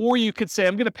 or you could say,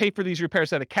 I'm going to pay for these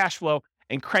repairs out of cash flow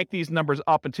and crank these numbers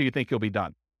up until you think you'll be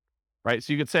done, right?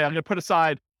 So you could say, I'm going to put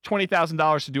aside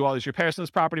 $20,000 to do all these repairs on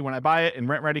this property when I buy it in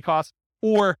rent-ready costs,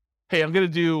 or, hey, I'm going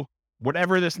to do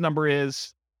whatever this number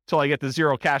is till I get to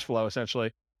zero cash flow,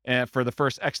 essentially, and for the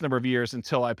first X number of years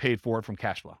until I paid for it from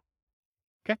cash flow.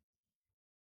 Okay.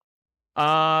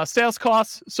 Sales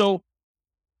costs. So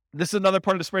this is another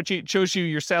part of the spreadsheet. It shows you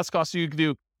your sales costs. So you can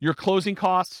do your closing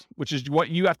costs, which is what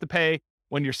you have to pay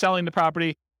when you're selling the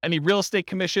property, any real estate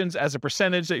commissions as a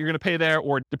percentage that you're going to pay there,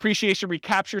 or depreciation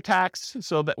recapture tax,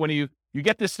 so that when you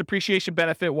get this depreciation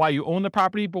benefit while you own the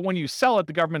property, but when you sell it,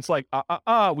 the government's like,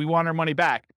 we want our money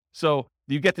back. So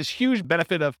you get this huge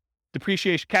benefit of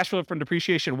depreciation, cash flow from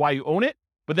depreciation while you own it.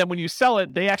 But then when you sell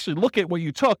it, they actually look at what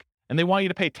you took and they want you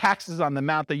to pay taxes on the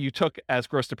amount that you took as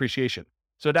gross depreciation.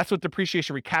 So that's what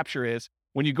depreciation recapture is.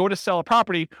 When you go to sell a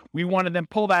property, we want to then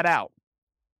pull that out.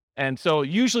 And so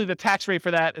usually the tax rate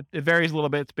for that, it varies a little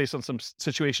bit. It's based on some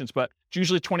situations, but it's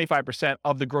usually 25%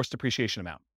 of the gross depreciation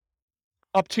amount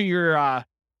up to your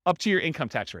income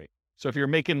tax rate. So if you're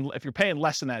paying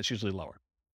less than that, it's usually lower.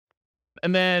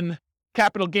 And then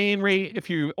capital gain rate. If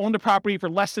you own the property for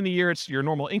less than a year, it's your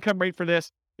normal income rate for this.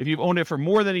 If you've owned it for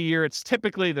more than a year, it's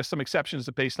typically, there's some exceptions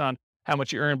based on how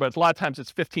much you earn, but a lot of times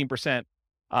it's 15%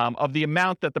 of the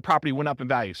amount that the property went up in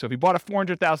value. So if you bought a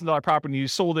 $400,000 property and you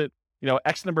sold it,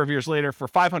 X number of years later for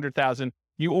 $500,000,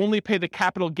 you only pay the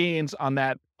capital gains on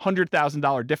that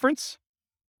 $100,000 difference.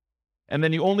 And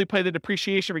then you only pay the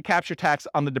depreciation recapture tax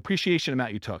on the depreciation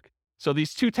amount you took. So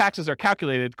these two taxes are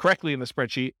calculated correctly in the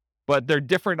spreadsheet, but they're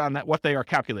different on what they are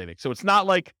calculating. So it's not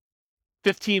like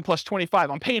 15 plus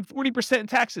 25. I'm paying 40% in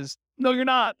taxes. No, you're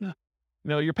not.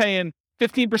 You're paying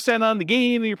 15% on the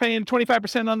gain, and you're paying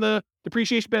 25% on the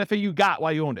depreciation benefit you got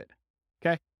while you owned it.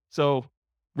 Okay. So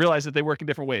realize that they work in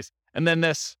different ways. And then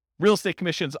this real estate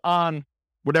commissions on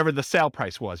whatever the sale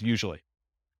price was usually.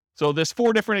 So there's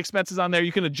 4 different expenses on there.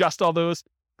 You can adjust all those: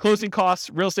 closing costs,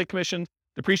 real estate commission,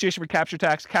 depreciation recapture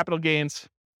tax, capital gains.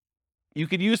 You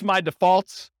could use my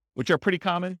defaults, which are pretty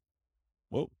common.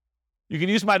 You can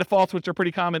use my defaults, which are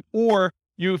pretty common, or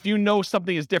if you know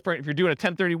something is different, if you're doing a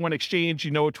 1031 exchange,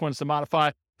 you know which ones to modify.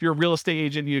 If you're a real estate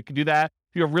agent, you can do that.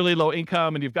 If you have really low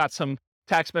income and you've got some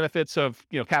tax benefits of,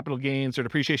 capital gains or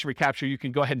depreciation recapture, you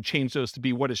can go ahead and change those to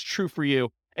be what is true for you.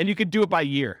 And you can do it by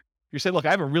year. You say, look,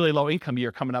 I have a really low income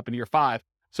year coming up in year 5,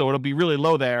 so it'll be really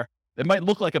low there. It might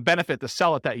look like a benefit to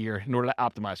sell it that year in order to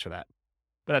optimize for that.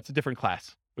 But that's a different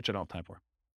class, which I don't have time for.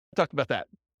 I talked about that.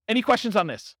 Any questions on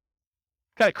this?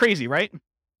 Kind of crazy, right?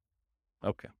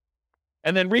 Okay.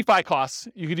 And then refi costs.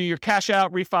 You can do your cash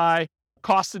out refi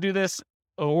costs to do this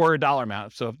or a dollar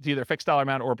amount. So it's either a fixed dollar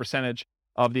amount or a percentage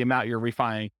of the amount you're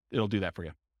refining. It'll do that for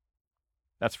you.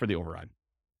 That's for the override.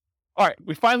 All right.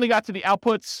 We finally got to the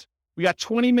outputs. We got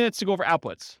 20 minutes to go over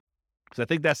outputs because I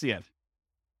think that's the end.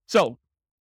 So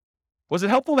was it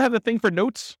helpful to have the thing for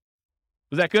notes?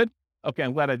 Was that good? Okay.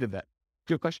 I'm glad I did that.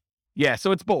 Do you have a question? Yeah.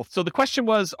 So it's both. So the question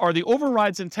was, are the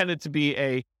overrides intended to be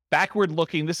a backward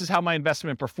looking, this is how my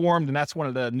investment performed, and that's one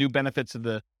of the new benefits of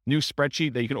the new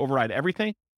spreadsheet that you can override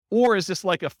everything? Or is this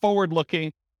like a forward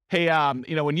looking, hey,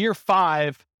 in year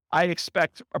 5, I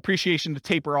expect appreciation to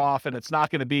taper off and it's not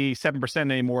going to be 7%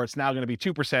 anymore. It's now going to be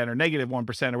 2% or negative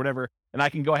 1% or whatever. And I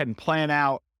can go ahead and plan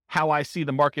out how I see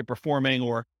the market performing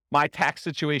or my tax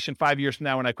situation 5 years from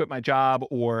now when I quit my job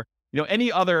or,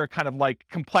 any other kind of like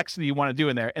complexity you want to do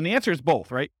in there. And the answer is both,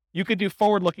 right? You could do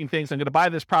forward looking things. I'm going to buy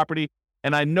this property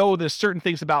and I know there's certain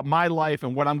things about my life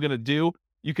and what I'm going to do.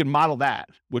 You can model that,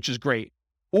 which is great.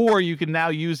 Or you can now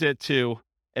use it to,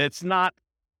 and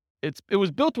it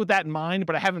was built with that in mind,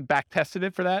 but I haven't back tested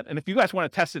it for that. And if you guys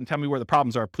want to test it and tell me where the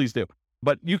problems are, please do.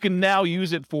 But you can now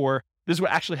use it for, this is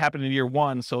what actually happened in year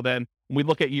 1. So then when we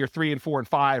look at year 3 and 4 and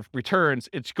 5 returns,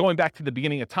 it's going back to the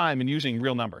beginning of time and using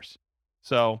real numbers.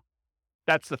 So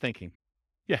that's the thinking.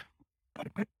 Yeah.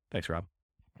 Thanks, Rob.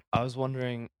 I was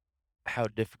wondering how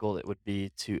difficult it would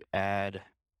be to add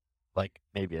like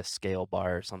maybe a scale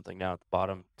bar or something down at the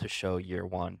bottom to show year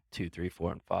 1, 2, 3,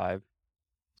 4, and 5.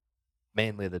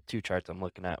 Mainly the 2 charts I'm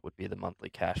looking at would be the monthly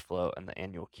cash flow and the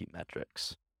annual key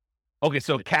metrics. Okay,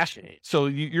 so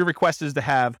your request is to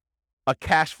have a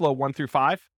cash flow 1 through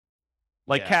 5?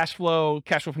 Like cash flow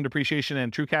from depreciation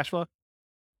and true cash flow?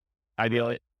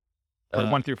 Ideally. Or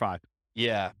 1 through 5.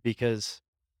 Yeah, because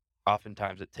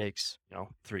oftentimes it takes,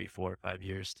 3, 4, 5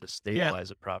 years to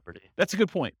stabilize a property. That's a good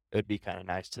point. It would be kind of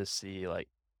nice to see, like,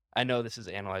 I know this is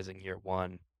analyzing year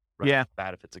 1,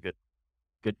 bad if it's a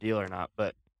good deal or not,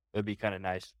 but it would be kind of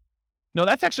nice. No,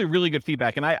 that's actually really good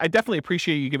feedback. And I definitely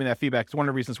appreciate you giving that feedback. It's one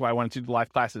of the reasons why I wanted to do the live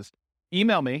classes.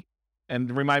 Email me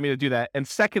and remind me to do that. And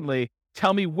secondly,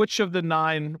 tell me which of the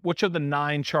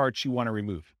 9 charts you want to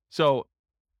remove. So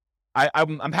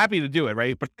I'm happy to do it,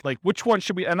 right? But like, which one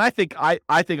should we? And I think I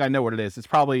know what it is. It's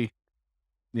probably,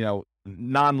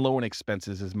 non-loan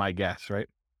expenses is my guess, right?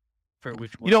 For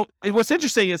which one? What's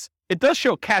interesting is it does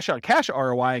show cash on cash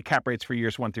ROI and cap rates for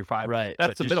years 1 through 5. Right,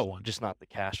 that's the middle one, just not the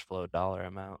cash flow dollar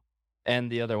amount.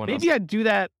 And the other one, maybe I'd do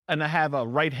that and I have a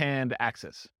right hand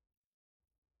axis.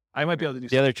 I might be able to do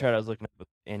the other chart I was looking at with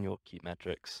annual key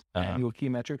metrics. Annual key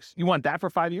metrics. You want that for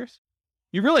 5 years?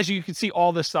 You realize you can see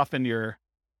all this stuff in your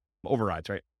overrides,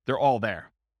 right? They're all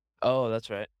there. Oh, that's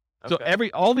right.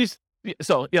 Okay.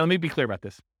 So let me be clear about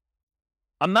this.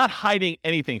 I'm not hiding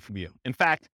anything from you. In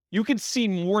fact, you can see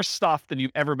more stuff than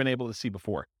you've ever been able to see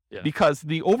before because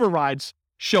the overrides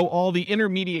show all the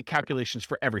intermediate calculations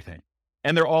for everything.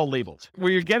 And they're all labeled.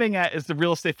 Where you're getting at is the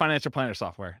real estate financial planner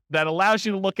software that allows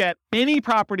you to look at any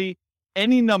property,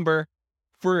 any number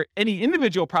for any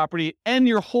individual property and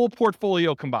your whole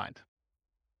portfolio combined.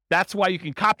 That's why you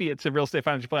can copy it to real estate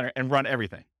financial planner and run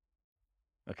everything.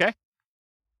 Okay.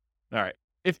 All right.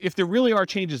 If there really are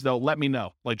changes though, let me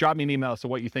know. Like drop me an email as to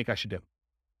what you think I should do.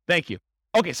 Thank you.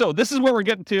 Okay. So this is where we're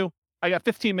getting to. I got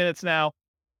 15 minutes now.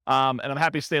 And I'm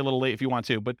happy to stay a little late if you want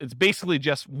to, but it's basically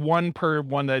just one per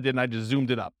one that I did, and I just zoomed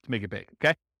it up to make it big.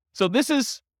 Okay. So this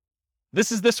is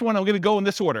this one. I'm going to go in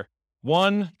this order.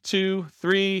 1, 2,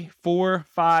 3, 4,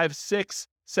 5, 6,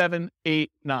 7,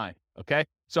 8, 9. Okay.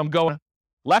 So I'm going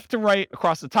left to right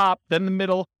across the top, then the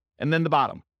middle, and then the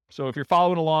bottom. So if you're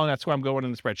following along, that's where I'm going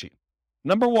in the spreadsheet.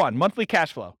 Number 1, monthly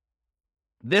cash flow.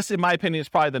 This, in my opinion, is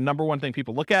probably the number one thing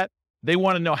people look at. They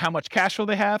want to know how much cash flow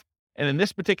they have. And in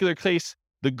this particular case,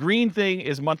 the green thing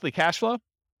is monthly cash flow.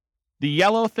 The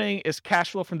yellow thing is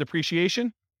cash flow from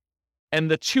depreciation.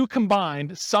 And the 2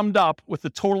 combined, summed up with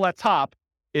the total at top,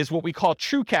 is what we call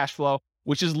true cash flow,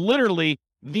 which is literally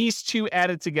these 2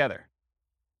 added together.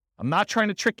 I'm not trying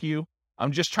to trick you.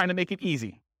 I'm just trying to make it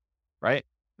easy, right?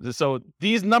 So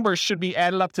these numbers should be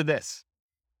added up to this.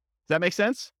 Does that make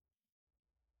sense?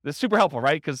 That's super helpful,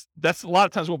 right? Because that's a lot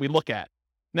of times what we look at.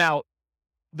 Now,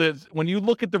 when you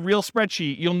look at the real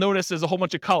spreadsheet, you'll notice there's a whole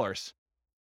bunch of colors.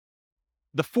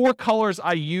 The 4 colors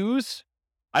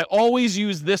I always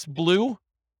use this blue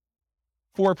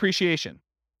for appreciation.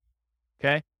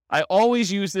 Okay. I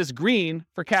always use this green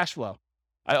for cash flow.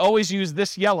 I always use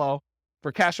this yellow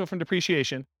for cash flow from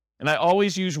depreciation. And I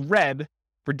always use red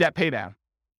for debt paydown.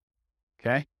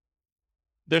 Okay.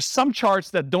 There's some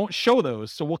charts that don't show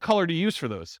those. So what color to use for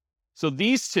those? So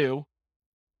these 2,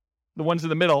 the ones in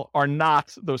the middle, are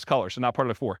not those colors. They're not part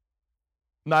of the 4.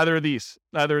 Neither of these.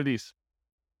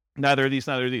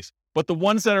 But the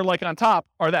ones that are like on top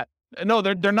are that. No,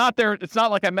 they're not there. It's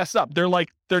not like I messed up.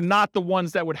 They're not the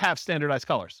ones that would have standardized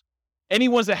colors. Any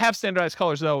ones that have standardized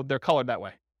colors, though, they're colored that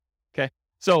way. Okay.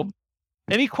 So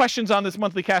any questions on this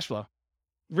monthly cash flow?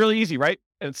 Really easy, right?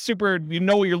 And it's super, you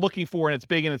know what you're looking for, and it's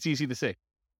big and it's easy to see.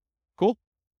 Cool?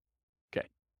 Okay.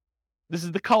 This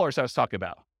is the colors I was talking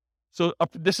about. So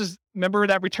remember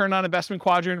that return on investment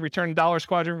quadrant, return dollars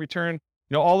quadrant, return,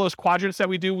 all those quadrants that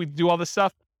we do all this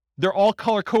stuff. They're all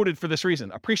color coded for this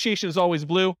reason. Appreciation is always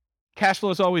blue. Cash flow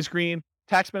is always green.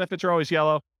 Tax benefits are always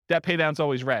yellow. Debt paydown is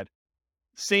always red.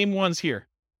 Same ones here.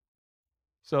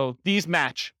 So these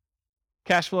match.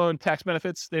 Cash flow and tax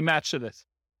benefits, they match to this.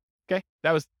 Okay?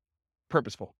 That was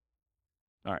purposeful.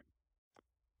 All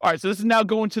right. So this is now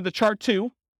going to the chart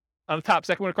 2 on the top,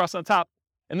 second one across on the top.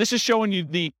 And this is showing you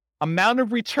the amount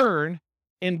of return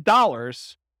in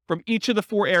dollars from each of the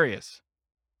 4 areas.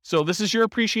 So this is your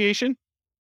appreciation.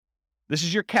 This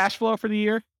is your cash flow for the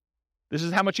year. This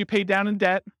is how much you paid down in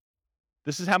debt.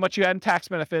 This is how much you had in tax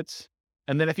benefits.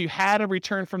 And then if you had a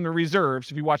return from the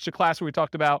reserves, if you watched the class where we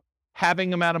talked about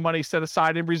having amount of money set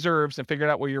aside in reserves and figured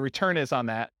out where your return is on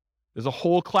that, there's a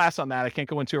whole class on that. I can't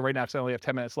go into it right now because I only have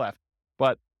 10 minutes left.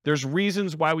 But there's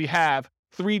reasons why we have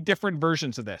 3 different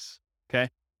versions of this. Okay.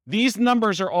 These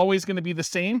numbers are always going to be the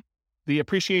same. The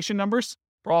appreciation numbers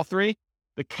for all 3.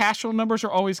 The cash flow numbers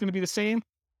are always going to be the same.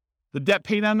 The debt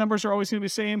paydown numbers are always going to be the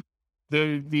same.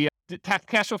 The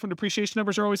cash flow from depreciation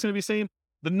numbers are always going to be the same.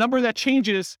 The number that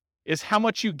changes is how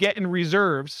much you get in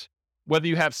reserves, whether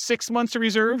you have 6 months of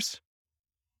reserves,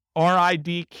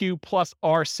 RIDQ plus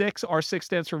R6. R6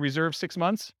 stands for reserve 6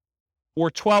 months,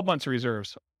 or 12 months of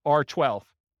reserves, R12.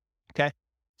 Okay.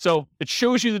 So it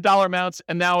shows you the dollar amounts,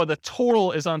 and now the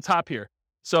total is on top here.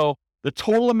 So the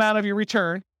total amount of your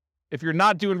return, if you're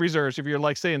not doing reserves, if you're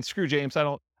like saying, screw James, I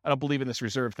don't believe in this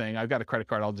reserve thing. I've got a credit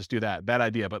card. I'll just do that. Bad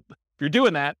idea. But if you're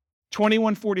doing that,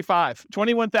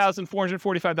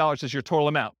 $21,445 is your total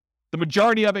amount. The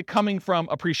majority of it coming from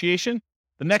appreciation.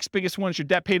 The next biggest one is your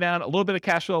debt pay down, a little bit of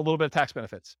cash flow, a little bit of tax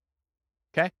benefits.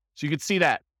 Okay. So you can see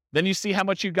that. Then you see how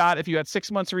much you got. If you had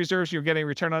 6 months of reserves, you're getting a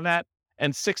return on that.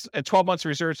 And 12 months of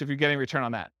reserves, if you're getting a return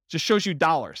on that. Just shows you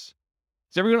dollars.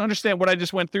 Does everyone understand what I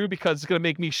just went through? Because it's going to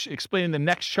make me explaining the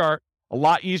next chart a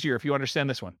lot easier if you understand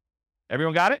this one.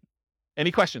 Everyone got it?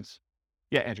 Any questions?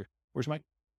 Yeah, Andrew. Where's Mike?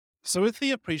 So with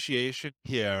the appreciation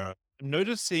here, I'm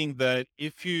noticing that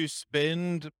if you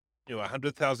spend,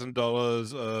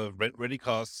 $100,000 of rent-ready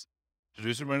costs to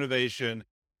do some renovation,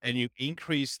 and you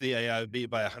increase the AIV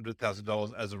by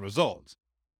 $100,000 as a result,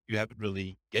 you haven't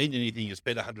really gained anything. You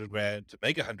spent $100,000 to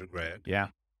make $100,000. Yeah.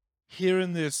 Here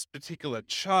in this particular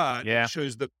chart, it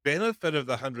shows the benefit of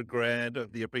the $100,000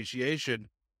 of the appreciation,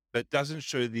 but doesn't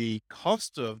show the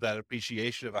cost of that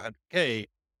appreciation of $100K,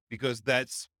 because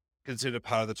that's considered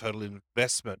part of the total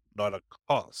investment, not a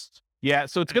cost. Yeah.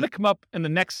 So it's going to come up in the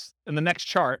next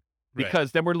chart,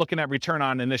 because then we're looking at return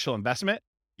on initial investment.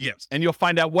 Yes. And you'll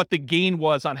find out what the gain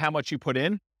was on how much you put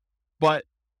in. But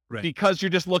because you're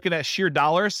just looking at sheer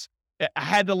dollars, I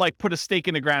had to put a stake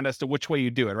in the ground as to which way you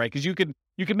do it, right? Because you can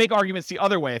make arguments the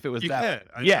other way if it was that.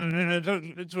 Yeah.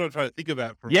 That's what I'm trying to think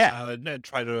about. And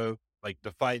try to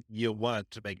define year one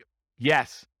to make it.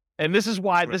 Yes. And this is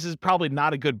why this is probably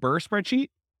not a good BRRRR spreadsheet,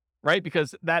 right?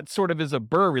 Because that sort of is a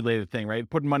BRRRR related thing, right?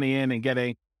 Putting money in and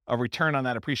getting a return on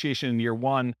that appreciation in year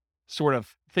one, sort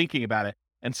of thinking about it.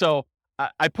 And so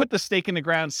I put the stake in the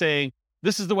ground saying,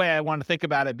 this is the way I want to think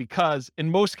about it, because in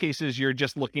most cases, you're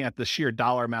just looking at the sheer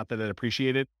dollar amount that it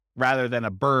appreciated rather than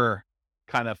a BRRRR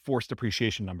kind of forced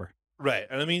appreciation number. Right.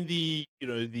 And I mean, the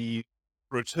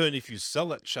return, if you sell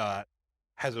that chart,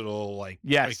 has it all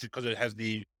because it has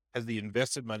the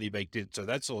invested money baked in. So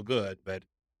that's all good. But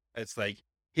it's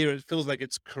here it feels like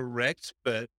it's correct,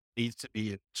 but needs to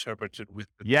be interpreted with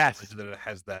the knowledge that it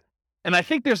has that. And I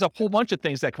think there's a whole bunch of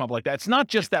things that come up like that. It's not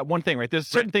just that one thing, right? There's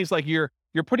certain things like you're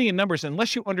putting in numbers,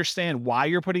 unless you understand why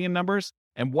you're putting in numbers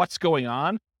and what's going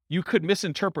on, you could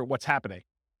misinterpret what's happening.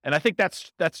 And I think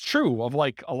that's true of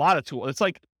a lot of tools.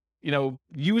 It's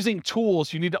using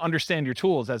tools, you need to understand your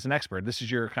tools as an expert. This is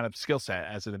your kind of skill set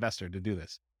as an investor to do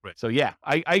this. Right. So yeah,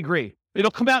 I agree.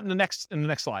 It'll come out in the next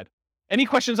slide. Any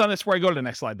questions on this before I go to the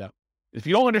next slide though? If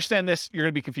you don't understand this, you're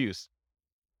going to be confused.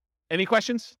 Any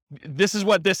questions? This is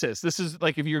what this is. This is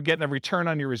like if you're getting a return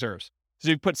on your reserves. So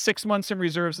you put 6 months in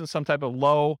reserves in some type of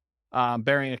low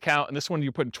bearing account. And this one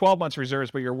you put in 12 months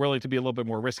reserves, but you're willing to be a little bit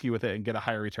more risky with it and get a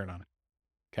higher return on it.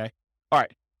 Okay. All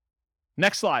right.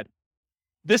 Next slide.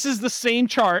 This is the same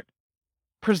chart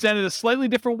presented a slightly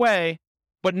different way,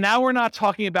 but now we're not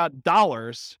talking about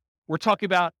dollars. We're talking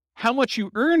about how much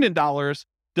you earned in dollars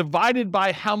divided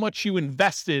by how much you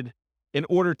invested in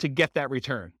order to get that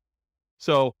return.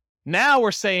 So now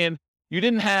we're saying you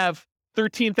didn't have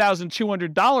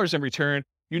 $13,200 in return.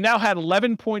 You now had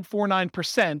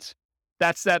 11.49%.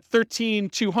 That's that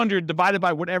 13,200 divided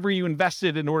by whatever you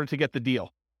invested in order to get the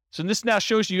deal. So this now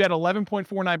shows you had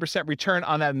 11.49% return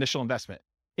on that initial investment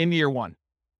in year one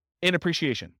in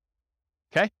appreciation.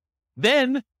 Okay.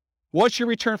 Then what's your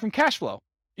return from cash flow?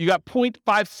 You got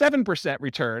 0.57%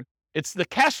 return. It's the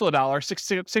cash flow dollar,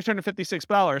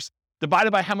 $656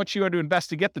 divided by how much you had to invest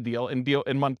to get the deal in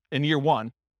year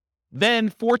one. Then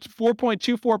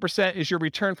 4.24% is your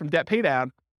return from debt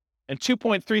paydown, and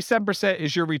 2.37%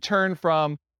 is your return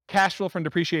from cash flow from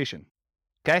depreciation.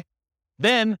 Okay.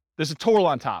 Then there's a total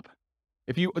on top.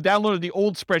 If you downloaded the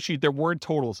old spreadsheet, there weren't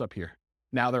totals up here.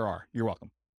 Now there are. You're welcome.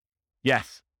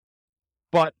 Yes.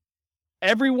 But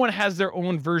everyone has their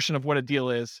own version of what a deal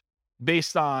is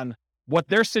based on what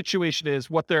their situation is,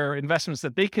 what their investments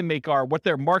that they can make are, what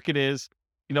their market is.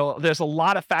 You know, there's a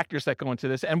lot of factors that go into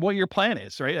this and what your plan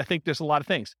is, right? I think there's a lot of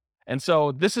things. And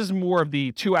so this is more of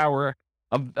the 2 hour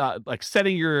of like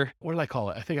setting your, what did I call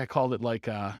it? I think I called it like,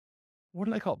 what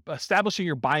did I call it? Establishing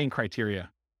your buying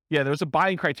criteria. Yeah, there was a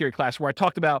buying criteria class where I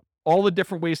talked about all the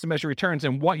different ways to measure returns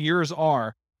and what yours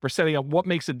are for setting up what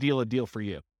makes a deal for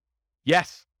you.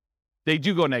 Yes, they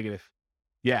do go negative.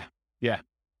 Yeah.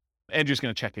 Andrew's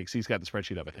going to check it because he's got the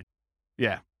spreadsheet up, I think.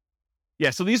 Yeah.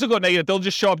 So these will go negative. They'll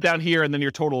just show up down here and then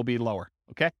your total will be lower.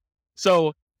 Okay.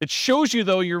 So it shows you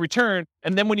though your return.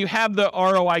 And then when you have the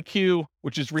ROIQ,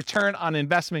 which is return on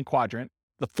investment quadrant,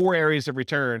 the 4 areas of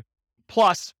return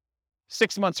plus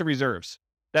 6 months of reserves.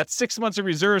 That 6 months of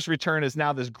reserves return is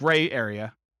now this gray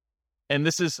area. And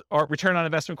this is our return on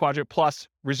investment quadrant plus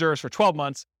reserves for 12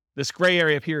 months. This gray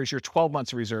area up here is your 12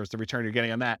 months of reserves, the return you're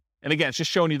getting on that. And again, it's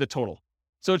just showing you the total.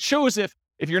 So it shows if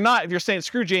you're saying,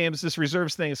 screw James, this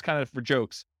reserves thing is kind of for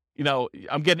jokes. You know,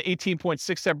 I'm getting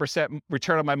 18.67%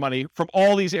 return on my money from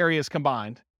all these areas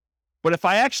combined. But if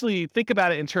I actually think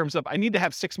about it in terms of, I need to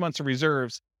have 6 months of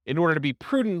reserves in order to be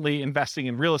prudently investing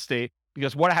in real estate,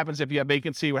 because what happens if you have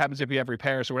vacancy? What happens if you have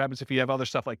repairs? Or what happens if you have other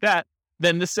stuff like that?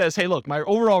 Then this says, hey, look, my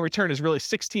overall return is really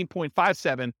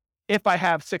 16.57 if I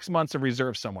have 6 months of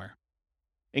reserve somewhere,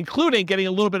 including getting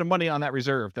a little bit of money on that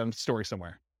reserve that I'm storing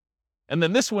somewhere. And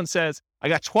then this one says, I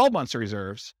got 12 months of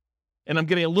reserves and I'm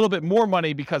getting a little bit more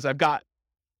money because I've got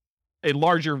a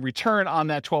larger return on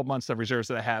that 12 months of reserves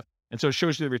that I have. And so it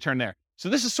shows you the return there. So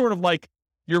this is sort of like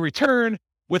your return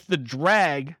with the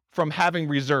drag from having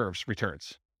reserves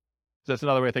returns. So that's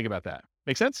another way to think about that.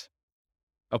 Make sense?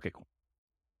 Okay, cool.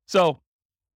 So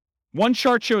one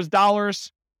chart shows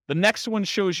dollars. The next one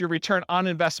shows your return on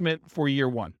investment for year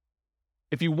one.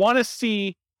 If you want to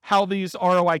see how these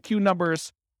ROIQ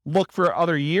numbers look for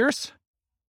other years,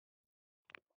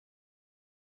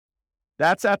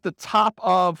 that's at the top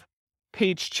of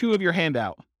page 2 of your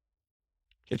handout.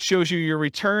 It shows you your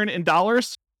return in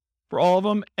dollars for all of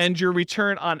them and your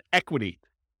return on equity.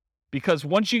 Because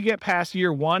once you get past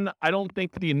year one, I don't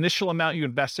think the initial amount you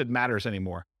invested matters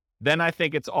anymore. Then I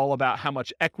think it's all about how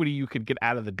much equity you could get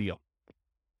out of the deal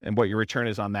and what your return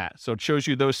is on that. So it shows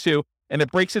you those two, and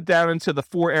it breaks it down into the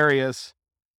 4 areas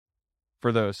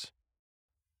for those.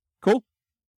 Cool?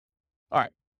 All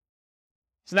right.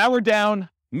 So now we're down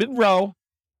mid-row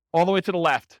all the way to the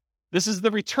left. This is the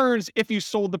returns if you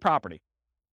sold the property.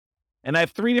 And I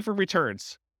have 3 different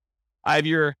returns. I have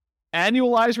your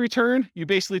annualized return. You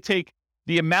basically take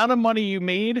the amount of money you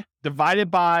made divided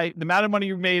by the amount of money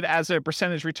you made as a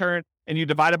percentage return, and you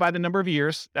divide it by the number of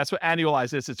years. That's what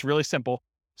annualized is. It's really simple.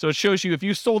 So it shows you if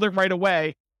you sold it right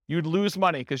away, you'd lose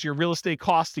money because your real estate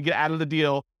costs to get out of the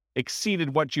deal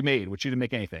exceeded what you made, which you didn't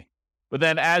make anything. But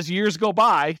then as years go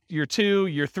by, year 2,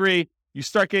 year 3, you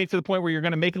start getting to the point where you're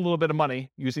going to make a little bit of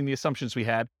money using the assumptions we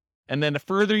had. And then the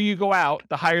further you go out,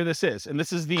 the higher this is. And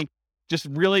this is the just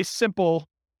really simple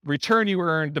return you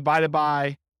earn divided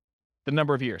by the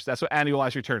number of years. That's what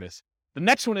annualized return is. The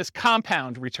next one is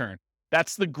compound return.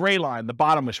 That's the gray line, the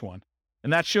bottomish one.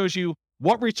 And that shows you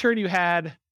what return you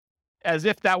had as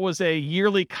if that was a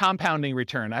yearly compounding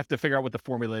return. I have to figure out what the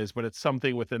formula is, but it's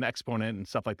something with an exponent and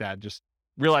stuff like that. Just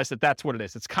realize that that's what it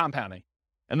is. It's compounding.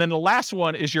 And then the last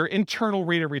one is your internal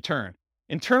rate of return.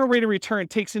 Internal rate of return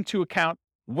takes into account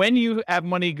when you have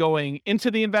money going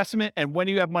into the investment and when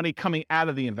you have money coming out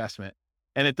of the investment.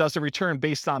 And it does a return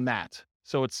based on that.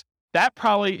 So that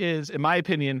probably is, in my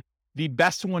opinion, the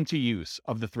best one to use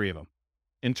of the three of them,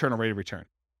 internal rate of return.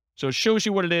 So it shows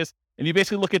you what it is. And you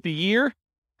basically look at the year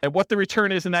and what the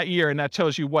return is in that year. And that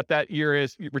tells you what that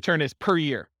return is per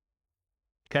year.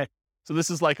 Okay. So this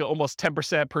is like almost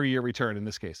 10% per year return in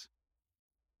this case.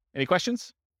 Any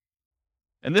questions?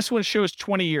 And this one shows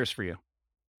 20 years for you.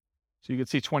 So you can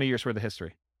see 20 years worth of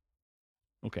history.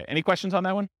 Okay. Any questions on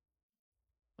that one?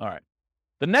 All right.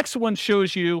 The next one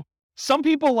shows you, some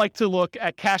people like to look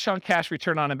at cash on cash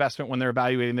return on investment when they're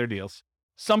evaluating their deals.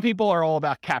 Some people are all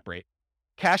about cap rate.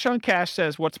 Cash on cash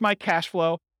says, what's my cash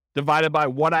flow divided by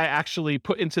what I actually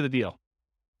put into the deal?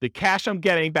 The cash I'm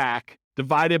getting back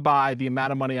divided by the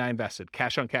amount of money I invested.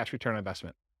 Cash on cash return on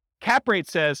investment. Cap rate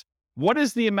says, what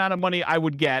is the amount of money I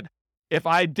would get if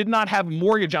I did not have a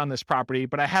mortgage on this property,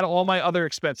 but I had all my other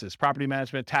expenses, property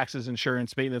management, taxes,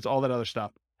 insurance, maintenance, all that other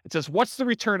stuff. It says, what's the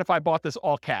return if I bought this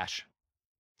all cash?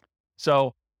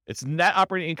 So it's net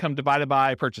operating income divided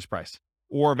by purchase price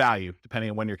or value,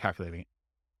 depending on when you're calculating it.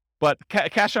 But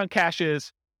cash on cash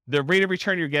is the rate of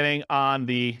return you're getting on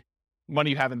the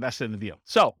money you have invested in the deal.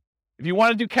 So if you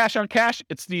want to do cash on cash,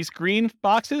 it's these green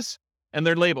boxes and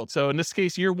they're labeled. So in this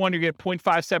case, year one, you get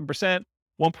 0.57%, 1.14,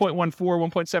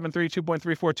 1.73,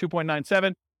 2.34,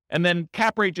 2.97. And then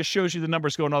cap rate just shows you the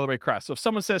numbers going all the way across. So if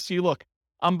someone says to you, look,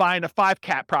 I'm buying a 5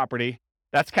 cap property,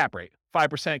 that's cap rate,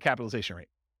 5% capitalization rate.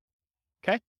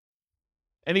 Okay.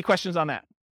 Any questions on that?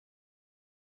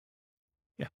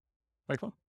 Yeah.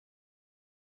 Michael?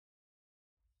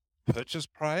 Purchase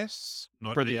price,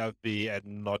 not for the ERV,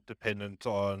 and not dependent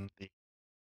on the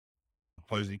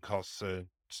closing costs and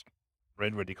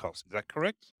rent ready costs. Is that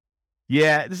correct?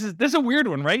 Yeah, this is a weird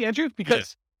one, right, Andrew?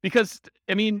 Because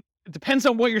I mean, it depends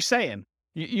on what you're saying.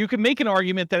 You can make an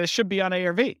argument that it should be on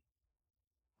ARV,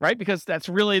 right? Because that's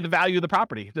really the value of the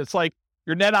property. It's like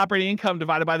your net operating income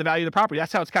divided by the value of the property.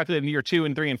 That's how it's calculated in year 2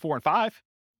 and 3 and 4 and 5.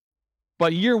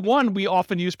 But year 1, we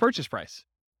often use purchase price.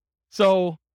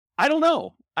 So I don't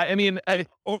know. I mean,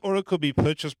 or it could be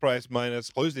purchase price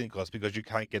minus closing costs because you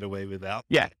can't get away without.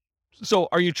 Yeah. So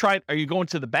are you going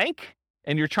to the bank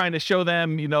and you're trying to show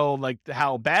them, like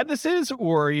how bad this is,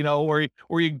 or,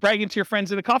 or you bragging to your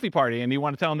friends at a coffee party and you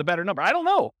want to tell them the better number? I don't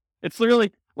know. It's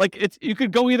literally like you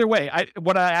could go either way.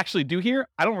 What I actually do here,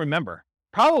 I don't remember.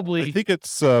 Probably. I think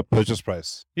it's purchase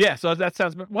price. Yeah. So that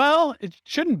sounds, well, it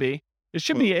shouldn't be. It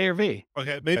should be ARV.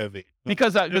 Okay, maybe ARV.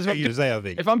 Because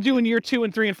if I'm doing year 2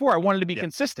 and 3 and 4, I wanted to be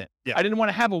consistent. Yeah. I didn't want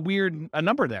to have a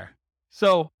number there.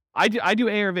 So I do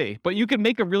ARV, but you can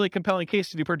make a really compelling case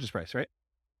to do purchase price, right?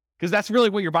 Because that's really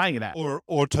what you're buying it at.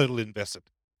 Or total invested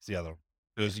is the other,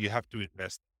 because you have to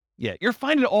invest. Yeah, you're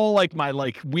finding all like my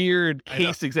weird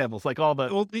case examples, like all the.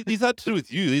 Well, these are to do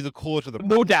with you. These are core to the.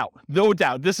 No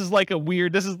doubt. This is like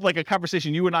a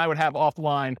conversation you and I would have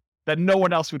offline that no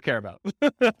one else would care about.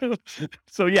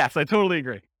 So yes, I totally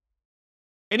agree.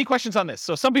 Any questions on this?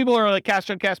 So some people are like cash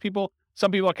on cash people.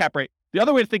 Some people are cap rate. The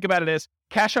other way to think about it is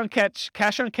cash on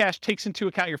cash takes into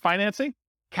account your financing.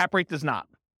 Cap rate does not.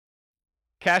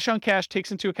 Cash on cash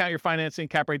takes into account your financing.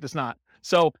 Cap rate does not.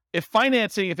 So if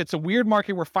it's a weird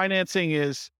market where financing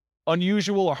is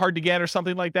unusual or hard to get or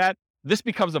something like that, this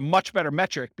becomes a much better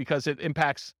metric because it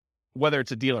impacts whether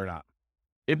it's a deal or not.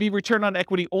 It'd be return on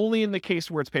equity only in the case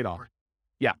where it's paid off.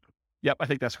 Yeah. Yep. I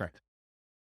think that's correct.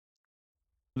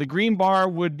 The green bar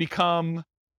would become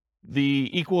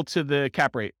equal to the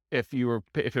cap rate if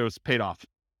it was paid off.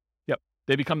 Yep.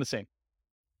 They become the same.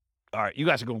 All right. You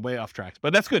guys are going way off track,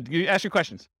 but that's good. You ask your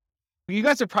questions. You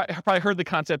guys have probably heard the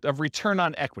concept of return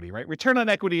on equity, right? Return on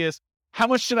equity is how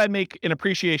much should I make in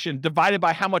appreciation divided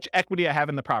by how much equity I have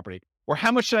in the property, or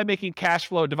how much should I make in cash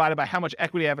flow divided by how much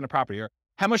equity I have in the property, or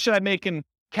how much should I make in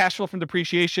cash flow from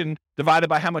depreciation divided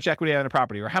by how much equity I have in the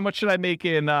property, or how much should I make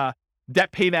in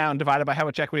debt pay down divided by how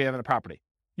much equity I have in the property.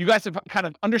 You guys have kind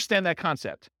of understand that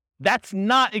concept. That's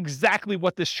not exactly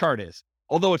what this chart is,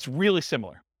 although it's really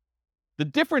similar. The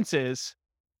difference is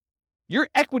your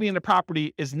equity in the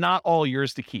property is not all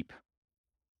yours to keep.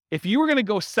 If you were going to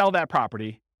go sell that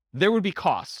property, there would be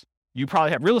costs. You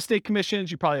probably have real estate commissions.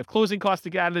 You probably have closing costs to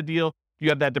get out of the deal. You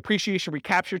have that depreciation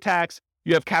recapture tax.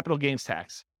 You have capital gains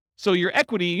tax. So your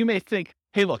equity, you may think,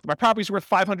 hey, look, my property's worth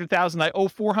 $500,000. I owe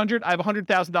 $400,000. I have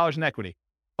 $100,000 in equity.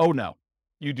 Oh no,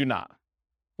 you do not.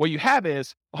 What you have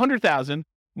is $100,000.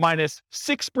 minus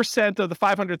 6% of the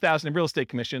 $500,000 in real estate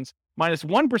commissions, minus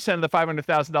 1% of the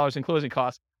 $500,000 in closing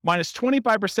costs, minus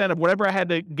 25% of whatever I had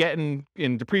to get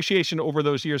in depreciation over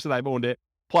those years that I've owned it,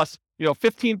 plus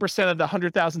 15% of the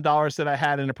 $100,000 that I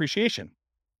had in appreciation.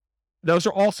 Those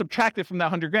are all subtracted from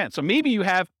that $100,000. So maybe you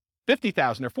have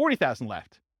 $50,000 or $40,000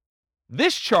 left.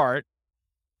 This chart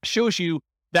shows you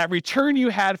that return you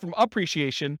had from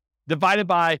appreciation divided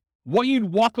by what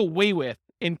you'd walk away with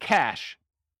in cash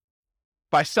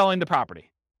by selling the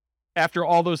property after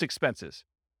all those expenses,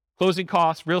 closing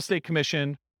costs, real estate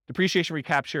commission, depreciation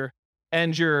recapture,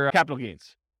 and your capital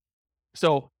gains.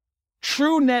 So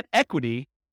true net equity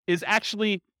is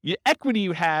actually the equity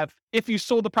you have if you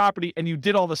sold the property and you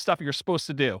did all the stuff you're supposed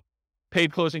to do,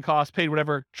 paid closing costs, paid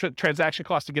whatever transaction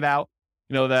costs to get out,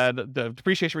 the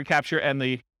depreciation recapture and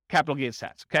the capital gains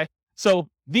tax. Okay. So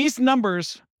these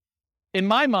numbers, in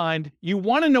my mind, you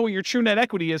want to know what your true net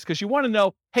equity is because you want to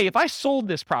know, hey, if I sold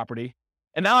this property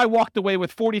and now I walked away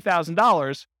with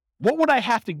 $40,000, what would I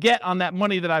have to get on that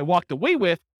money that I walked away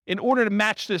with in order to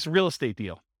match this real estate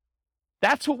deal?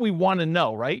 That's what we want to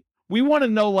know, right? We want to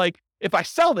know, like, if I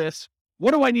sell this,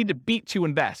 what do I need to beat to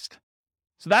invest?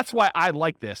 So that's why I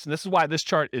like this. And this is why this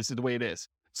chart is the way it is.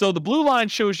 So the blue line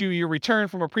shows you your return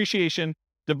from appreciation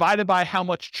divided by how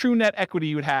much true net equity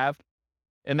you would have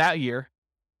in that year.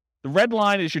 The red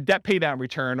line is your debt pay down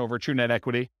return over true net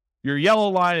equity. Your yellow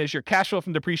line is your cash flow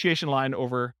from depreciation line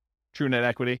over true net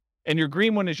equity. And your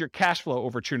green one is your cash flow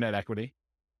over true net equity.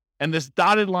 And this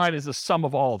dotted line is the sum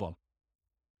of all of them.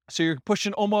 So you're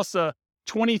pushing almost a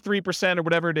 23% or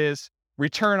whatever it is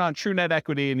return on true net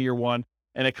equity in year one,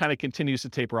 and it kind of continues to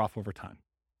taper off over time.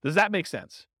 Does that make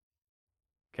sense?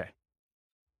 Okay.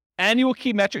 Annual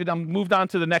key metric. I'm moved on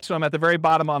to the next one. I'm at the very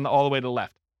bottom all the way to the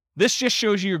left. This just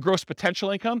shows you your gross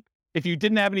potential income. If you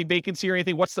didn't have any vacancy or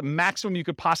anything, what's the maximum you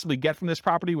could possibly get from this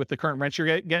property with the current rent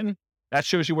you're getting? That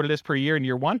shows you what it is per year in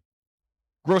year one.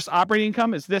 Gross operating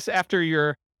income is this after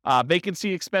your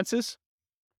vacancy expenses.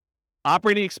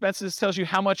 Operating expenses tells you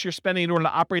how much you're spending in order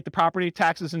to operate the property,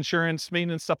 taxes, insurance,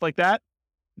 maintenance, stuff like that.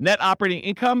 Net operating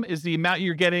income is the amount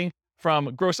you're getting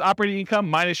from gross operating income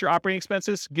minus your operating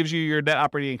expenses, gives you your net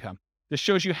operating income. This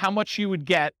shows you how much you would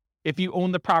get if you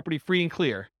own the property free and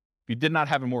clear, if you did not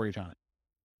have a mortgage on it.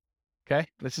 Okay,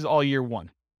 this is all year one.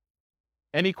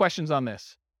 Any questions on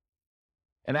this?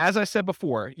 And as I said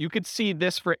before, you could see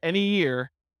this for any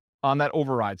year on that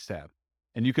overrides tab,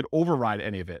 and you could override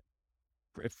any of it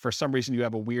if for some reason you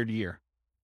have a weird year.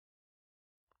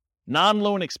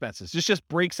 Non-loan expenses. This just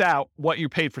breaks out what you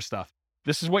paid for stuff.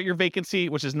 This is what your vacancy,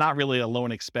 which is not really a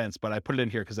loan expense, but I put it in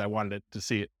here because I wanted to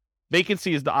see it.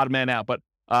 Vacancy is the odd man out, but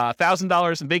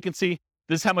 $1,000 in vacancy.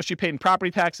 This is how much you paid in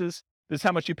property taxes. This is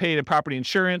how much you paid in property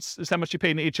insurance. This is how much you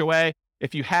paid in HOA.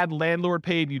 If you had landlord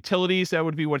paid utilities, that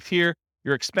would be what's here.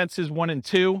 Your expenses 1 and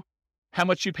 2. How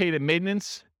much you paid in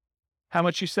maintenance. How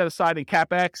much you set aside in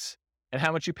CapEx. And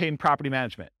how much you paid in property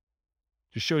management.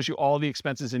 Just shows you all the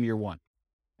expenses in year one.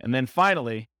 And then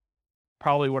finally,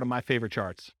 probably one of my favorite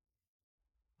charts.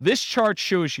 This chart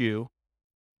shows you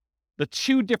the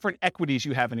two different equities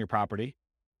you have in your property.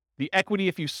 The equity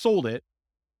if you sold it,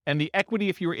 and the equity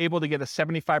if you were able to get a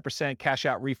 75% cash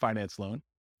out refinance loan.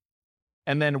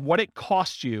 And then what it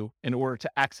costs you in order to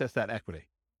access that equity.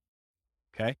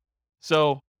 Okay.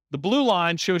 So the blue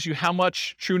line shows you how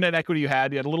much true net equity you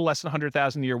had. You had a little less than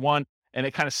 100,000 in year one, and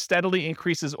it kind of steadily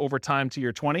increases over time to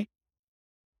year 20.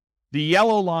 The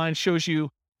yellow line shows you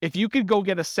if you could go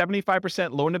get a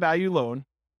 75% loan to value loan,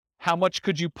 how much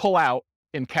could you pull out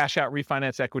in cash out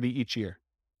refinance equity each year?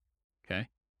 Okay.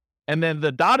 And then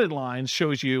the dotted line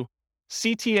shows you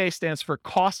CTA stands for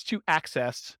cost to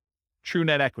access true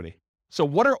net equity. So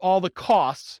what are all the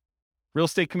costs, real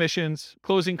estate commissions,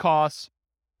 closing costs,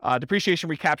 depreciation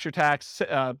recapture tax,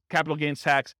 capital gains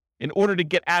tax, in order to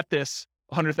get at this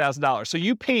 $100,000. So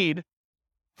you paid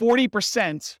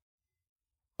 40%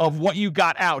 of what you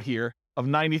got out here of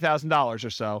 $90,000 or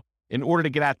so in order to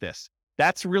get at this.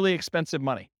 That's really expensive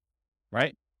money,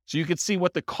 right? So you could see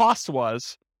what the cost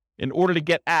was in order to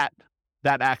get at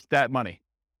that money,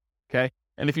 okay?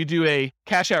 And if you do a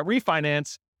cash out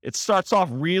refinance, it starts off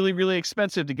really, really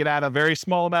expensive to get out a very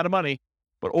small amount of money.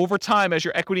 But over time, as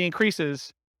your equity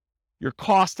increases, your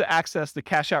cost to access the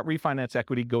cash out refinance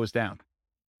equity goes down.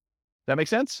 That make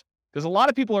sense? Because a lot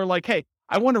of people are like, hey,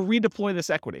 I want to redeploy this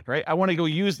equity, right? I want to go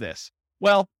use this.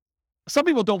 Well, some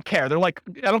people don't care. They're like,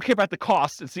 I don't care about the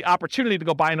cost. It's the opportunity to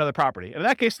go buy another property. And in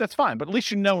that case, that's fine. But at least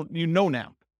you know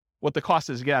now what the cost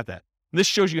is to get at that. And this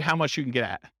shows you how much you can get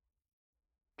at.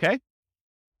 Okay?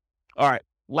 All right.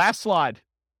 Last slide.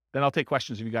 Then I'll take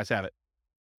questions if you guys have it.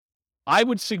 I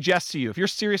would suggest to you, if you're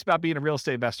serious about being a real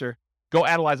estate investor, go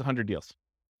analyze 100 deals.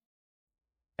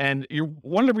 And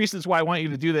one of the reasons why I want you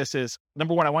to do this is,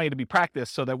 number one, I want you to be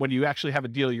practiced so that when you actually have a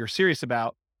deal you're serious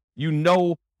about, you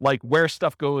know, like where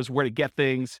stuff goes, where to get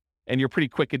things, and you're pretty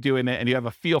quick at doing it, and you have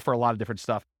a feel for a lot of different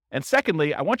stuff. And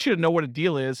secondly, I want you to know what a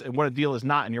deal is and what a deal is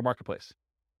not in your marketplace.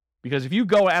 Because if you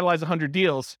go analyze 100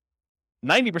 deals,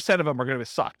 90% of them are going to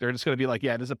suck. They're just going to be like,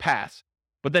 yeah, it is a pass.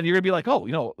 But then you're going to be like,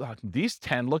 oh, these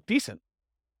 10 look decent.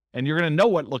 And you're going to know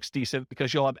what looks decent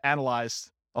because you'll have analyzed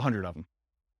 100 of them.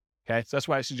 Okay, so that's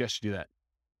why I suggest you do that.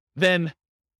 Then,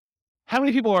 how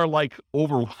many people are like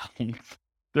overwhelmed?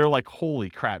 They're like, holy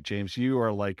crap, James, you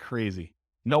are like crazy.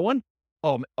 No one?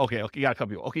 Oh, okay, you got a couple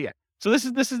people. Okay, yeah. So this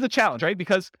is the challenge, right?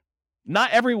 Because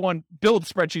not everyone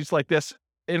builds spreadsheets like this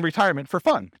in retirement for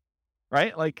fun,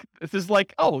 right? Like, this is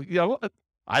like, oh,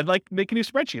 I'd like make a new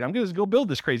spreadsheet. I'm going to go build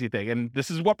this crazy thing. And this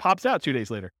is what pops out 2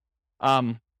 days later.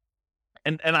 And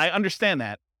I understand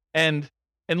that. And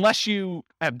unless you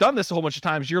have done this a whole bunch of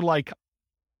times, you're like,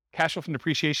 cash flow from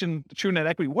depreciation, true net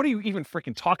equity, what are you even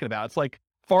freaking talking about? It's like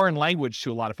foreign language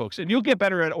to a lot of folks. And you'll get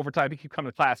better at it over time if you keep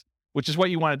coming to class, which is what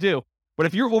you want to do. But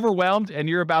if you're overwhelmed and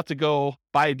you're about to go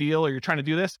buy a deal or you're trying to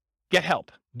do this, get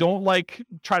help. Don't like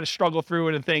try to struggle through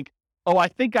it and think, oh, I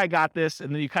think I got this.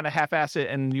 And then you kind of half-ass it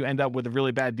and you end up with a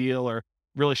really bad deal or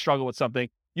really struggle with something.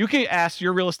 You can ask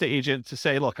your real estate agent to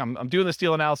say, look, I'm doing this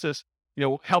deal analysis.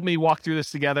 Help me walk through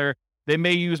this together. They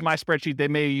may use my spreadsheet. They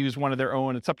may use one of their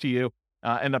own. It's up to you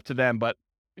and up to them. But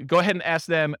go ahead and ask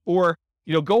them, or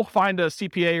go find a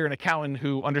CPA or an accountant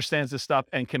who understands this stuff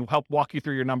and can help walk you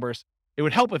through your numbers. It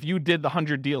would help if you did the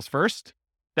 100 deals first.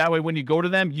 That way, when you go to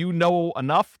them, you know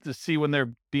enough to see when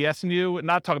they're BSing you.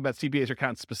 Not talking about CPAs or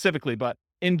accountants specifically, but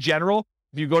in general,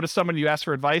 if you go to someone, you ask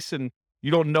for advice, and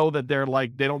you don't know that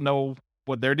they don't know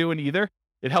what they're doing either.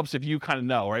 It helps if you kind of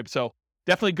know, right? So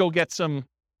definitely go get some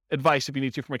advice if you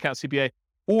need to from account CPA,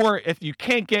 or if you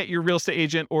can't get your real estate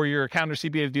agent or your accountant or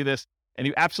CPA to do this, and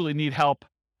you absolutely need help,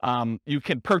 you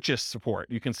can purchase support.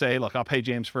 You can say, look, I'll pay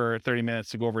James for 30 minutes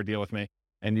to go over a deal with me,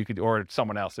 and you could, or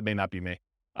someone else. It may not be me,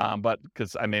 but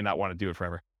because I may not want to do it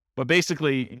forever. But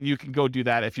basically, you can go do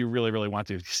that if you really, really want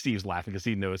to. Steve's laughing because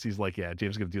he knows. He's like, yeah,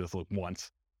 James is going to do this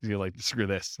once. He's going to like, screw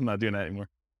this. I'm not doing that anymore.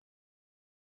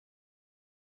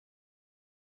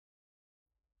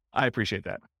 I appreciate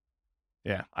that.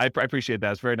 Yeah, I appreciate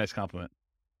that. It's a very nice compliment.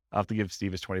 I'll have to give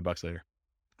Steve his $20 later.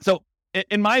 So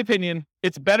in my opinion,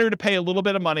 it's better to pay a little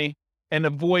bit of money and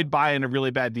avoid buying a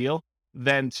really bad deal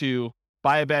than to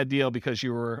buy a bad deal because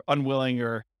you were unwilling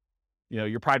or,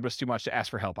 your pride was too much to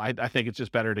ask for help. I think it's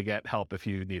just better to get help if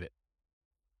you need it.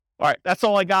 All right, that's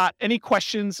all I got. Any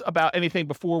questions about anything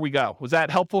before we go? Was that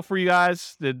helpful for you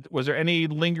guys? Was there any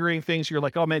lingering things you're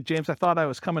like, oh man, James, I thought I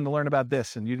was coming to learn about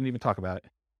this and you didn't even talk about it?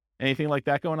 Anything like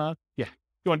that going on? Yeah.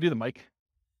 You want to do the mic?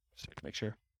 Just to make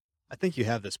sure. I think you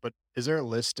have this, but is there a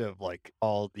list of like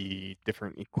all the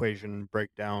different equation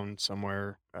breakdown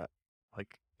somewhere?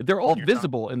 They're all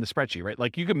visible in the spreadsheet, right?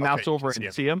 Like you can mouse over it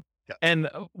and see them. Yeah. And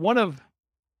one of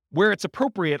where it's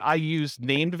appropriate, I use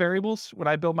named variables when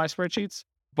I build my spreadsheets.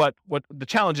 But what the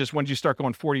challenge is when you start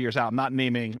going 40 years out, I'm not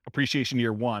naming appreciation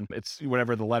year one. It's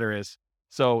whatever the letter is.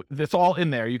 So it's all in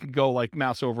there. You can go like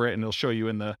mouse over it and it'll show you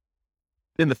in the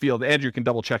field. Andrew can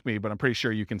double check me, but I'm pretty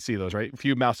sure you can see those, right? If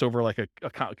you mouse over like a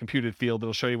computed field,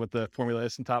 it'll show you what the formula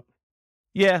is on top.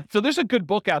 Yeah. So there's a good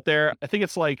book out there. I think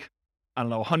it's like,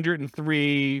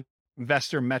 103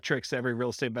 investor metrics every real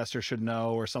estate investor should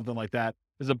know or something like that.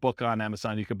 There's a book on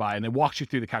Amazon you could buy and it walks you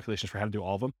through the calculations for how to do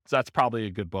all of them. So that's probably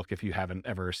a good book if you haven't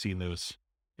ever seen those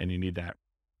and you need that.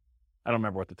 I don't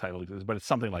remember what the title is, but it's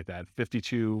something like that.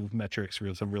 52 metrics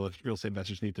some real estate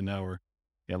investors need to know, or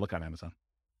look on Amazon.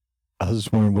 I was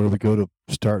just wondering, where do we go to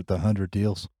start the 100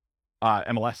 deals?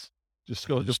 MLS. Just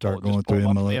start going through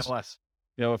MLS.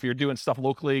 If you're doing stuff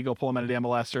locally, go pull them out of the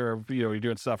MLS, or you're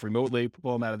doing stuff remotely,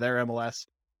 pull them out of their MLS.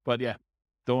 But yeah,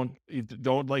 don't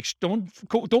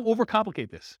overcomplicate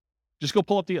this. Just go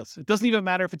pull up deals. It doesn't even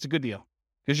matter if it's a good deal,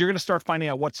 because you're going to start finding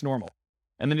out what's normal,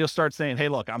 and then you'll start saying, "Hey,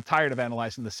 look, I'm tired of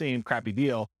analyzing the same crappy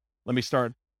deal. Let me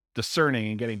start discerning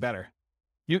and getting better."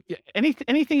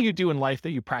 Anything you do in life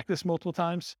that you practice multiple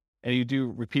times and you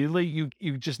do repeatedly,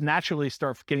 you just naturally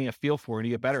start getting a feel for it, and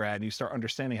you get better at it, and you start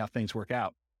understanding how things work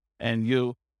out. And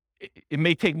it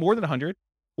may take more than 100,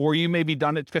 or you may be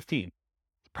done at 15. It's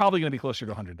probably going to be closer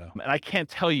to 100 though. And I can't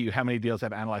tell you how many deals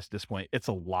I've analyzed at this point. It's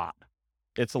a lot.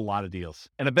 It's a lot of deals.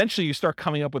 And eventually you start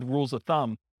coming up with rules of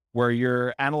thumb where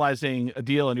you're analyzing a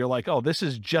deal and you're like, oh, this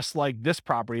is just like this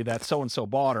property that so-and-so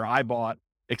bought or I bought,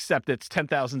 except it's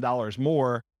 $10,000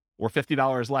 more or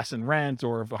 $50 less in rent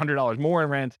or $100 more in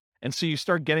rent. And so you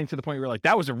start getting to the point where you're like,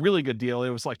 that was a really good deal. It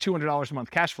was like $200 a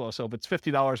month cash flow. So if it's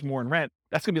 $50 more in rent,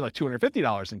 that's going to be like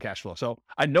 $250 in cash flow. So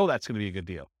I know that's going to be a good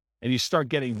deal. And you start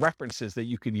getting references that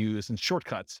you can use and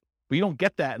shortcuts, but you don't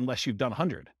get that unless you've done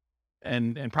 100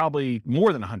 and probably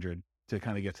more than 100 to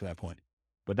kind of get to that point.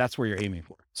 But that's where you're aiming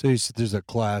for. So you said there's a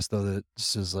class though that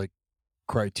says like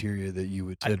criteria that you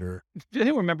would consider. Do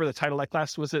anyone remember the title of that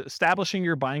class? Was it Establishing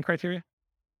Your Buying Criteria?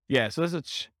 Yeah. So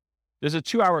there's a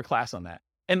 2-hour class on that.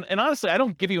 And honestly, I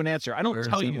don't give you an answer. I don't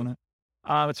tell you.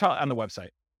 It's on the website,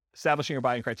 Establishing Your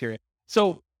Buying Criteria.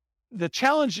 So the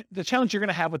challenge you're going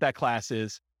to have with that class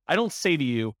is, I don't say to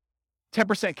you,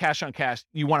 10% cash on cash,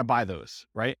 you want to buy those,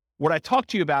 right? What I talk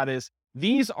to you about is,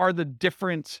 these are the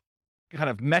different kind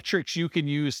of metrics you can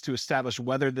use to establish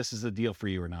whether this is a deal for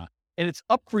you or not. And it's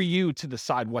up for you to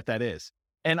decide what that is.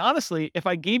 And honestly, if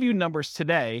I gave you numbers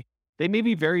today, they may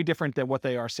be very different than what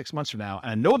they are 6 months from now.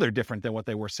 And I know they're different than what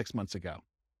they were 6 months ago.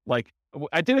 Like,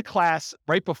 I did a class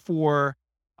right before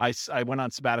I went on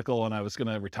sabbatical and I was going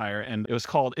to retire, and it was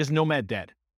called, Is Nomad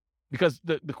Dead? Because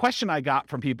the question I got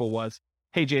from people was,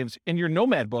 hey, James, in your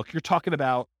Nomad book, you're talking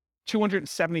about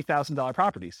 $270,000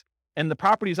 properties. And the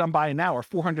properties I'm buying now are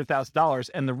 $400,000,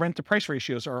 and the rent to price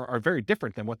ratios are very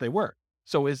different than what they were.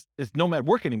 So is Nomad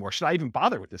work anymore? Should I even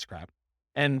bother with this crap?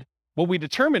 And what we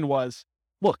determined was,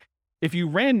 look, if you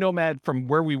ran Nomad from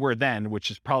where we were then,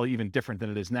 which is probably even different than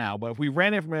it is now, but if we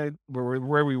ran it from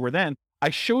where we were then,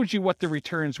 I showed you what the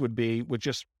returns would be with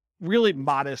just really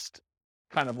modest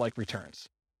kind of like returns.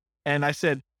 And I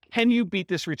said, can you beat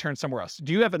this return somewhere else?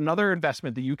 Do you have another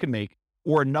investment that you can make,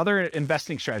 or another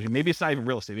investing strategy? Maybe it's not even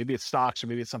real estate, maybe it's stocks, or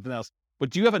maybe it's something else.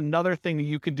 But do you have another thing that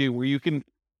you can do where you can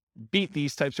beat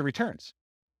these types of returns?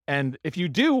 And if you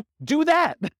do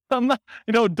that.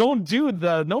 Don't do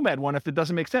the Nomad one if it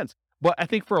doesn't make sense. But I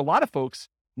think for a lot of folks,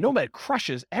 Nomad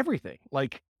crushes everything.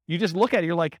 Like, you just look at it,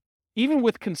 you're like, even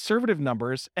with conservative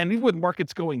numbers, and even with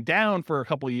markets going down for a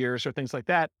couple of years or things like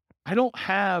that, I don't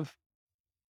have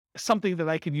something that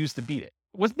I can use to beat it.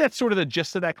 Wasn't that sort of the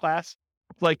gist of that class?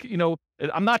 Like,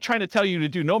 I'm not trying to tell you to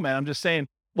do Nomad. I'm just saying,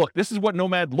 look, this is what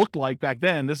Nomad looked like back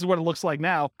then. This is what it looks like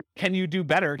now. Can you do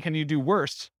better? Can you do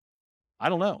worse? I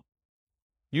don't know.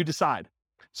 You decide.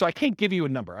 So I can't give you a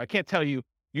number. I can't tell you,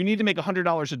 you need to make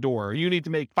 $100 a door, or you need to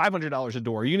make $500 a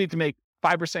door, or you need to make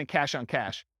 5% cash on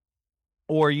cash,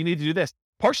 or you need to do this.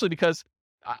 Partially because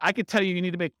I could tell you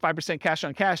need to make 5% cash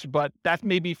on cash, but that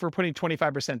may be for putting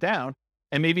 25% down.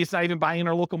 And maybe it's not even buying in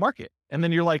our local market. And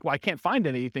then you're like, well, I can't find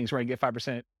any things where I can get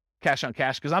 5% cash on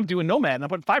cash because I'm doing Nomad and I'm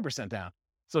putting 5% down.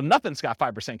 So nothing's got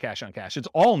 5% cash on cash. It's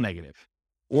all negative.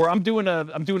 Or I'm doing a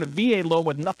VA loan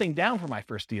with nothing down for my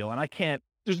first deal. And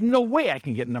there's no way I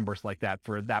can get numbers like that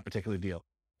for that particular deal.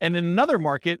 And in another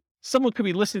market, someone could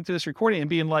be listening to this recording and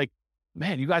being like,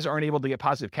 man, you guys aren't able to get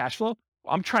positive cash flow.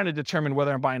 I'm trying to determine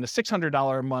whether I'm buying a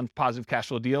 $600 a month positive cash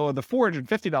flow deal or the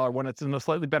 $450 one that's in a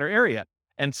slightly better area.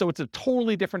 And so it's a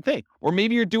totally different thing. Or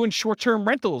maybe you're doing short-term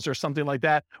rentals or something like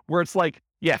that, where it's like,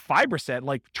 5%,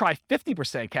 like try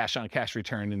 50% cash on cash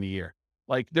return in the year.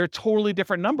 Like, they're totally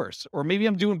different numbers. Or maybe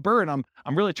I'm doing Burr and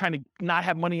I'm really trying to not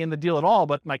have money in the deal at all,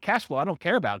 but my cash flow I don't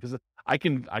care about because I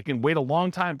can wait a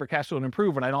long time for cash flow to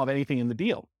improve when I don't have anything in the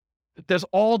deal. There's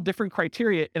all different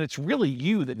criteria, and it's really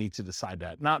you that needs to decide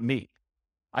that, not me.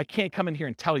 I can't come in here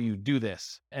and tell you do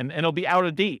this, and it'll be out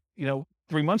of date,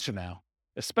 3 months from now.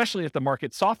 Especially if the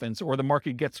market softens or the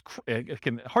market gets,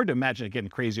 hard to imagine it getting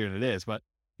crazier than it is, but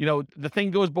the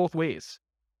thing goes both ways.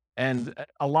 And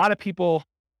a lot of people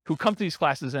who come to these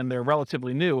classes and they're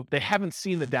relatively new, they haven't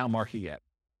seen the down market yet.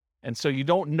 And so you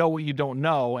don't know what you don't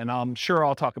know. And I'm sure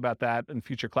I'll talk about that in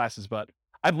future classes, but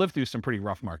I've lived through some pretty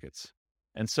rough markets.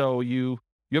 And so you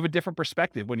have a different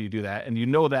perspective when you do that. And you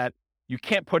know that you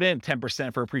can't put in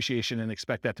 10% for appreciation and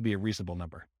expect that to be a reasonable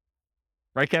number.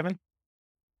 Right, Kevin?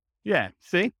 Yeah,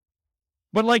 see?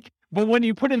 But when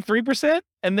you put in 3%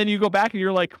 and then you go back and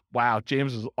you're like, wow,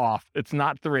 James was off. It's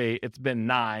not 3, it's been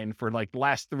 9 for like the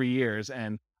last 3 years.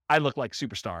 And I look like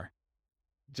superstar.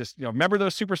 Just, remember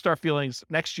those superstar feelings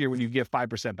next year when you give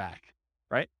 5% back,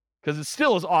 right? Because it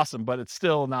still is awesome, but it's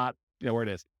still not, where it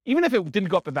is. Even if it didn't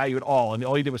go up in value at all and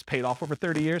all you did was pay it off over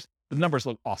 30 years, the numbers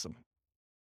look awesome.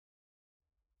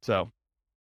 So,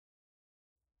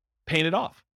 paying it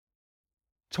off.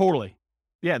 Totally.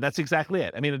 Yeah, that's exactly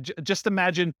it. I mean, just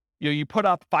imagine, you put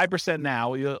up 5%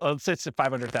 now, let's say it's a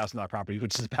 $500,000 property,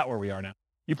 which is about where we are now.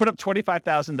 You put up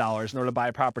 $25,000 in order to buy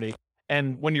a property.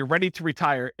 And when you're ready to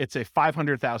retire, it's a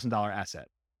 $500,000 asset.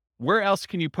 Where else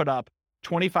can you put up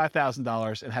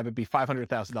 $25,000 and have it be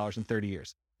 $500,000 in 30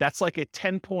 years? That's like a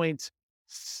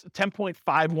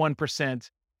 10.51%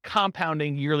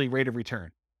 compounding yearly rate of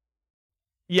return.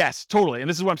 Yes, totally. And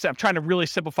this is what I'm saying. I'm trying to really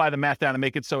simplify the math down and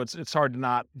make it so it's hard to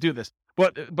not do this.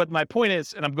 But my point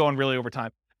is, and I'm going really over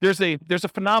time, there's a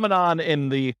phenomenon in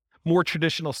the more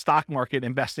traditional stock market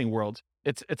investing world.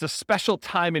 It's a special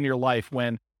time in your life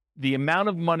when the amount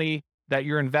of money that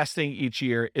you're investing each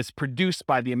year is produced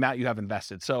by the amount you have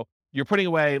invested. So you're putting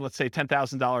away, let's say,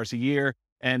 $10,000 a year,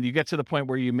 and you get to the point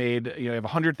where you have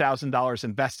 $100,000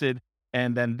 invested,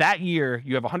 and then that year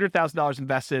you have $100,000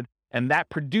 invested, and that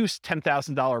produced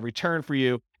 $10,000 return for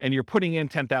you, and you're putting in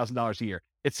 $10,000 a year.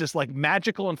 It's this like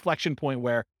magical inflection point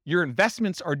where your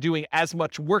investments are doing as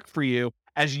much work for you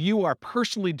as you are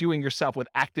personally doing yourself with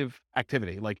active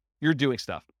activity, like you're doing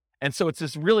stuff. And so it's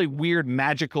this really weird,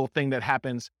 magical thing that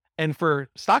happens. And for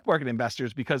stock market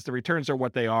investors, because the returns are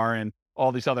what they are and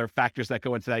all these other factors that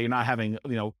go into that, you're not having,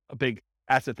 a big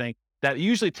asset thing, that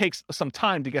usually takes some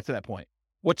time to get to that point.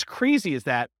 What's crazy is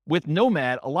that with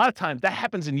Nomad, a lot of times that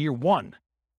happens in year one,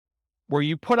 where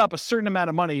you put up a certain amount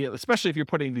of money, especially if you're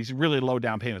putting these really low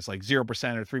down payments, like 0%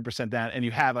 or 3% down, and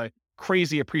you have a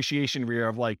crazy appreciation year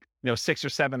of 6 or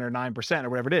 7 or 9% or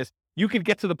whatever it is. You could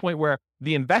get to the point where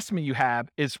the investment you have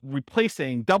is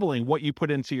doubling what you put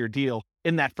into your deal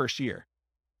in that first year.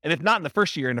 And if not in the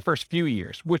first year, in the first few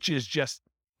years, which is just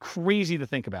crazy to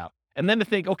think about. And then to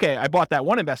think, okay, I bought that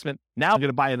one investment. Now I'm going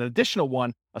to buy an additional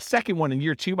one, a second one in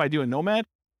year 2 by doing Nomad.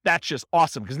 That's just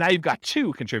awesome because now you've got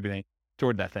 2 contributing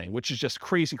toward that thing, which is just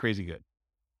crazy, crazy good.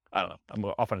 I don't know. I'm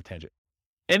off on a tangent.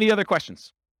 Any other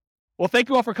questions? Well, thank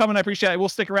you all for coming. I appreciate it. We'll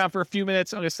stick around for a few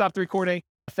minutes. I'm going to stop the recording.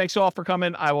 Thanks all for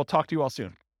coming. I will talk to you all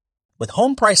soon. With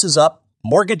home prices up,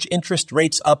 mortgage interest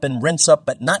rates up and rents up,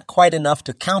 but not quite enough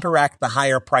to counteract the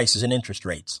higher prices and interest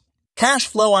rates. Cash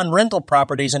flow on rental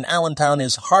properties in Allentown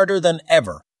is harder than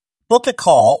ever. Book a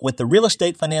call with the Real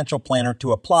Estate Financial Planner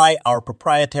to apply our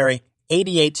proprietary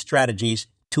 88 strategies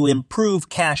to improve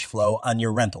cash flow on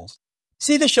your rentals.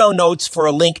 See the show notes for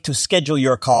a link to schedule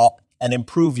your call and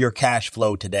improve your cash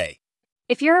flow today.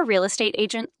 If you're a real estate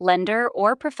agent, lender,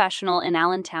 or professional in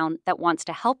Allentown that wants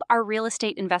to help our real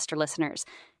estate investor listeners,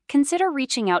 consider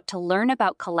reaching out to learn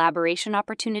about collaboration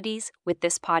opportunities with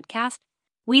this podcast.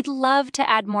 We'd love to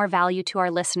add more value to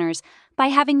our listeners by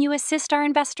having you assist our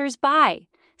investors buy,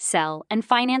 sell, and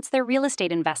finance their real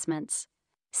estate investments.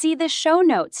 See the show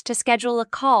notes to schedule a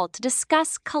call to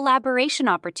discuss collaboration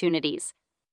opportunities.